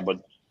 Yeah, but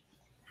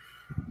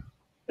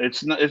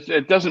it's not.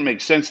 It doesn't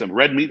make sense. The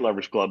Red Meat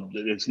Lovers Club.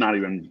 It's not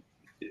even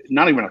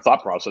a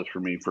thought process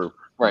for me for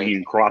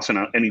being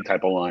crossing any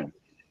type of line.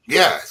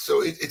 Yeah,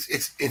 so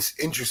it's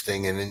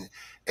interesting,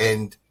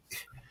 and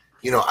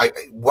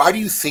why do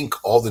you think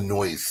all the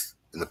noise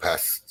in the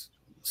past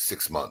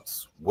 6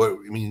 months?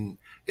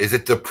 Is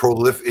it the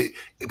prolific?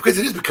 Because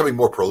it is becoming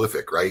more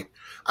prolific, right?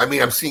 I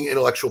mean, I'm seeing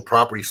intellectual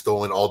property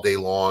stolen all day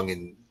long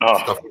and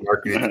stuff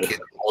marketed to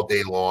kids all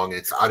day long. And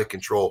it's out of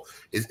control.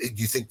 Do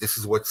you think this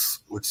is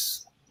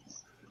what's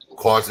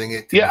causing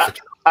it?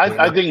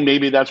 I think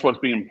maybe that's what's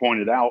being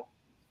pointed out.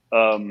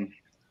 I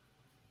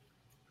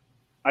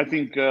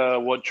think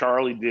what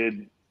Charlie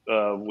did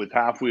with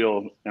Half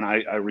Wheel, and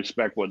I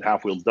respect what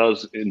Half Wheel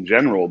does in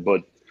general,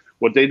 but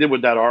what they did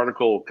with that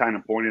article, kind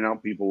of pointing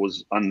out people,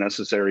 was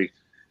unnecessary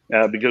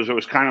because it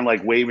was kind of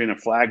like waving a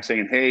flag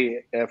saying,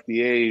 "Hey,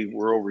 FDA,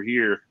 we're over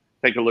here.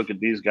 Take a look at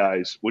these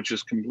guys," which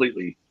is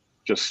completely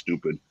just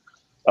stupid.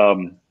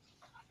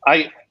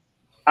 I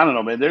don't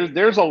know, man.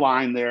 There's a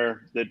line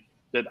there that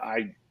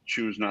I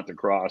choose not to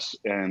cross,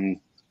 and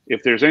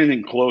if there's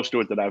anything close to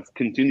it that I've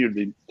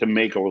continued to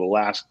make over the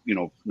last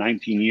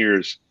 19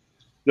 years,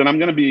 then I'm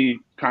going to be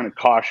kind of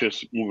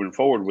cautious moving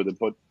forward with it.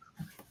 But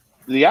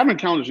the Advent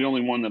calendar is the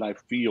only one that I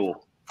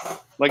feel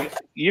like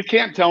you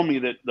can't tell me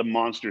that the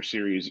Monster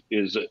series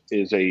is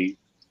a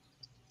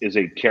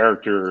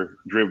character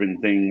driven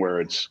thing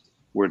where it's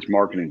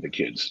marketing to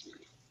kids,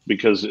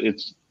 because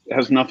it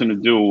has nothing to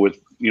do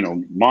with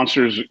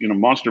monsters.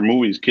 Monster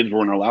movies. Kids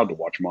weren't allowed to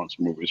watch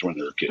monster movies when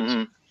they were kids.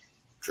 Mm-hmm.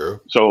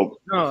 Sure. So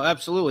no,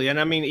 absolutely, and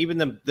I mean even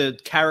the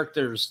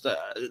characters.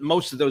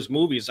 Most of those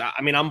movies.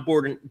 I mean, I'm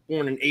born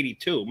in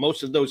 '82.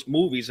 Most of those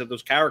movies of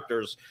those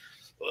characters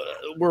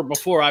were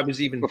before I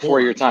was even before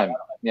born. your time.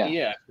 Yeah.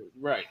 Yeah.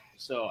 Right.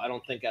 So I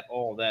don't think at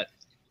all that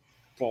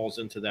falls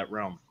into that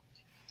realm.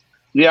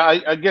 Yeah.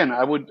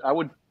 I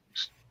would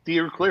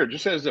steer clear,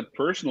 just as a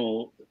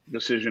personal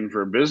decision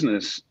for a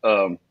business.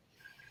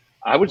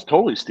 I would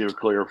totally steer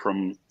clear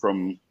from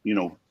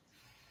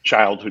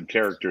childhood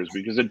characters,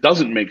 because it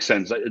doesn't make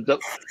sense.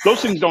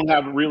 Those things don't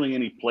have really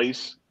any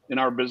place in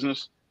our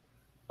business,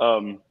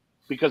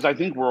 because I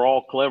think we're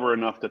all clever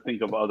enough to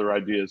think of other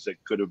ideas that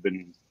could have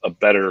been a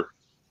better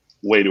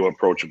way to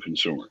approach a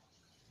consumer.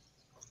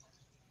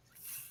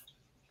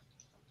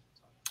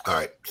 All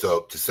right.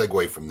 So to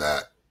segue from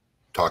that,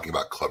 talking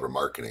about clever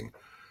marketing,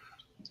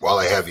 while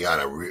I have you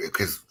on,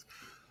 because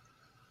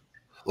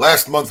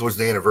last month was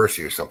the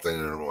anniversary or something,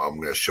 and I'm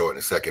going to show it in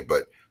a second,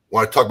 but I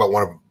want to talk about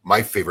one of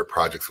my favorite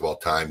projects of all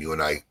time. You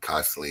and I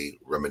constantly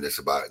reminisce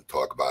about it and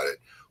talk about it.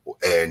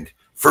 And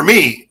for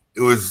me,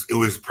 it was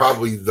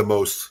probably the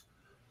most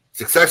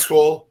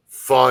successful,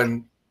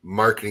 fun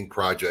marketing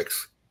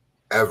projects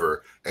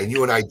ever. And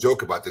you and I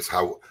joke about this,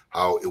 how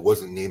it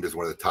wasn't named as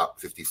one of the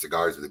top 50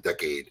 cigars of the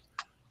decade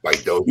by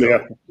Dojo.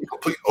 Yeah.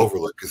 Complete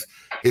overlook, because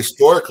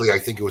historically, I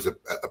think it was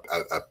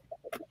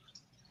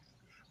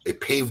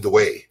it paved the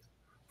way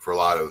for a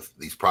lot of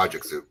these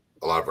projects that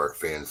a lot of our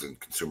fans and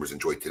consumers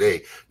enjoy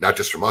today, not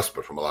just from us,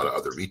 but from a lot of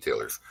other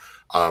retailers.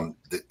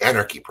 The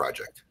Anarchy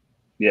Project.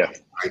 Yeah.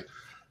 Right?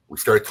 We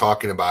started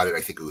talking about it,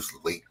 I think it was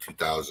late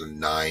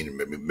 2009,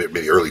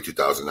 maybe early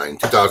 2009.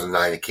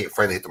 2009, it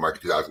finally hit the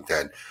market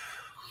 2010.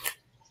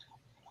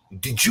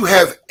 Did you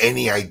have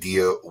any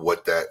idea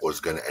what that was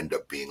going to end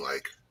up being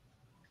like?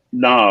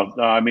 No,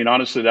 I mean,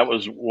 honestly, that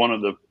was one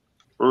of the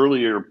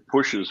earlier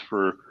pushes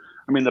for,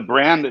 the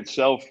brand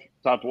itself,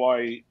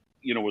 Tatuai,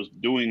 was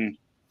doing,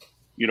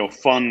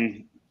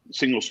 fun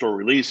single store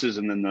releases.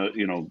 And then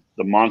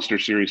the Monster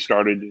series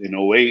started in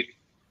 2008.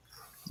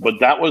 But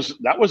that was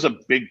a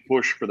big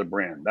push for the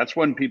brand. That's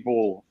when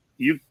people,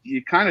 you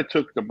kind of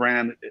took the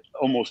brand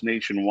almost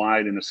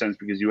nationwide in a sense,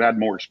 because you had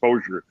more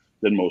exposure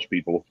than most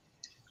people.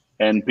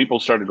 And people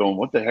started going,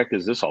 what the heck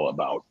is this all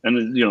about?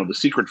 And the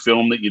secret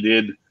film that you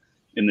did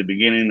in the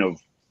beginning of,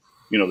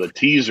 the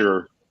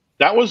teaser,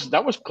 that was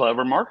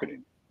clever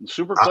marketing,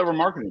 super clever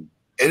marketing.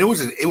 And it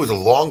was a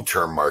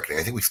long-term marketing.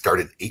 I think we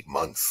started 8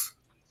 months.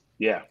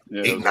 Yeah.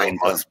 8-9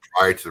 months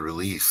prior to the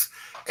release.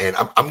 And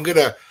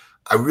I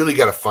really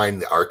got to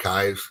find the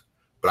archives,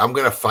 but I'm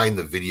going to find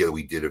the video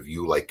we did of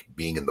you like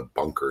being in the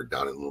bunker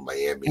down in Little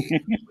Miami,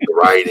 the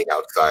rioting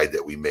outside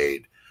that we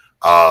made.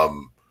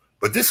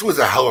 But this was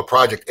a hell of a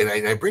project. And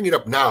I bring it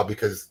up now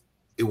because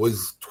it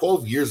was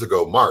 12 years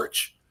ago,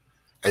 March.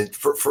 And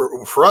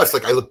for us,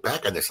 like I look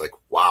back on this like,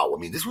 wow,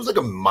 this was like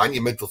a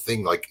monumental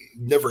thing. Like it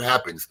never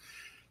happens.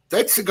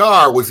 That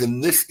cigar was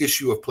in this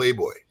issue of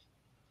Playboy.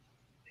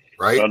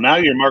 Right. So now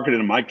you're marketing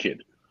to my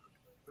kid.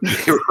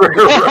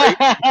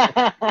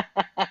 Right.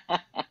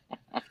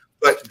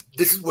 But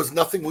this was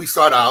nothing we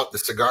sought out. The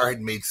cigar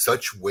had made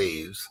such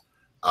waves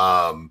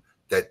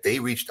that they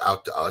reached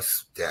out to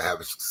us to have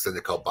us send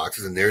a couple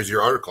boxes. And there's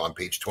your article on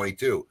page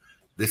 22.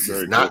 This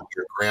is not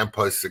your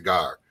grandpa's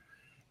cigar.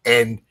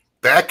 And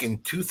back in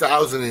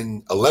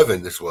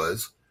 2011, this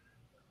was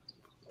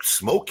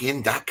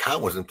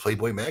SmokeIn.com was in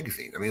Playboy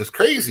magazine. It was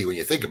crazy when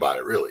you think about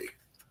it, really.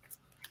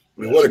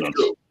 What a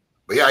clue.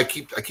 But yeah, I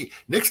keep.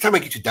 Next time I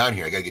get you down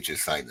here, I gotta get you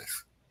to sign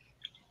this.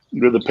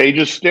 Do the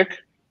pages stick?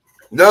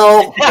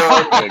 No.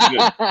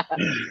 I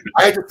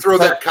had to throw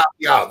that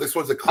copy out. This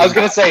one's a clean I was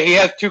gonna say he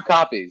has 2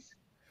 copies.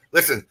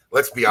 Listen,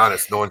 let's be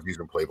honest. No one's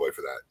using Playboy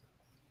for that.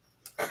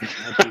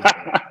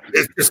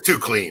 It's just too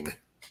clean.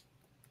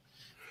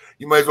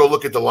 You might as well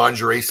look at the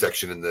lingerie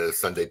section in the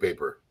Sunday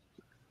paper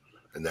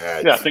and the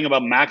ads. Yeah, think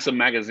about Maxim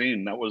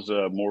magazine. That was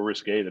more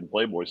risque than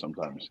Playboy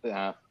sometimes.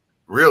 Yeah.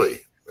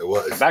 Really? It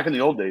was. Back in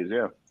the old days,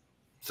 yeah.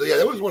 So yeah,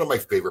 that was one of my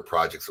favorite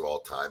projects of all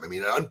time. I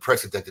mean, an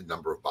unprecedented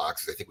number of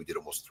boxes. I think we did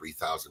almost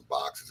 3,000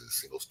 boxes as a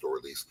single store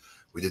release.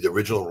 We did the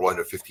original run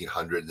of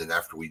 1,500, and then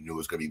after we knew it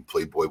was going to be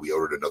Playboy, we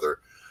ordered another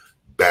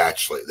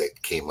batch that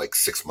came like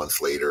 6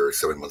 months later or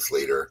 7 months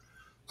later.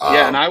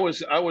 Yeah, and I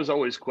was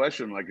always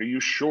questioning, like, are you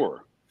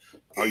sure?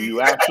 Are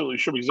you absolutely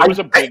sure? Because it was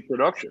a big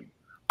production.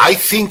 I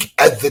think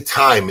at the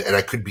time, and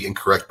I could be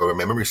incorrect, but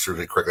my memory serves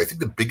me correctly, I think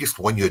the biggest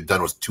one you had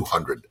done was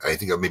 200. I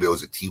think maybe it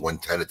was a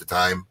T110 at the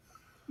time.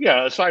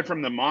 Yeah, aside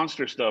from the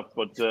monster stuff,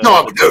 but the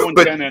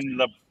T110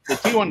 the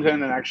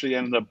T110 actually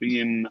ended up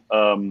being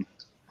what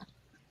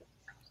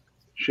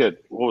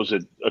was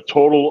it? A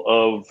total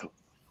of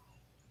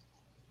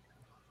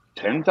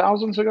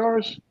 10,000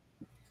 cigars.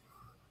 It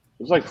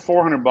was like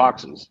 400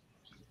 boxes.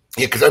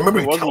 Yeah, because I remember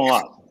it wasn't a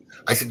lot.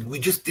 I said, we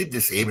just did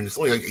this, Abe, and it's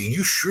only like, are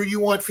you sure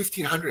you want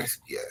 1,500? I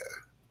said, yeah.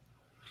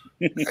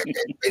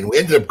 and we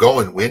ended up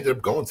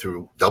going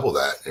through double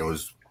that, and it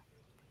was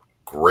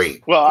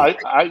great. Well,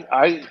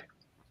 I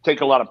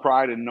take a lot of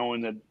pride in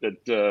knowing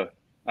that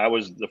I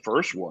was the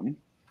first one,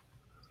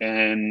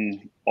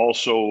 and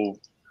also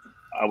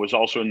I was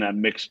also in that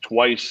mix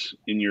twice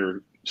in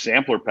your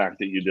sampler pack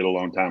that you did a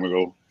long time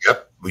ago.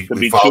 Yep, to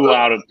be 2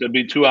 out of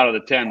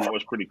the 10, that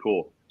was pretty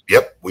cool.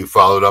 Yep, we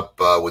followed up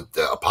with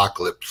the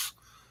Apocalypse.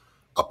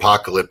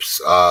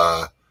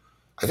 I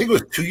think it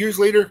was 2 years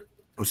later.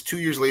 It was 2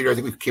 years later. I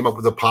think we came up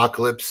with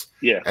Apocalypse.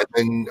 Yeah, and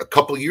then a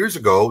couple of years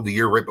ago, the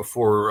year right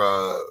before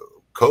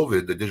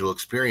COVID, the digital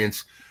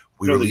experience.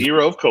 The year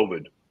of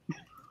COVID.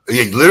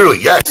 Yeah, literally,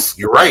 yes,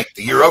 you're right.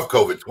 The year of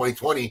COVID,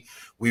 2020,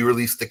 we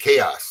released the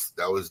Chaos.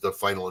 That was the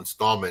final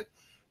installment,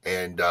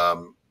 and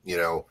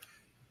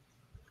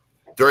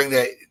during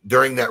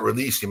that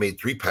release, you made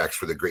 3 packs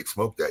for the Great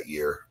Smoke that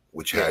year,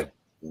 which had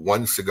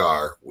one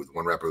cigar with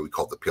one wrapper we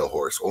called the Pale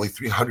Horse. Only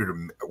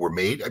 300 were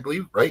made, I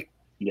believe, right?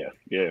 Yeah.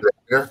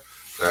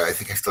 I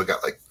think I still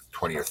got like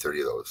 20 or 30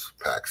 of those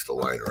packs still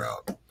lying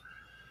around.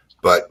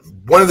 But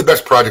one of the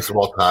best projects of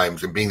all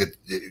times, and being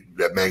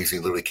that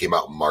magazine literally came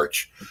out in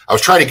March. I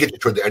was trying to get you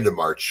toward the end of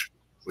March.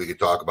 We could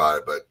talk about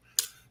it, but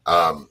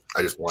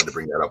I just wanted to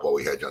bring that up while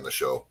we had you on the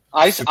show.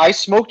 I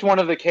smoked one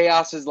of the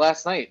Chaoses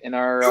last night in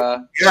our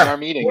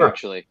meeting. Sure.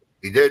 Actually,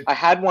 he did. I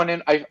had one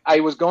in. I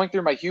was going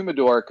through my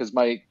humidor because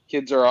my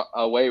kids are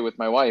away with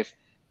my wife,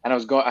 and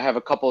I have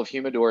a couple of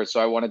humidors, so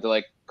I wanted to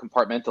like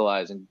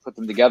compartmentalize and put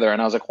them together. And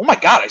I was like, oh my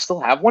god, I still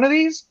have one of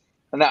these.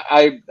 And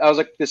I was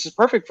like, this is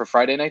perfect for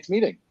Friday night's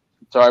meeting.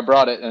 So I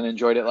brought it and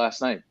enjoyed it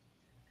last night.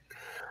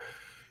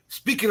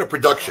 Speaking of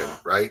production,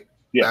 right?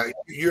 Yeah.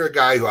 You're a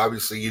guy who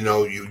obviously,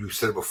 you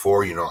said it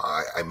before,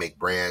 I make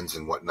brands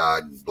and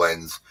whatnot and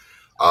blends,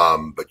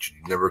 but you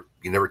never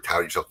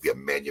touted yourself to be a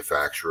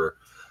manufacturer.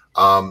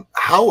 How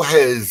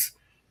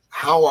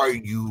are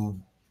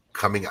you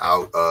coming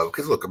out of,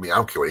 because look, I mean, I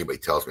don't care what anybody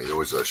tells me, there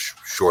was a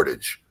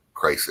shortage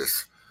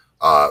crisis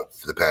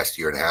for the past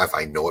year and a half.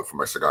 I know it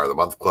from our Cigar of the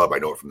Month Club. I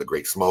know it from the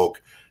Great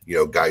Smoke,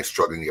 guys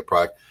struggling to get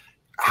product.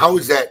 How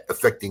is that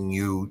affecting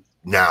you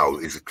now?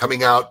 Is it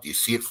coming out? Do you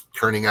see it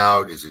turning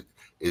out? Is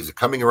it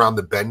coming around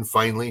the bend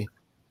finally?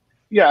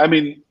 Yeah, I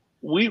mean,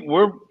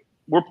 we're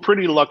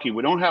pretty lucky.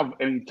 We don't have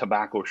any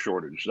tobacco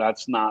shortage.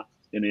 That's not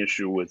an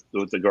issue with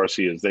the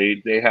Garcias.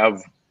 They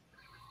have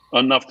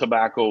enough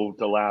tobacco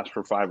to last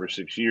for 5 or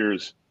 6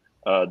 years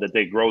that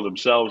they grow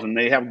themselves, and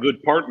they have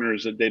good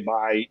partners that they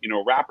buy,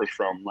 wrappers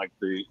from, like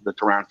the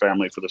Turan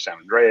family for the San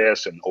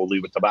Andreas, and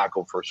Oliva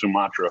Tobacco for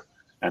Sumatra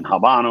and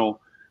Habano,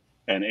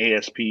 and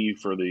ASP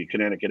for the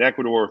Connecticut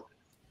Ecuador.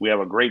 We have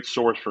a great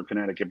source for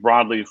Connecticut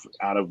broadleaf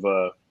out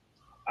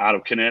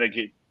of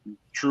Connecticut,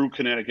 true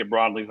Connecticut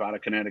broadleaf out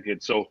of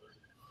Connecticut. So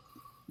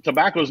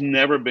tobacco's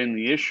never been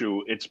the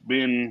issue. It's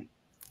been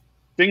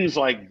things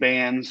like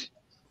bands.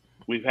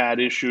 We've had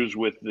issues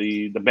with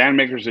the band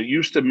makers that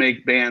used to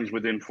make bands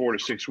within 4 to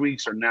 6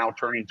 weeks are now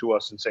turning to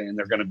us and saying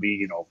they're going to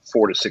be,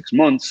 4 to 6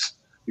 months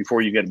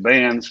before you get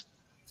bands.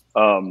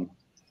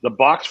 The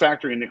box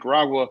factory in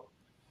Nicaragua,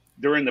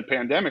 during the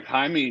pandemic,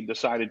 Jaime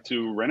decided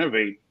to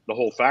renovate the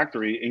whole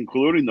factory,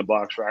 including the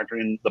box factory.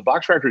 And the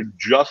box factory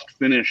just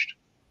finished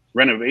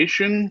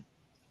renovation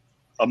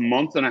a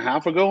month and a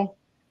half ago.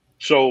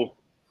 So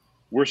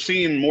we're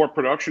seeing more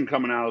production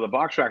coming out of the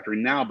box factory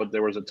now, but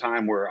there was a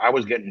time where I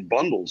was getting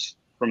bundles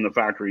from the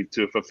factory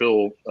to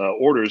fulfill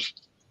orders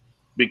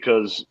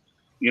because,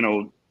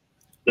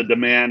 the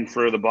demand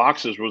for the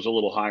boxes was a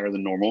little higher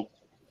than normal.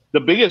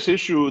 The biggest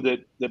issue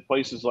that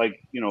places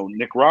like,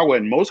 Nicaragua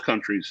and most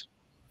countries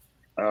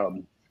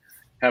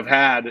have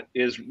had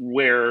is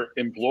where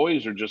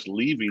employees are just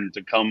leaving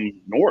to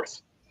come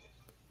north.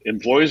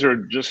 Employees are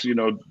just,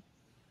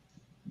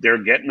 they're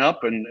getting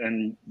up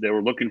and they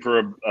were looking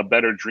for a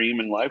better dream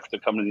in life to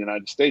come to the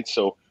United States.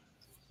 So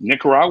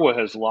Nicaragua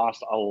has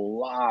lost a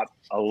lot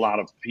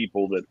of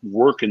people that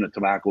work in the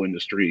tobacco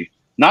industry,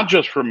 not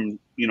just from,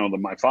 the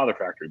My Father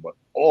factory, but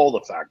all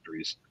the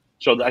factories.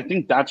 So I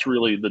think that's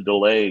really the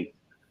delay.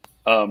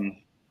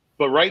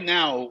 But right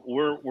now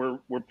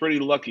we're pretty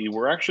lucky.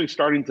 We're actually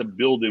starting to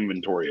build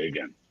inventory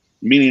again,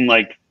 meaning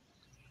like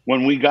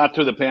when we got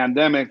to the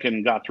pandemic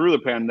and got through the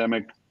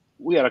pandemic,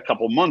 we had a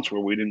couple months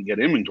where we didn't get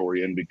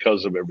inventory in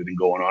because of everything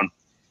going on.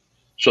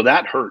 So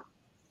that hurt.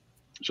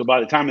 So by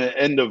the time the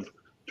end of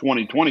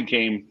 2020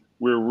 came,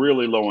 we were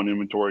really low on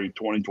inventory.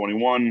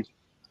 2021,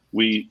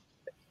 we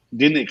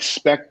didn't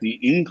expect the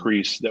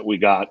increase that we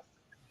got.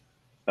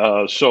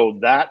 So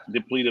that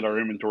depleted our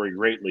inventory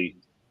greatly.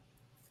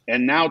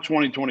 And now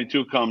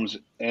 2022 comes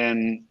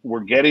and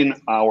we're getting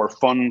our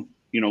fun,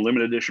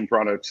 limited edition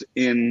products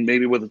in,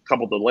 maybe with a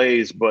couple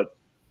delays, but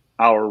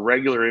our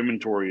regular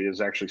inventory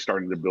is actually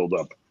starting to build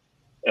up.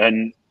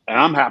 And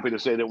I'm happy to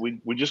say that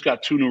we just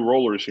got 2 new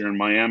rollers here in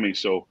Miami.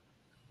 So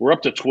we're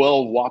up to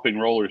 12 whopping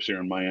rollers here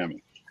in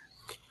Miami.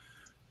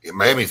 In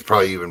Miami's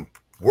probably even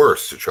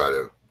worse to try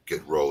to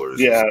get rollers.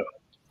 Yeah.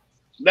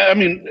 I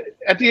mean,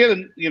 at the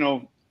end,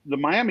 the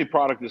Miami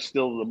product is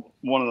still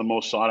one of the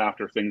most sought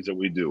after things that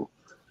we do.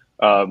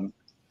 And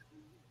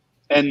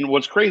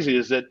what's crazy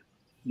is that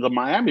the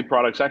Miami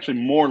product's actually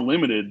more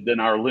limited than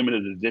our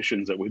limited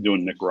editions that we do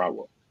in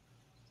Nicaragua.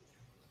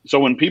 So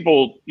when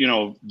people,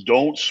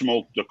 don't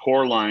smoke the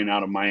core line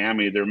out of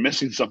Miami, they're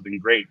missing something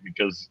great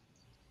because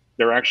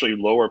they're actually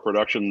lower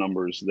production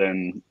numbers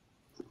than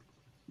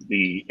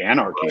the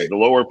Anarchy, Right. the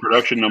lower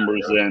production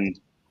numbers than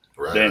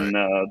Right.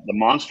 the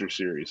Monster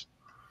series.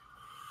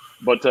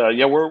 But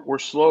yeah, we're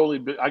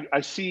slowly. I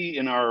see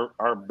in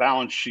our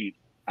balance sheet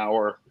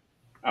our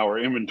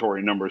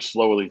inventory numbers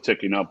slowly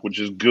ticking up, which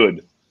is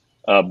good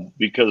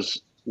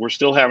because we're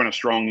still having a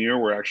strong year.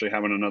 We're actually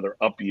having another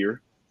up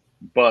year,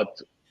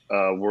 but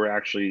we're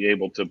actually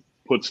able to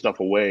put stuff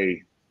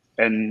away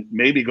and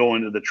maybe go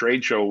into the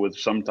trade show with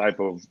some type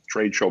of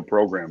trade show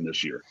program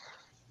this year.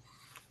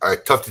 All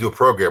right, tough to do a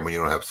program when you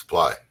don't have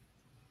supply.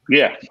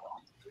 Yeah.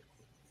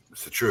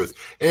 It's the truth.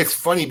 And it's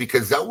funny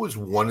because that was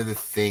one of the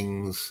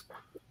things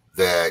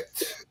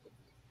that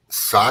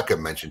Saka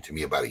mentioned to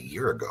me about a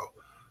year ago,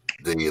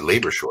 the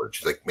labor shortage.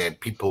 She's like, man,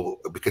 people,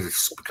 because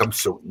it's become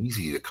so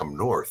easy to come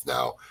north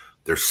now,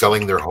 they're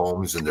selling their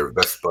homes and their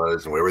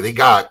Vespas and whatever they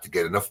got to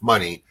get enough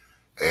money,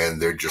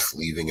 and they're just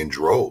leaving in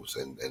droves.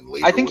 And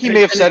labor. I think he may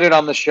have said it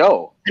on the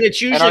show. And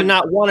it's usually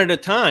not one at a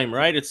time,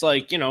 right? It's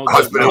like,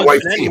 husband and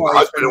wife team.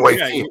 Husband and wife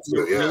team.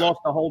 You lost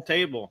the whole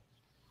table.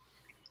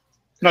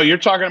 No, you're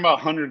talking about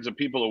hundreds of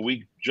people a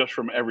week just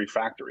from every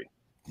factory.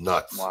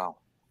 Nuts. Wow.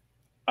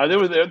 I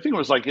think it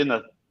was like in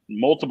the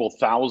multiple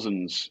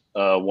thousands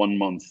 1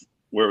 month,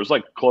 where it was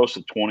like close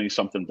to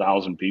 20-something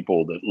thousand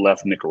people that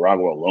left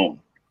Nicaragua alone.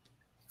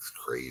 It's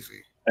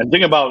crazy. And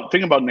think about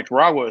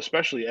Nicaragua,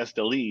 especially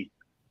Esteli.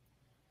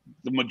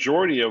 The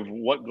majority of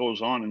what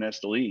goes on in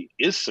Esteli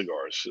is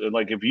cigars.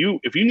 Like if you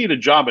need a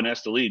job in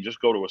Esteli,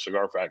 just go to a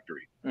cigar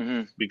factory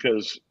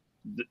because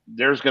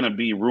there's going to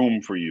be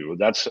room for you.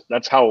 That's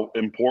how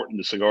important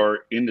the cigar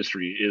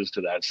industry is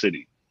to that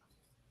city.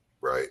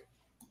 Right.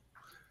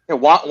 Yeah,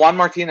 Juan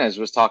Martinez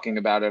was talking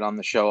about it on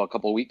the show a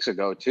couple of weeks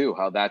ago too,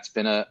 how that's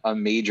been a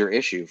major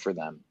issue for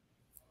them.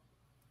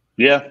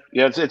 Yeah,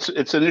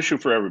 it's an issue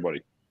for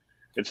everybody.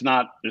 It's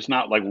not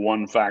like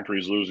one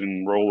factory's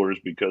losing rollers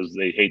because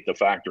they hate the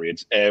factory.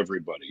 It's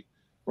everybody.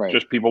 Right.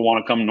 Just people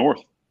want to come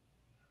north.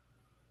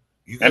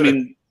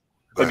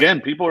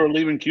 Again, people are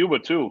leaving Cuba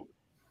too.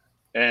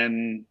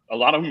 And a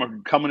lot of them are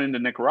coming into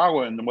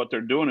Nicaragua, and what they're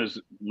doing is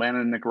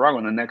landing in Nicaragua,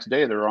 and the next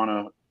day they're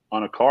on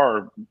a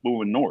car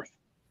moving north,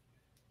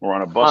 or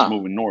on a bus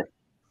moving north.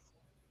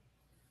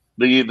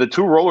 The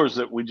 2 rollers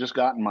that we just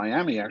got in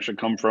Miami actually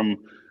come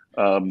from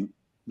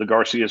the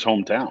Garcia's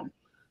hometown,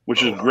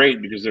 which is great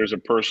because there's a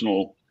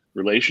personal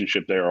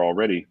relationship there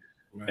already.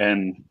 Right.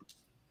 And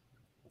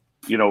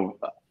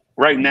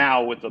right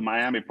now with the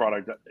Miami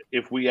product,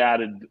 if we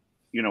added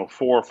 4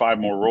 or 5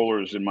 more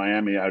rollers in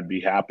Miami, I'd be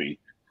happy.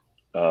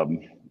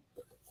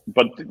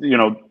 But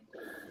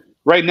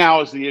right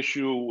now is the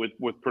issue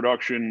with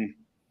production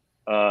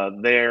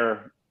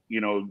there.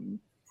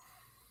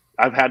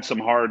 I've had some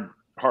hard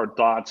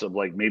thoughts of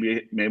like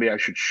maybe I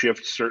should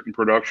shift certain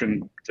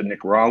production to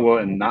Nicaragua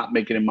and not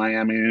make it in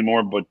Miami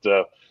anymore, but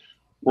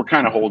we're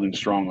kind of holding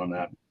strong on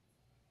that.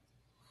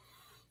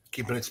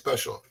 Keeping it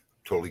special.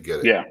 Totally get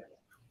it. Yeah.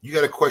 You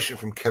got a question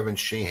from Kevin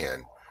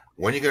Sheehan.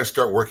 When are you going to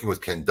start working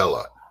with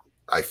Candela?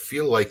 I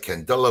feel like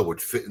Candela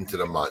would fit into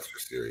the Monster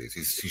series.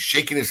 He's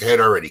shaking his head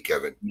already,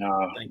 Kevin.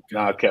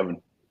 No, Kevin.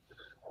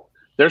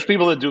 There's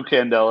people that do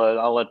Candela.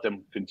 I'll let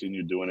them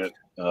continue doing it.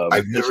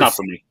 It's not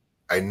for me.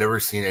 I've never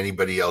seen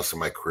anybody else in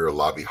my career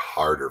lobby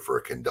harder for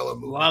a Candela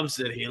movie. Loves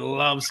it. He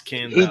loves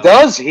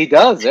Candela. He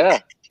does, yeah.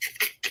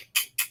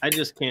 I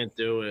just can't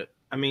do it.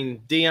 I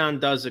mean, Dion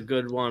does a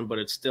good one, but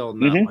it's still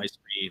not my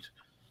speed.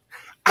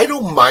 I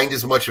don't mind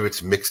as much if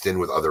it's mixed in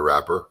with other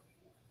rapper.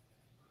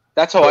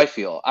 That's how I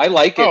feel. I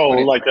like it.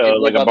 Like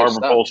a barber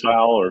pole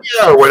style, or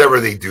whatever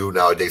they do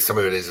nowadays. Some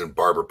of it isn't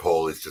barber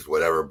pole; it's just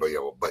whatever. But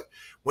but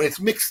when it's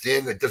mixed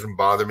in, it doesn't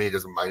bother me. It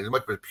doesn't mind as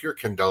much. But pure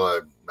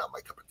Candela, not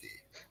my cup of tea.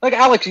 Like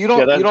Alex, you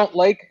don't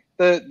like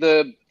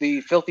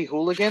the Filthy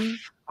Hooligan?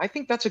 I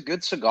think that's a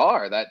good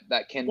cigar. That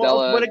Candela.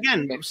 Well, but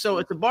again, so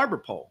it's a barber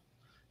pole.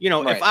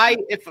 Right.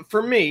 If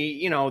for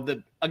me, I'm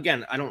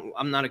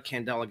not a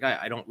Candela guy.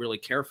 I don't really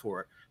care for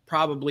it.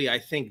 probably, I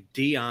think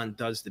Dion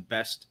does the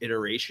best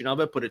iteration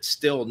of it, but it's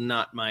still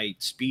not my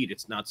speed.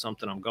 It's not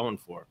something I'm going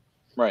for.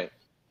 Right.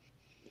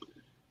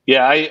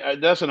 Yeah, I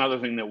that's another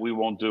thing that we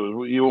won't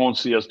do. You won't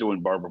see us doing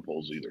barber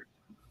poles either.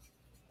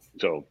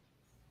 So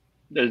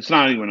it's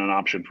not even an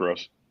option for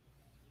us.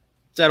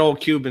 It's that old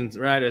Cuban,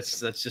 right? That's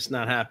just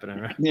not happening,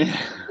 right?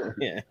 Yeah.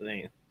 Yeah. It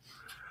ain't.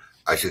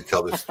 I should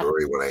tell this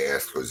story when I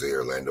asked Jose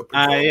Orlando.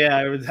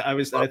 Padron.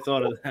 I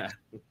thought of that.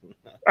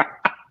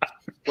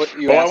 What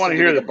you? Well, I asked want to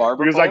him hear the that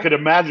barber because I pole? could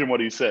imagine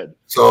what he said.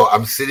 So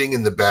I'm sitting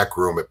in the back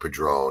room at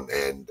Padron,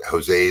 and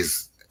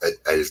Jose's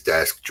at his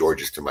desk.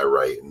 George is to my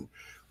right, and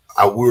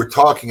we were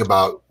talking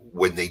about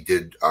when they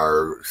did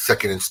our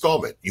second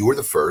installment. You were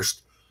the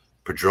first.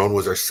 Padron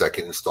was our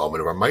second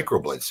installment of our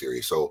microblend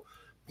series. So,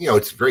 you know,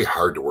 it's very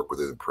hard to work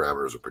within the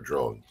parameters of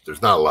Padron.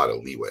 There's not a lot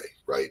of leeway,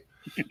 right?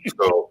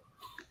 So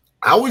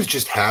I was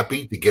just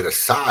happy to get a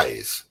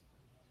size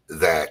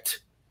that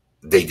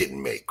they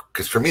didn't make,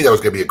 because for me that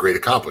was going to be a great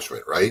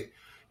accomplishment, right?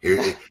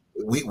 Here,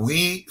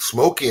 we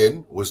Smoke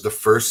In was the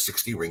first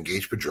 60 ring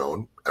gauge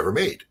Padron ever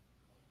made.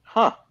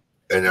 Huh.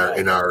 In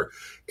our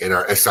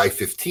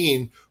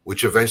SI-15,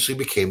 which eventually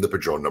became the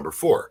Padron number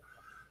 4.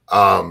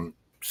 I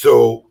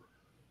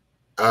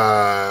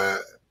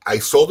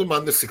sold them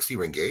on the 60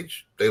 ring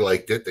gauge. They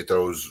liked it. They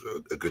thought it was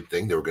a good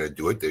thing. They were going to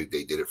do it. They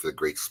did it for the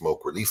Great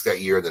Smoke release that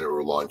year. Then it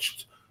were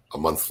launched a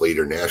month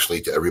later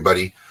nationally to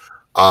everybody.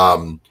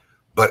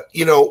 But,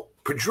 you know,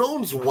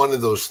 Padron's one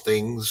of those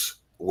things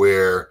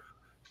where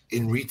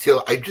in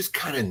retail, I just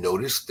kind of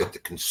noticed that the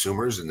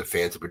consumers and the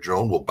fans of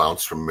Padron will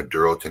bounce from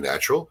Maduro to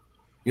natural.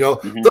 You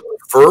know, they'll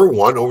prefer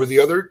one over the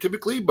other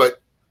typically,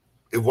 but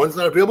if one's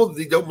not available,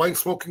 they don't mind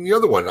smoking the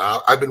other one.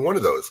 I've been one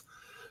of those.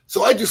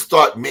 So I just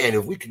thought, man,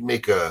 if we could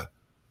make a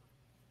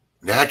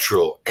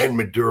natural and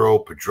Maduro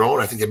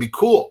Padron, I think that'd be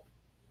cool.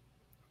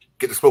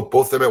 Get to smoke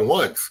both of them at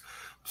once.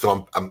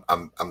 So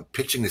I'm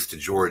pitching this to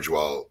George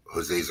while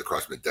Jose's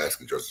across my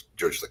desk, and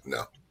George's like,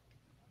 no.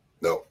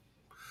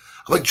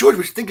 I'm like, George,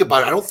 what you think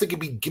about it? I don't think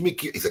it'd be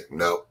gimmicky. He's like,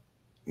 no.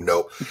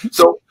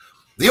 So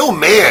the old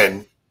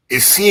man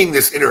is seeing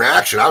this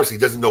interaction. Obviously,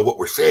 he doesn't know what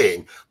we're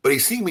saying, but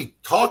he's seeing me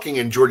talking,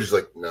 and George is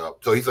like, no.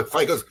 So he's like,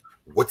 fine. He goes,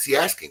 what's he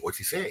asking? What's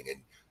he saying?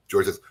 And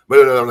George says,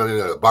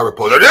 no. Barber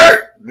pole. Not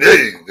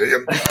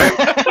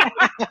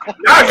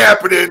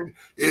happening.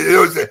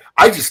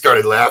 I just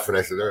started laughing.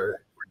 I said, all right,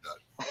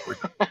 we're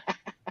done.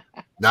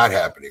 Not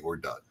happening. We're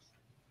done.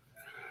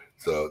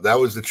 So that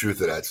was the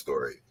truth of that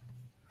story.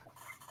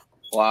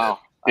 Wow.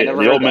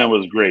 The old man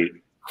was great.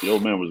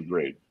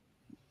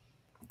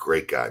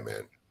 Great guy,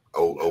 man.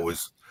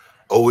 Always,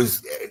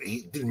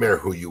 he didn't matter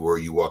who you were.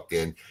 You walked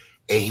in,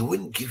 and he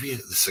wouldn't give you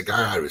the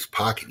cigar out of his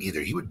pocket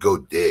either. He would go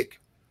dig,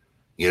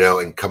 you know,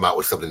 and come out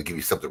with something to give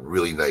you something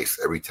really nice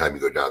every time you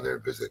go down there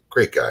and visit.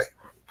 Great guy.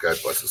 God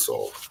bless his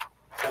soul.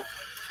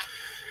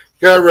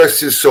 God rest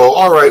his soul.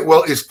 All right.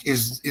 Well,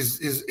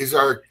 is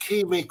our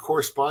KMA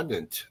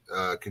correspondent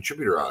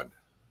contributor on?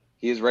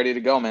 He is ready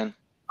to go, man.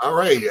 All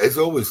right. As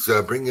always,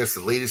 bringing us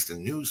the latest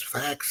in news,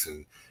 facts,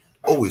 and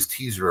always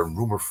teaser and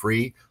rumor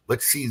free.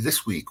 Let's see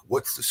this week.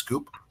 What's the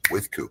scoop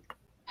with Coop?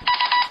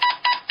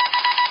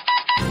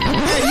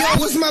 Hey, yo,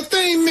 what's my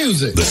theme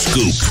music? The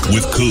Scoop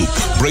with Coop.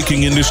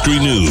 Breaking industry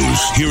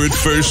news. Hear it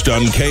first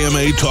on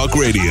KMA Talk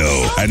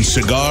Radio and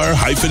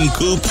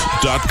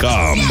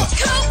cigar-coop.com.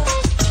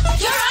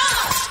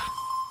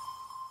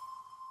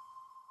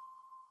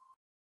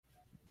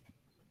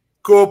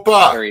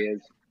 Coopa. There he is.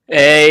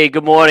 Hey,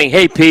 good morning.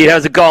 Hey, Pete,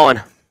 how's it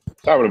going?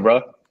 Sorry,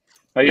 brother.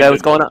 Yeah,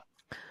 what's going on?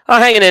 Oh,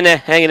 hanging in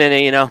there,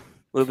 you know,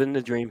 living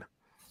the dream.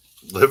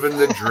 Living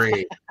the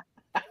dream.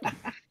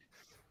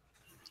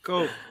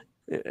 Go.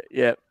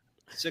 Yeah.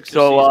 Sixers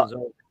So, season's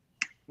over.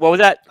 What was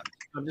that?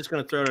 I'm just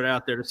going to throw it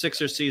out there. The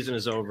Sixers season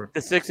is over.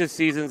 The Sixers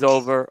season's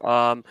over.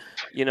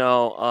 You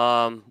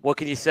know, what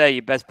can you say?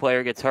 Your best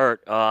player gets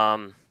hurt.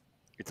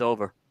 It's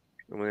over.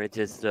 I mean, it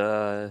just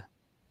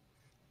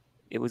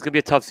it was gonna be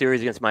a tough series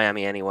against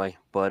Miami anyway.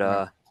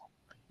 But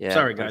yeah.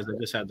 Sorry, guys. I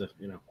just had to,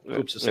 you know,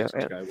 Coop's the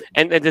Sixers guy.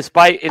 And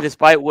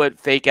despite what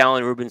fake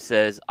Alan Rubin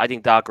says, I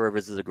think Doc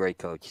Rivers is a great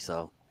coach.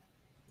 So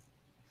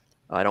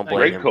I don't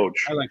blame him.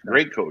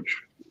 Great coach.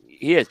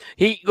 He is.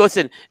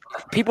 Listen.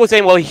 People are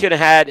saying, well, he should have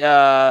had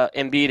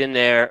Embiid in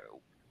there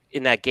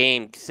in that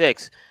game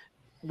 6.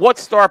 What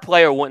star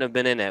player wouldn't have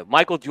been in there?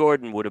 Michael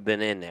Jordan would have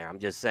been in there. I'm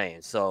just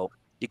saying. So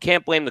you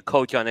can't blame the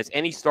coach on this.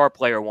 Any star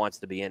player wants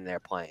to be in there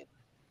playing.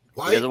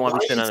 He doesn't want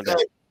to be sitting on the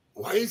bench.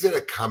 Why is it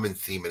a common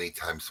theme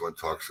anytime someone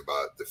talks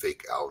about the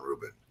fake Al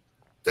Rubin?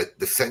 That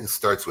the sentence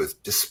starts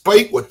with,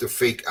 despite what the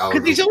fake Al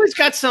Rubin. Because he's always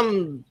got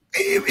some.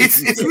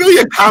 It's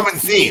really a common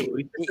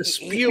theme.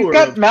 He's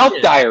got mouth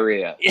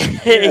diarrhea.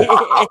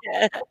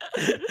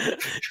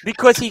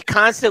 Because he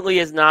constantly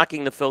is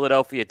knocking the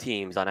Philadelphia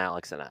teams on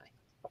Alex and I.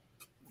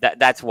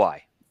 That's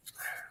why.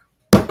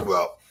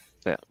 Well,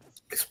 yeah.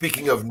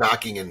 Speaking of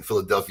knocking in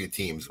Philadelphia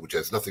teams, which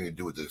has nothing to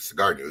do with the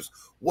cigar news,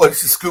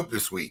 what's the scoop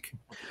this week?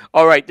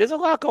 All right, there's a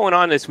lot going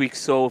on this week,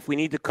 so if we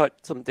need to cut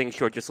some things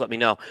short, just let me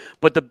know.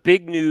 But the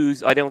big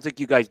news, I don't think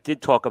you guys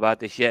did talk about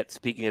this yet,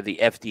 speaking of the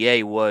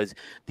FDA, was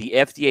the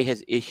FDA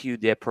has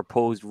issued their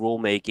proposed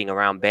rulemaking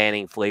around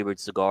banning flavored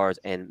cigars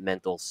and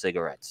menthol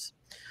cigarettes.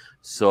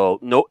 So,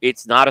 no,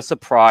 it's not a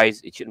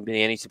surprise. It shouldn't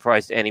be any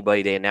surprise to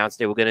anybody. They announced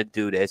they were going to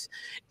do this,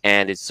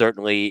 and it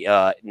certainly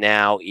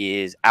now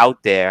is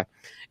out there.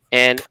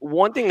 And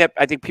one thing that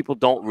I think people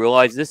don't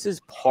realize, this is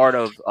part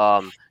of,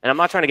 and I'm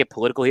not trying to get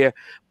political here,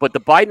 but the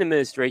Biden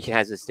administration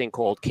has this thing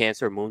called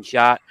Cancer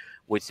Moonshot,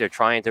 which they're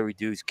trying to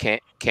reduce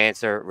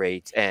cancer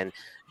rates. And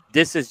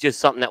this is just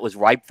something that was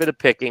ripe for the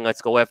picking.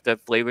 Let's go after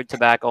flavored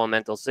tobacco and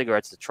menthol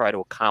cigarettes to try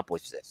to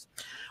accomplish this.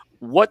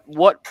 What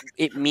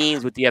it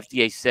means, what the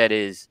FDA said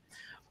is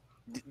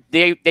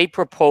they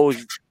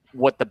proposed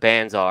what the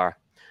bans are.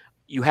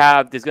 There's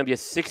going to be a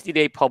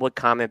 60-day public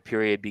comment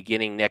period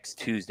beginning next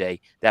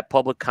Tuesday. That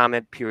public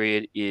comment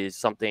period is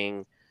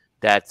something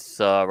that's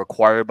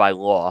required by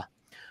law.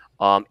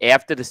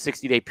 After the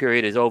 60-day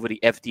period is over, the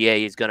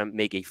FDA is going to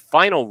make a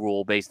final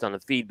rule based on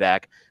the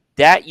feedback.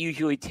 That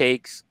usually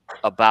takes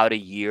about a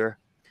year.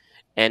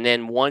 And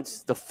then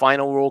once the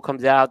final rule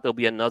comes out, there'll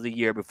be another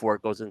year before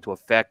it goes into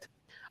effect.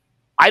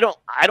 I don't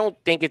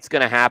think it's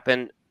going to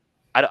happen.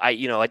 I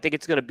think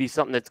it's going to be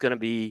something that's going to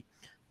be.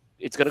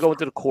 It's going to go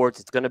into the courts.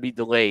 It's going to be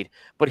delayed.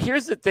 But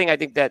here's the thing. I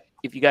think that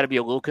if you got to be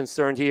a little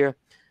concerned here,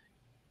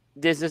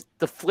 the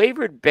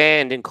flavored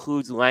ban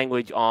includes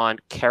language on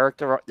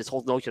this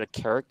whole notion of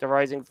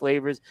characterizing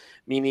flavors,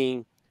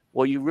 meaning,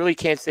 well, you really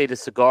can't say the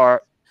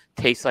cigar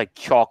tastes like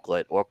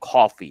chocolate or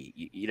coffee.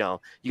 You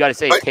got to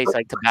say it tastes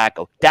like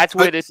tobacco. That's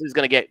where this is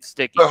going to get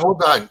sticky. But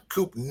hold on,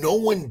 Coop. No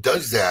one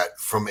does that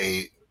from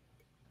a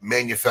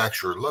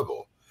manufacturer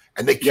level.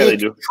 And they can't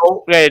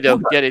control. Yeah, they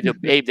do. Yeah, they do.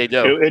 Abe, they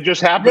do. It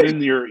just happened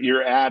in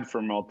your ad for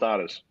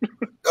Maltadas.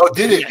 Oh,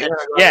 did it?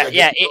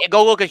 Yeah.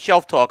 Go look at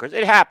Shelf Talkers.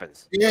 It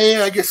happens.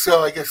 Yeah, I guess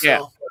so.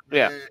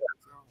 Yeah.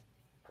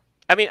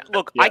 I mean,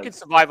 look, I could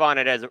survive on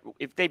it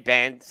if they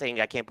banned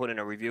saying I can't put in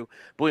a review.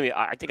 Believe me,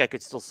 I think I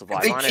could still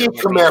survive on it. They can't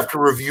come after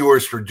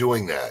reviewers for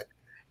doing that.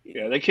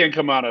 Yeah, they can't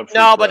come out of.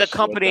 No, but the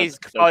company's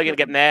probably going to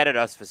get mad at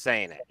us for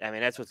saying it. I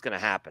mean, that's what's going to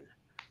happen.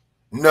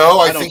 No,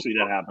 I don't think see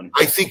that happen.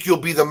 I think you'll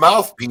be the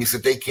mouthpiece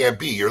that they can't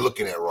be. You're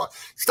looking at it wrong.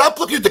 Stop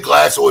looking at the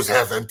glass always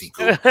half empty,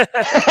 Coop.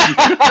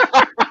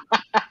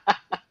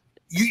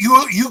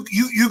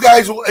 You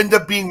guys will end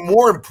up being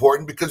more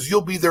important because you'll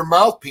be their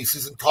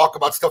mouthpieces and talk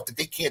about stuff that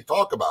they can't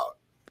talk about.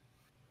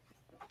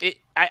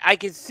 I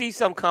can see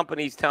some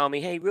companies telling me,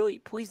 "Hey, really,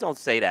 please don't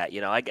say that."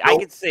 I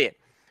can see it.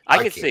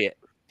 I can see it.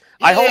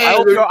 I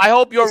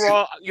hope you're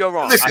wrong. You're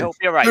wrong. Listen, I hope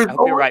you're right. I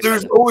hope you're right.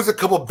 There's always a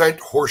couple bent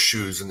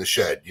horseshoes in the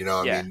shed.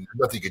 I mean,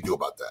 nothing you can do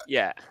about that.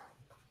 Yeah.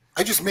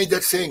 I just made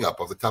that saying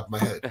up off the top of my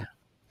head.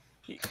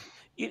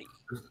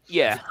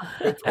 Yeah.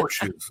 Bent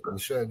horseshoes in the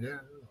shed. Yeah.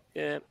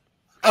 Yeah.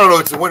 I don't know.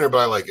 It's a winter, but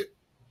I like it.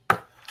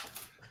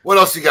 What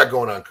else you got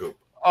going on, Coop?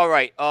 All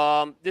right.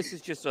 This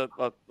is just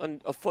a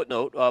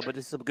footnote, but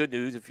this is some good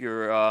news if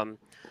you're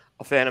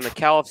a fan of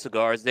McAuliffe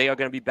cigars. They are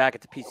going to be back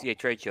at the PCA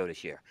trade show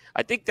this year.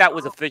 I think that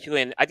was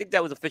officially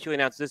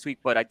announced this week,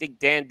 but I think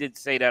Dan did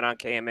say that on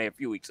KMA a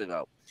few weeks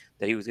ago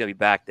that he was going to be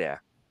back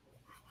there.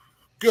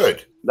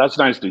 Good. That's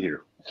nice to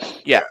hear.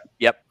 Yeah.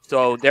 Yep.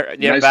 So they're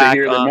nice back.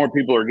 to hear that more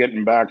people are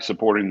getting back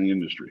supporting the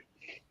industry.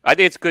 I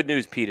think it's good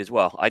news, Pete, as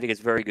well. I think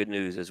it's very good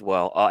news as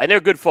well. And they're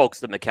good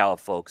folks, the McAuliffe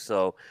folks.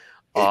 So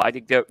I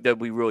think they'll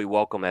be really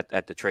welcome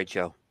at the trade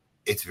show.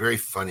 It's very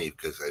funny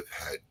because I've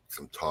had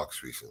some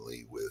talks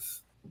recently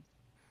with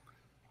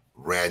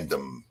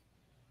random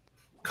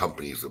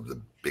companies of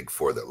the big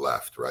four that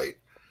left, right?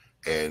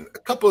 And a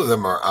couple of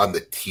them are on the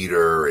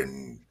teeter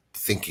and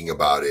thinking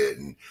about it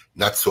and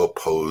not so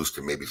opposed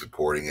to maybe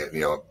supporting it.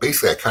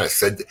 Basically I kind of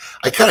said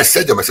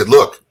to them, I said,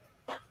 look,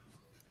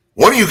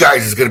 one of you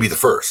guys is going to be the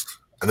first.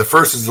 And the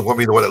first is going to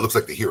be the one that looks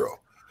like the hero.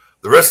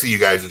 The rest of you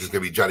guys are just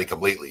going to be Johnny come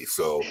lately.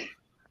 So,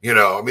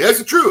 I mean, that's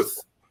the truth.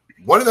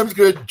 One of them is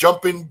going to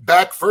jump in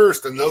back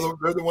first, and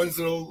they're the ones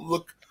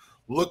that'll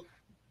look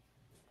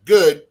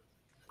good.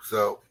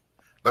 So,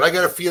 but I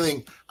got a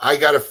feeling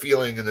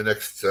in the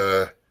next,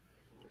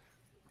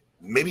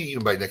 maybe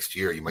even by next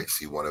year, you might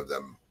see one of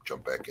them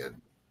jump back in.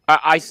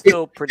 I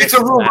still predict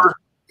it's a rumor.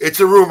 That. It's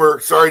a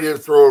rumor. Sorry to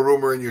throw a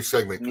rumor in your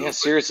segment. Yeah,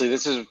 seriously,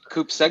 this is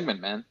Coop's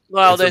segment, man.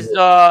 Well, there's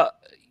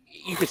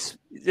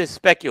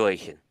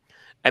speculation.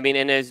 I mean,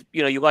 and there's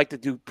you like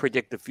to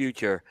predict the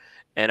future.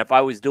 And if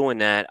I was doing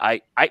that,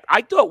 I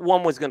thought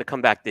one was going to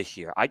come back this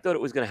year. I thought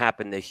it was going to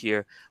happen this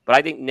year, but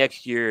I think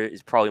next year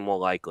is probably more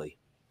likely.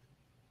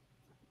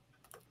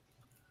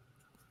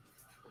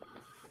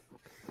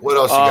 What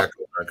else you got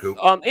going on,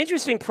 Coop?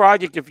 Interesting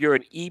project if you're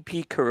an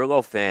EP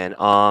Carrillo fan.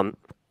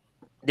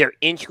 Their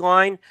Inch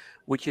line,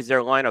 which is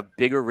their line of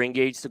bigger ring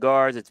gauge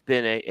cigars. It's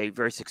been a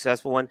very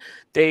successful one.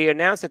 They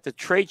announced at the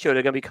trade show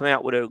they're going to be coming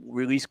out with a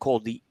release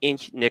called the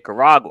Inch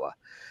Nicaragua.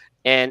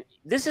 And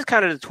this is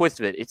kind of the twist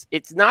of it.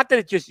 It's not that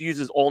it just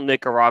uses all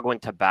Nicaraguan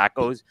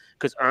tobaccos,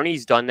 because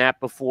Ernie's done that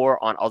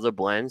before on other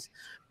blends,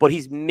 but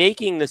he's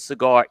making the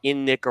cigar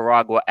in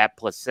Nicaragua at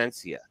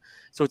Plasencia.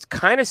 So it's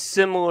kind of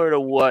similar to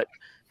what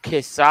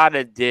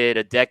Quesada did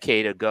a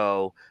decade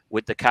ago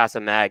with the Casa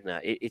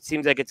Magna. It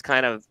seems like it's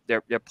kind of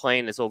they're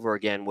playing this over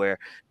again, where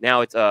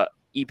now it's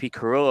EP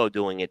Carrillo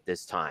doing it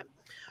this time.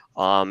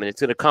 And it's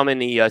going to come in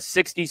the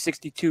 60,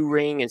 62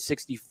 ring and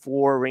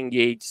 64 ring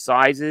gauge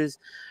sizes.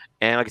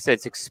 And like I said,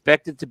 it's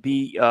expected to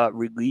be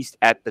released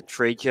at the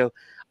trade show.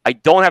 I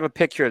don't have a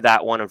picture of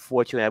that one.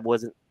 Unfortunately, I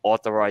wasn't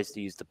authorized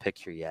to use the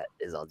picture yet.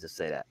 I'll just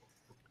say that.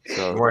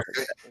 So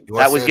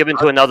that was given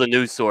to another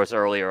news source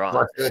earlier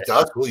on.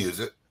 We'll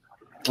use it.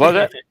 Was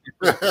it?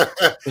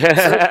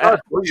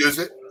 We'll use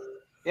it.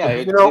 Yeah,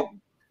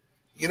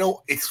 you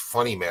know, it's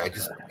funny, man. I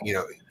just,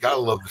 gotta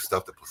love the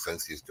stuff that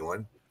Plasencia is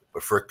doing.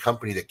 But for a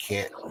company that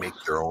can't make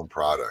their own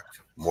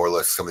product, more or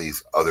less some of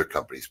these other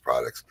companies'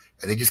 products,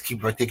 and they just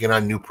keep taking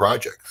on new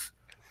projects.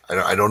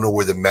 I don't know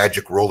where the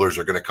magic rollers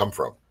are going to come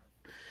from.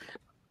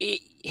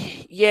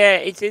 Yeah,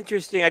 it's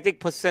interesting. I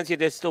think Plasencia,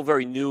 they're still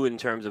very new in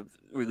terms of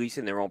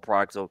releasing their own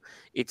product, so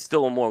it's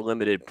still a more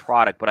limited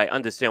product. But I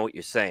understand what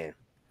you're saying.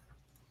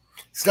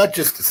 It's not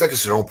just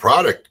their own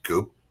product,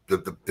 Coop.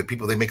 The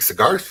people they make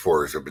cigars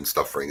for have been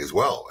suffering as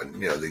well,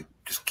 and they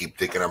just keep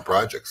taking on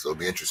projects. So it'll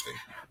be interesting.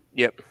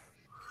 Yep.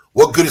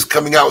 What good is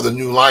coming out with a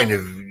new line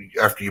if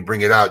after you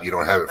bring it out you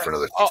don't have it for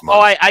another 6 months? Oh,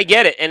 I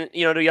get it. And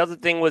the other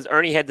thing was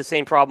Ernie had the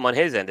same problem on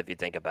his end. If you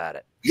think about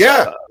it.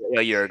 Yeah.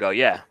 A year ago.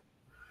 Yeah.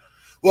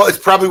 Well, it's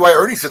probably why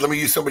Ernie said, "Let me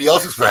use somebody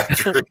else's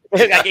factory."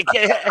 I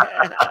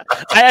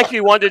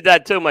actually wondered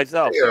that too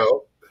myself.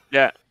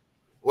 Yeah.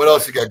 What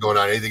else you got going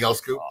on? Anything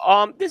else, Coop?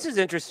 This is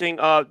interesting.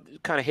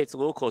 Kind of hits a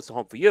little close to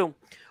home for you.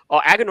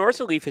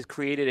 Aganorsa Leaf has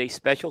created a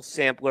special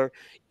sampler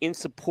in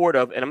support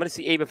of, and I'm going to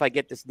see, Abe, if I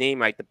get this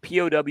name right, the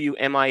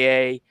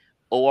POWMIA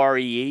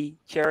OREE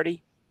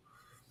charity.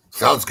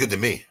 Sounds good to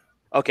me.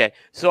 Okay,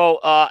 so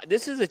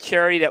this is a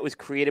charity that was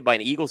created by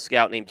an Eagle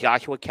Scout named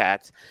Joshua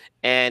Katz,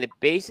 and it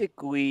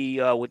basically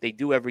what they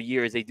do every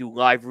year is they do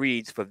live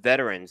reads for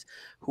veterans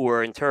who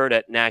are interred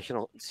at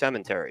national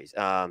cemeteries,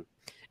 and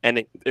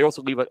they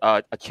also leave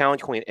a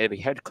challenge coin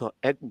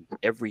at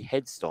every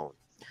headstone.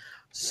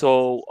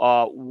 So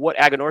what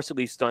Aganorsa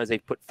Leaf's done is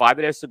they've put 5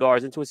 of their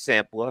cigars into a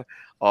sampler,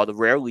 the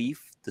Rare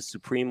Leaf, the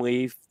Supreme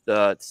Leaf,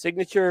 the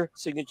Signature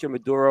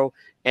Maduro,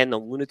 and the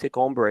Lunatic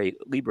Hombre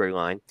Libre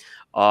line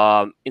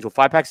into a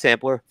 5-pack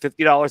sampler,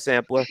 $50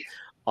 sampler,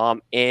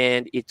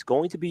 and it's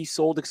going to be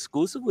sold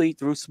exclusively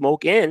through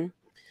Smoke Inn,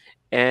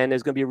 and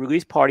there's going to be a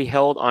release party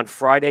held on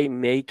Friday,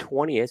 May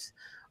 20th,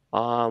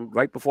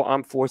 right before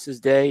Armed Forces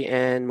Day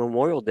and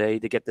Memorial Day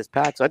to get this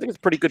pack. So I think it's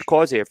a pretty good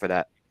cause here for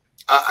that.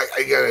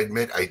 I got to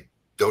admit, I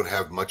don't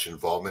have much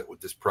involvement with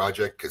this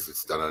project because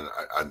it's done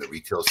on the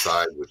retail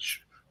side,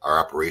 which our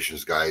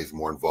operations guy is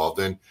more involved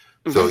in.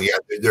 Mm-hmm. So yeah,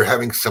 they're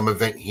having some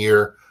event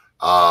here.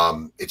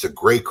 It's a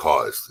great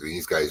cause. I mean,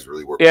 these guys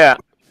really work. Yeah,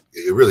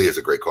 it really is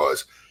a great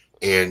cause.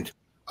 And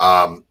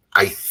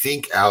I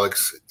think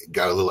Alex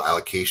got a little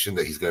allocation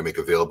that he's going to make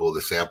available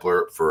the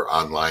sampler for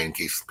online in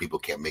case people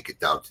can't make it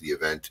down to the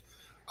event.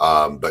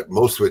 But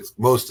most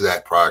of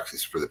that product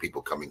is for the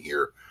people coming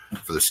here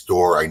for the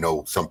store. I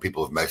know some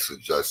people have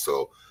messaged us,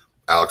 so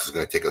Alex is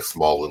going to take a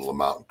small little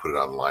amount and put it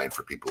online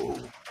for people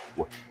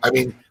who,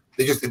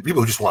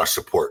 people who just want to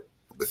support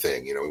the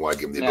thing. We want to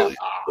give them the ability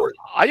to support.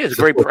 I think it's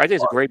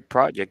a great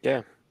project.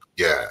 Yeah.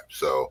 Yeah.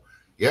 So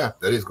yeah,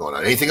 that is going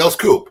on. Anything else,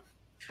 Coop?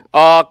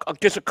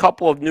 Just a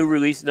couple of new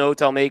release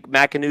notes I'll make.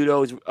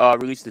 Macanudo has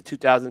released the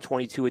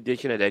 2022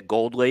 edition of their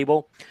gold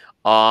label.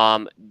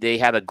 They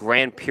have a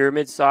Grand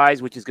Pyramid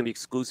size, which is going to be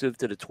exclusive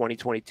to the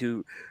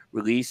 2022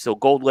 release. So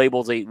gold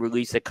label is a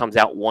release that comes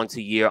out once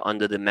a year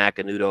under the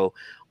Macanudo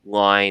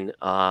line.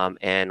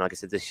 And like I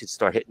said, this should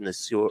start hitting the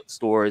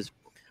stores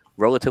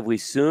relatively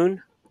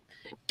soon.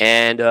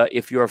 And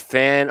if you're a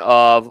fan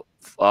of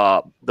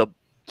the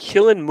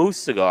Chillin' Moose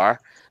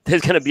cigar,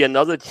 there's going to be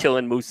another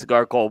Chillin' Moose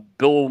cigar called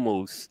Bill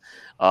Moose.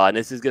 And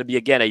this is going to be,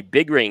 again, a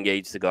big ring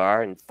gauge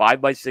cigar in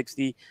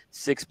 5x60,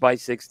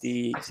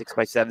 6x60,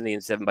 6x70,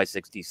 and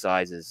 7x60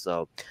 sizes.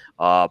 So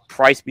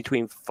price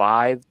between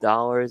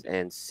 $5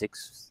 and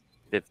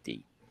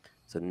 $6.50.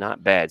 So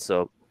not bad.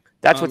 So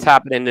that's what's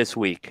happening this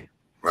week.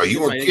 Well,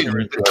 you weren't kidding.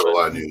 You have a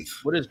lot of news.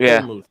 What is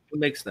Bill Moose? Who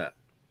makes that?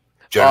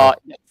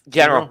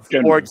 General.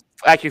 Fords.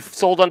 Actually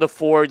sold under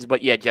Fords,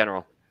 but yeah,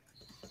 General.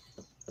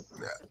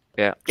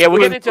 Yeah.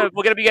 We're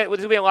gonna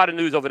be a lot of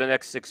news over the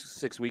next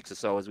six weeks or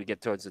so as we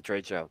get towards the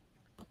trade show.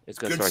 It's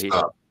gonna start heating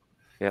up.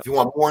 Yep. If you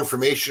want more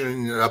information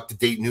and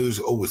up-to-date news,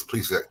 always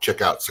please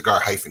check out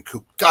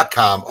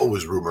cigar-coop.com.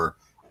 Always rumor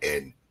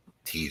and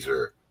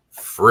teaser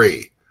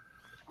free.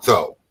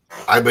 So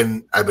I've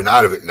been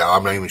out of it now.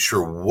 I'm not even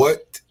sure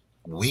what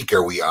week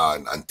are we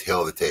on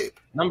Tail of the Tape.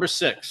 Number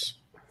 6.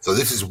 So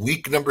this is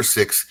week number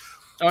 6.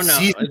 Oh no,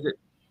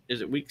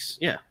 is it weeks?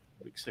 Yeah.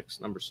 Week 6,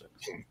 number 6.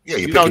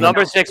 Yeah,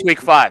 number 6, week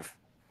 5.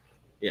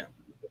 Yeah.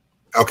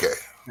 Okay.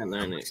 And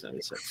 9, 8,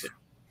 7, 6. Yeah.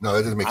 No,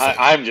 that doesn't make sense.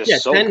 I'm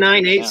just so 10,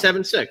 9, 8, yeah.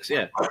 7, 6.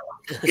 Yeah.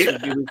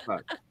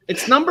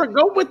 It's number.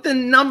 Go with the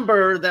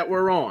number that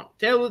we're on.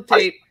 Tail of the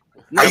tape.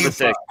 Number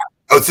 6.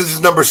 Oh, so this is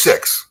number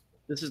 6.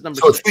 This is number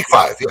So 6. it's week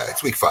 5. Yeah,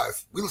 it's week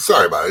 5.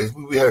 Sorry about it.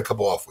 We had a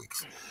couple off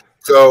weeks.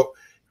 So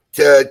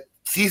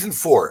season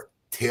 4,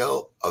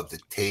 Tail of the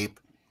Tape,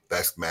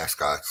 best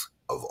mascots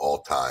of all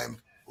time.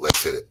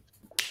 Let's hit it.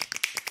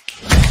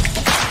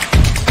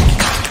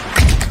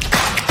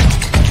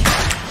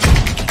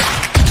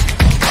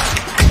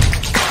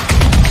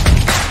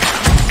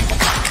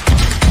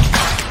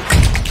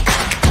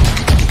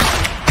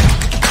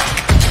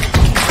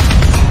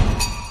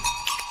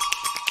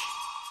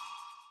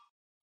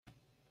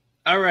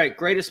 All right,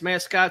 greatest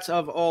mascots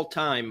of all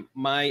time.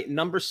 My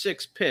number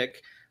 6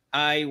 pick,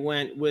 I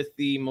went with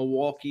the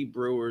Milwaukee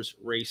Brewers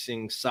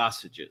Racing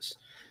Sausages.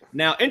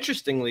 Now,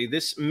 interestingly,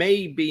 this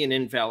may be an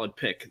invalid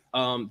pick.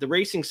 The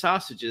Racing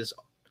Sausages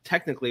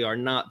technically are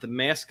not the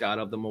mascot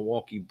of the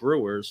Milwaukee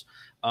Brewers.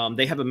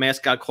 They have a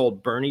mascot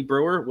called Bernie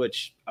Brewer,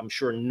 which I'm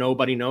sure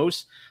nobody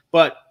knows,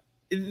 but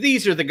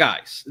these are the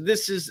guys.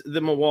 This is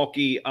the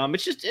Milwaukee.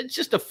 It's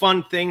just a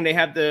fun thing. They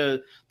have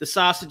the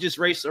sausages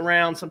race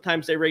around.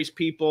 Sometimes they race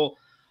people.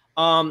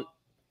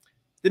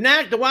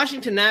 The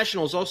Washington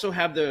Nationals also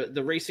have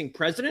the racing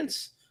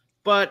presidents,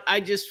 but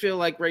I just feel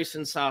like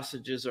racing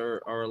sausages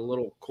are a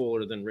little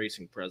cooler than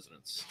racing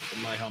presidents,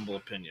 in my humble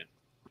opinion.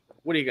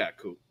 What do you got,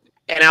 Coop?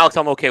 And Alex,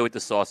 I'm okay with the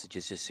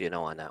sausages, just so you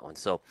know on that one.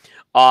 So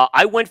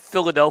I went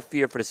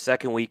Philadelphia for the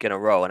second week in a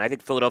row, and I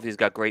think Philadelphia's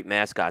got great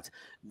mascots.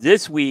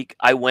 This week,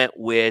 I went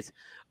with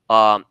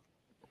the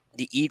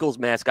Eagles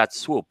mascot,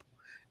 Swoop.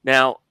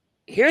 Now,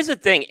 here's the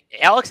thing.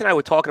 Alex and I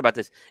were talking about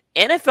this.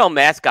 NFL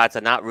mascots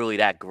are not really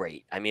that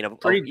great. I mean,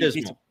 Pretty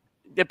dismal.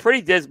 They're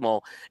pretty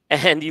dismal.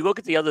 And you look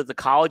at the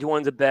college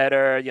ones are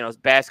better, it's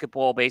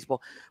basketball,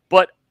 baseball.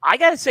 But I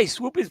got to say,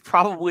 Swoop is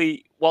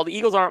probably, while the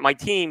Eagles aren't my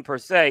team per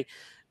se,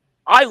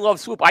 I love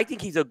Swoop. I think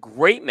he's a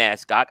great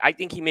mascot. I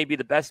think he may be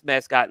the best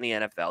mascot in the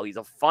NFL. He's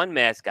a fun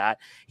mascot.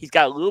 He's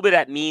got a little bit of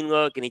that mean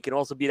look, and he can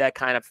also be that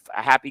kind of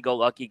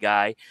happy-go-lucky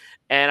guy.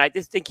 And I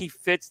just think he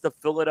fits the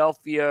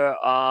Philadelphia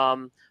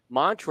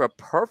mantra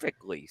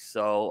perfectly.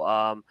 So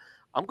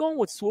I'm going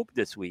with Swoop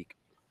this week.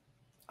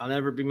 I'll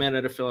never be mad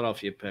at a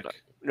Philadelphia pick.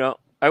 No,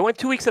 I went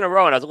 2 weeks in a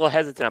row, and I was a little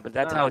hesitant, but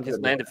that's how it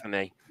just landed for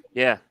me.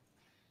 Yeah.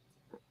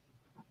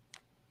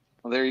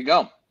 Well, there you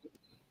go.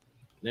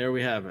 There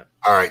we have it.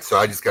 All right, so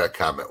I just got a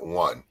comment.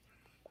 1,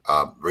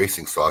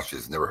 racing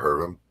sausages. Never heard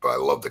of them, but I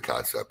love the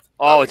concept.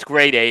 Oh, it's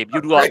great, Abe.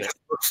 You'd love it.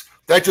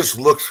 That just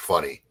looks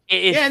funny.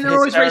 And they're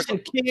always racing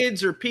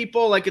kids or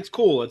people. Like, it's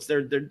cool.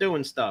 They're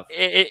doing stuff.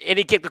 And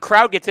the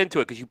crowd gets into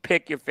it because you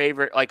pick your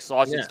favorite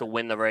sausage to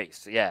win the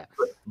race. Yeah.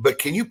 But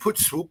can you put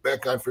Swoop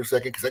back on for a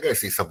second? Because I got to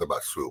say something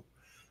about Swoop.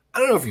 I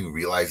don't know if you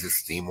realize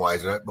this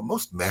theme-wise or not, but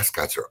most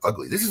mascots are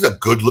ugly. This is a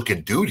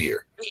good-looking dude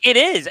here. It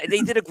is.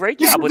 They did a great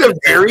job. This is a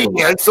very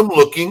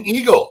handsome-looking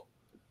eagle.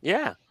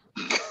 Yeah.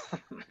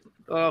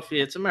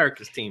 Philadelphia, it's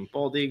America's team.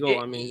 Bald eagle.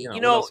 I mean,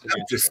 I'm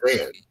just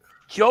saying.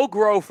 Joe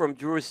Groh from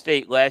Drew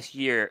Estate last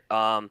year,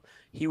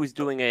 he was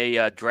doing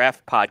a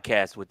draft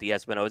podcast with the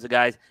Espinosa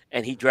guys,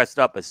 and he dressed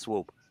up as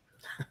Swoop.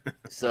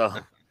 So,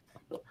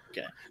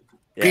 okay.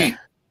 Yeah. Pete,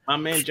 my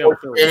man Joe.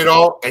 And at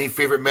all, any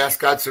favorite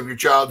mascots of your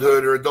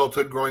childhood or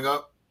adulthood growing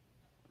up?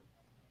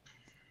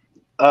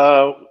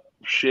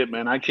 Shit,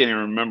 man, I can't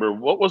even remember.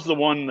 What was the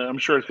one? I'm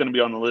sure it's going to be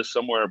on the list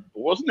somewhere.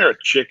 Wasn't there a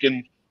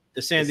chicken?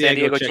 The San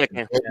Diego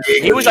chicken.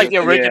 Yeah. He was like the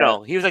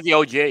original. Yeah. He was like the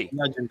OG.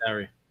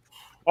 Legendary.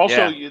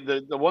 Also,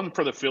 the one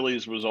for the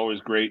Phillies was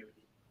always great.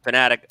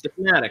 Fanatic. The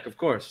Fanatic, of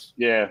course.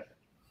 Yeah.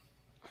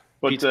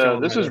 But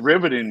this is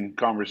riveting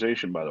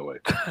conversation, by the way.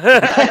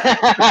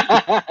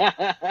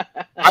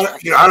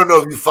 I don't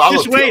know if you follow.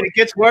 Just wait, it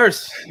gets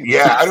worse.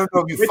 Yeah, I don't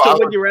know if you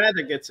follow. Would you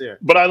rather gets here?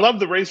 But I love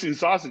the racing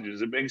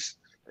sausages. It makes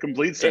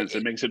complete sense.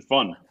 It makes it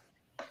fun.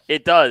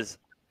 It does.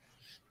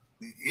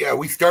 Yeah,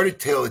 we started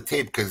Tail of the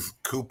Tape because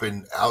Coop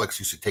and Alex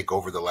used to take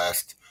over the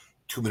last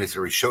 2 minutes of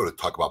every show to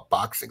talk about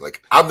boxing,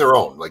 like on their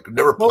own, like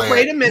never planned. Well,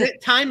 wait a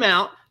minute, time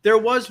out. There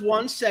was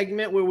one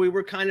segment where we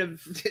were kind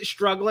of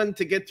struggling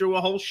to get through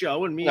a whole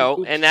show, and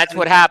and that's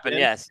what happened.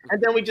 Yes,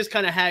 and then we just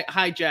kind of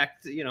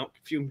hijacked, a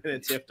few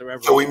minutes after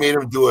everything. So we made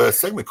them do a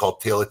segment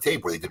called Tail of the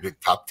Tape where they did the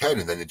top 10,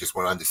 and then it just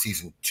went on to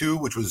season 2,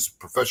 which was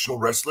professional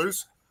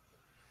wrestlers.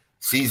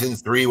 Season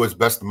 3 was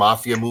best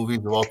mafia movies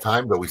of all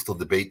time, though we still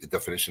debate the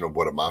definition of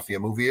what a mafia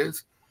movie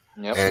is.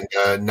 Yep.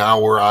 And now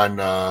we're on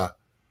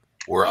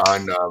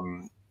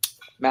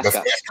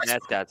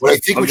mascots. What I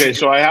think okay,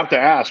 so I have to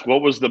ask,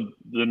 what was the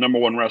number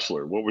one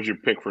wrestler? What was your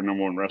pick for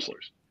number one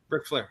wrestlers?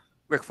 Ric Flair.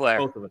 Ric Flair.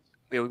 Both of us.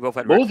 Yeah, we both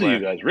had both Ric of Flair. you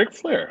guys. Ric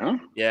Flair, huh?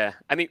 Yeah.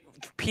 I mean,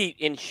 Pete,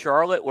 in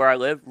Charlotte, where I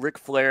live, Ric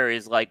Flair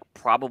is like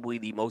probably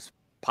the most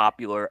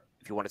popular,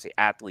 if you want to say,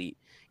 athlete.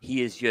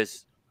 He is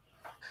just,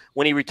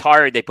 when he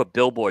retired, they put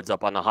billboards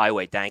up on the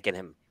highway thanking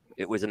him.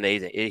 It was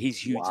amazing. He's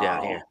huge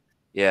down here.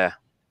 Yeah.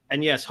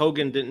 And yes,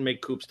 Hogan didn't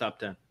make Coop's top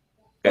 10.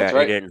 That's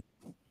right. He didn't.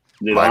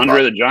 Did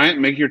Andre the Giant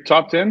make your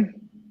top 10?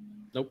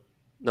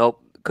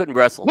 Nope. Couldn't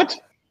wrestle. What?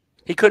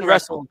 He couldn't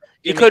wrestle.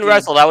 He couldn't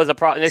wrestle. That was a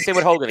problem. They say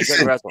with Hogan, he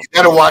couldn't wrestle. You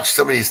got to watch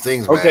some of these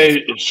things, man.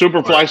 Okay,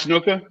 Superfly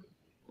Snuka?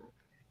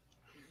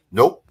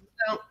 Nope.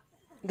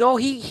 No,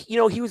 he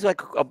was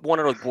like one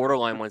of those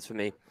borderline ones for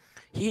me.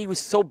 He was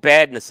so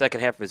bad in the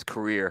second half of his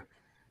career.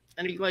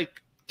 And he like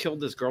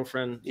killed his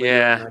girlfriend.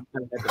 Yeah.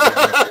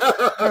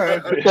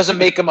 It doesn't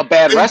make him a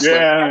bad wrestler.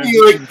 Yeah.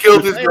 He like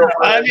killed his girlfriend.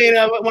 I mean,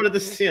 I wanted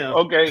to,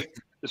 Okay,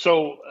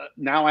 so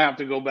now I have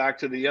to go back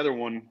to the other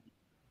one,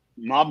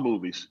 mob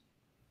movies.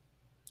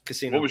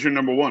 Casino. What was your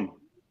number one?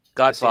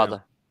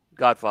 Godfather.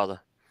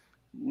 Godfather.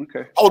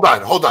 Okay. Hold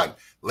on.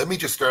 Let me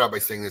just start out by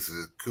saying this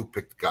is Coop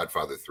picked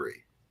Godfather 3.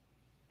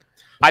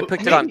 I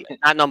picked it on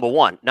not number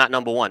one. Not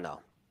number one though.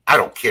 I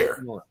don't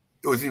care.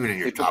 It was even in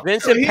your top.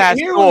 Vincent Here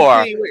Pastore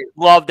was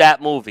loved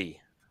that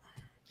movie.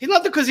 He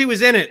loved it because he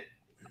was in it.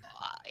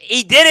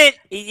 He did it.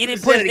 He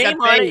didn't put his He got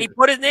name on it. paid. He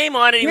put his name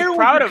on it. He Here was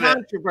proud the of it.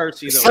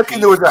 controversy, though.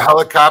 Second, there was a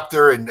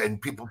helicopter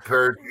and people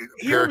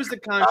Here was the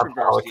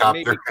controversy.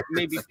 helicopter.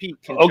 Maybe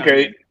Pete can.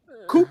 Okay. chime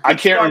in. Coop I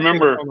could can't start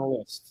remember. on the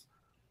list.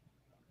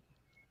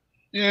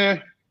 Yeah.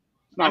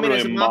 It's not as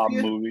really a mob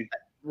mafia, movie.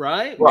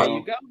 Right? Right. There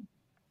you go.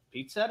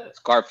 Pete said it.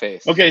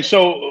 Scarface. Okay,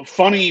 so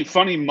funny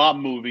mob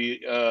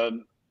movie,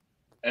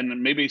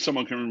 and maybe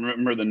someone can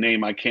remember the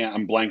name. I can't.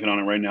 I'm blanking on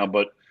it right now,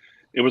 but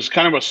it was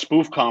kind of a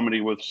spoof comedy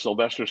with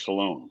Sylvester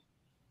Stallone.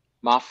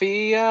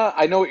 Mafia?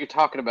 I know what you're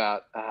talking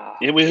about.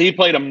 He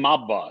played a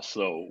mob boss.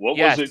 So what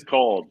Yes. was it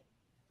called?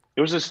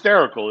 It was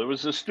hysterical. It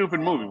was a stupid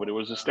movie, but it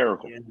was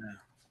hysterical. Yeah,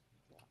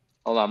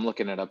 Hold on, I'm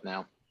looking it up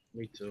now.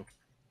 me too.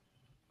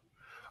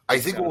 I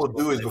think what we'll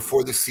do is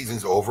before this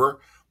season's over,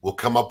 we'll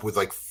come up with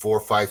like 4 or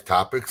 5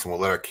 topics, and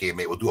we'll let our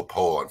KMA. We'll do a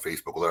poll on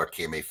Facebook. We'll let our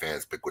KMA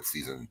fans pick what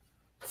season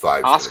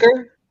 5.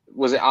 Oscar?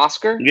 Was it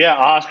Oscar? Yeah,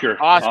 Oscar.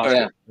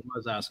 Yeah. It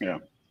was Oscar. Yeah.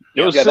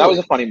 It was Yeah, that silly. was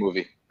a funny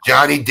movie.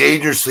 Johnny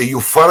Dangerously, you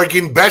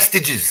fucking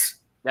bastages.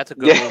 That's a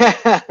good movie.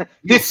 Yeah.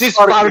 This is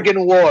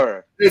Fargan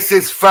War. This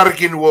is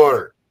fucking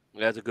war.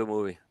 That's a good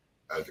movie.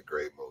 That's a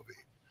great movie.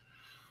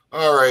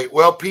 All right.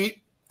 Well,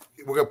 Pete,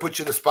 we're going to put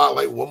you in the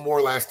spotlight one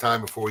more last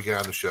time before we get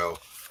on the show.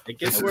 It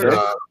This gets is,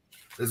 worse.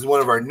 this is one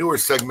of our newer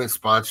segments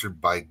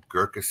sponsored by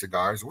Gurkha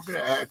Cigars. We're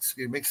going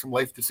to make some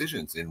life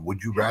decisions in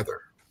Would You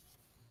Rather.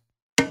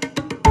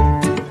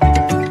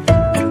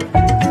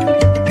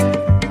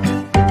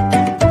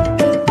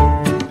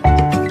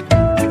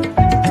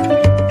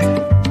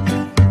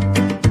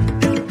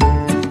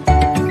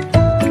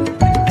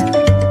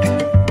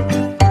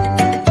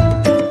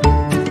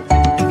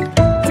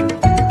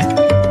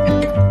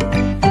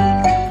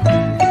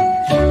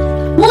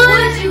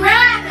 Would you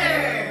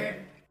rather?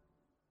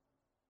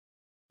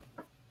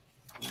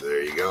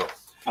 There you go.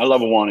 I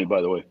love Awani,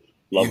 by the way.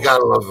 Love You him. got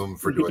to love them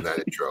for doing that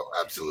intro.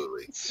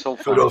 Absolutely. So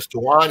funny. Kudos to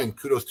Juan and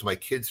kudos to my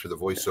kids for the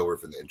voiceover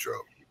for the intro.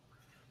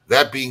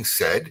 That being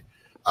said,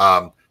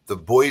 the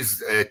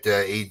boys at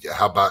age,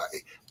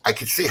 I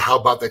could say how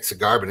about that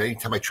cigar, but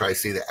anytime I try to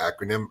say the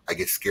acronym, I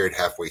get scared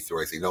halfway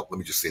through. I say, no, let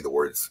me just say the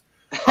words.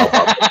 How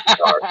about that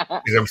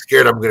cigar? Because I'm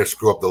scared I'm going to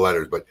screw up the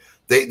letters. But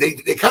they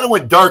kind of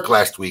went dark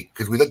last week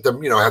because we let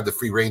them, have the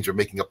free range of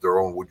making up their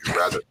own Would You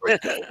Rather.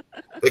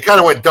 They kind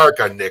of went dark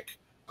on Nick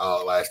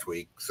last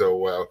week.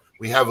 So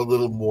we have a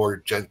little more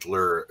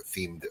gentler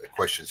themed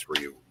questions for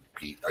you,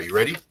 Pete. Are you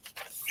ready?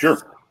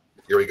 Sure.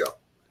 Here we go.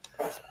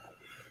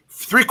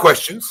 3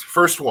 questions.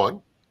 First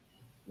one.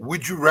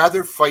 Would you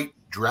rather fight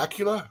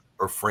Dracula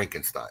or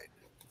Frankenstein?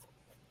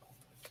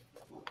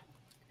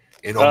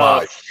 In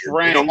homage.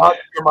 Frank. In homage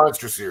to your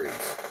monster series.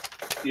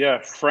 Yeah,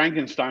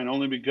 Frankenstein,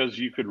 only because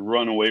you could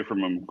run away from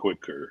him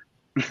quicker.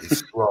 It's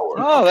slower.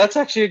 Oh, that's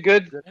actually a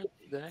good.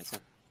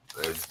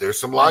 There's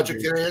some logic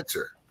to your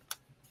answer.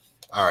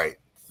 All right.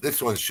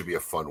 This one should be a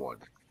fun one.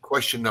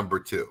 Question number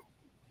 2.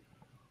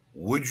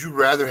 Would you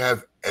rather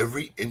have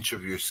every inch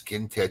of your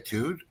skin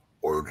tattooed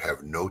or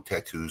have no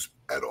tattoos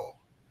at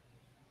all?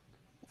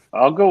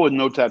 I'll go with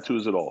no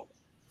tattoos at all.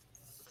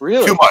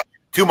 Really?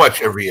 Too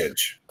much every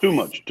inch. Too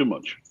much. Too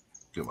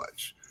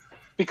much.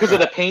 Because of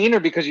the pain, or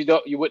because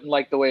you wouldn't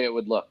like the way it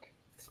would look?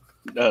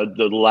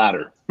 The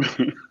latter.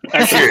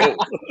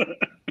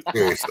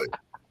 Seriously.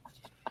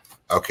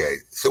 Okay,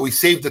 so we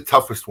saved the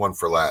toughest one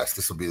for last.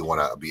 This will be the one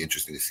I'll be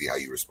interesting to see how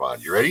you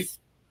respond. You ready?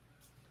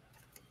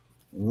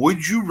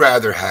 Would you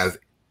rather have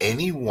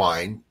any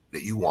wine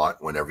that you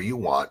want whenever you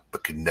want,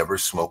 but can never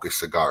smoke a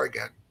cigar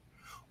again,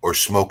 or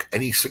smoke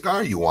any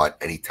cigar you want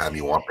anytime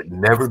you want, but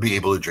never be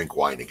able to drink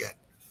wine again?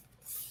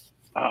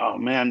 Oh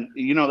man,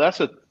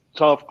 that's a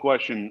tough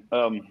question.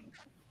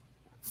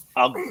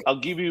 I'll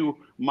give you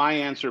my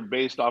answer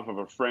based off of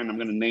a friend. I'm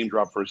going to name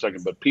drop for a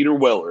second, but Peter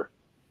Weller,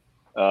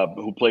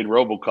 who played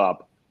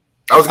RoboCop.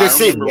 I was going to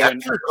say the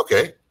actor.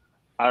 Okay.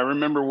 I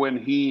remember when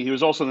he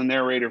was also the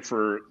narrator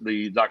for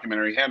the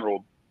documentary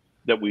Handrolled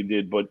that we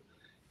did. But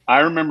I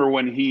remember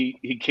when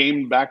he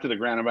came back to the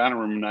Grand Havana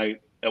Room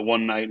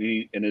one night,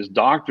 and his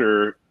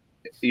doctor,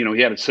 he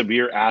had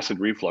severe acid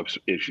reflux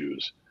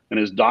issues, and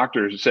his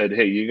doctor said,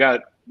 "Hey,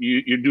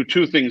 you do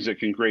 2 things that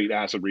can create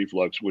acid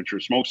reflux, which are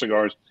smoke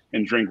cigars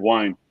and drink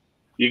wine.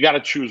 You got to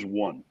choose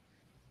one."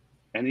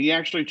 and he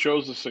actually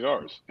chose the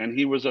cigars, and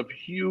he was a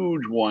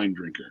huge wine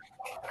drinker.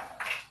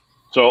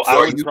 So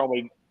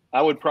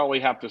I would probably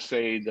have to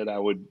say that I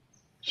would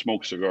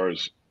smoke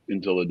cigars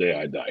until the day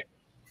I die.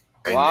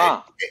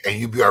 And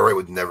you'd be all right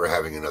with never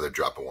having another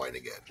drop of wine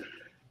again.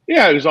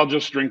 Yeah, because I'll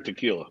just drink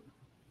tequila.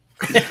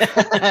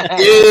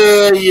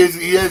 Yeah, he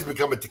has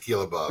become a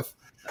tequila buff.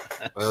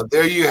 Well,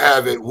 there you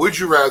have it. Would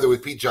You Rather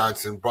with Pete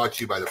Johnson, brought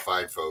to you by the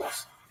fine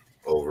folks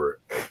over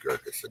at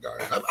Gurkha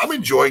Cigars. I'm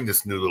enjoying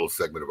this new little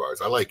segment of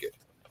ours. I like it.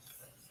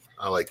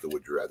 I like the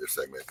Would You Rather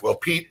segment. Well,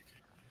 Pete,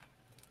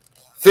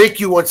 thank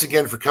you once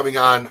again for coming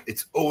on.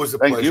 It's always a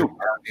pleasure to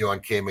have you on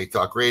KMA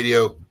Talk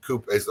Radio.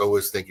 Coop, as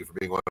always, thank you for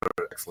being one of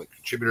our excellent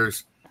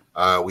contributors.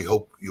 We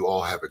hope you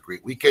all have a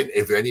great weekend.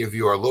 If any of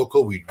you are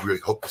local, we really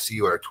hope to see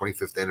you at our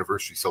 25th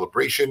anniversary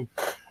celebration,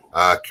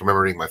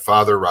 commemorating my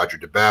father, Roger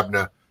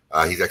DeBabna.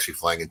 He's actually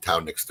flying in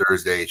town next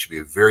Thursday. It should be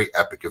a very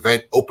epic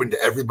event, open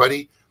to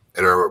everybody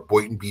at our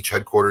Boynton Beach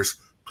headquarters.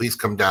 Please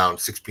come down,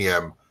 6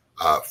 p.m.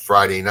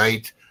 Friday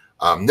night.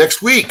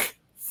 Next week,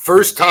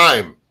 first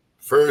time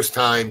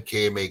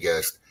KMA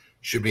guest.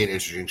 Should be an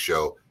interesting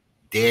show.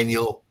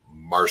 Daniel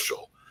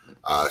Marshall.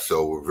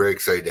 So we're very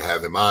excited to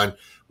have him on.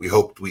 We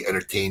hope we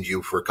entertained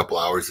you for a couple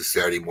hours this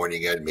Saturday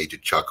morning and made you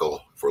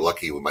chuckle. If we're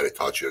lucky, we might have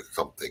taught you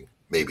something.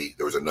 Maybe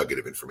there was a nugget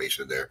of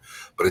information in there.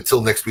 But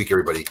until next week,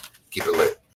 everybody, keep it lit.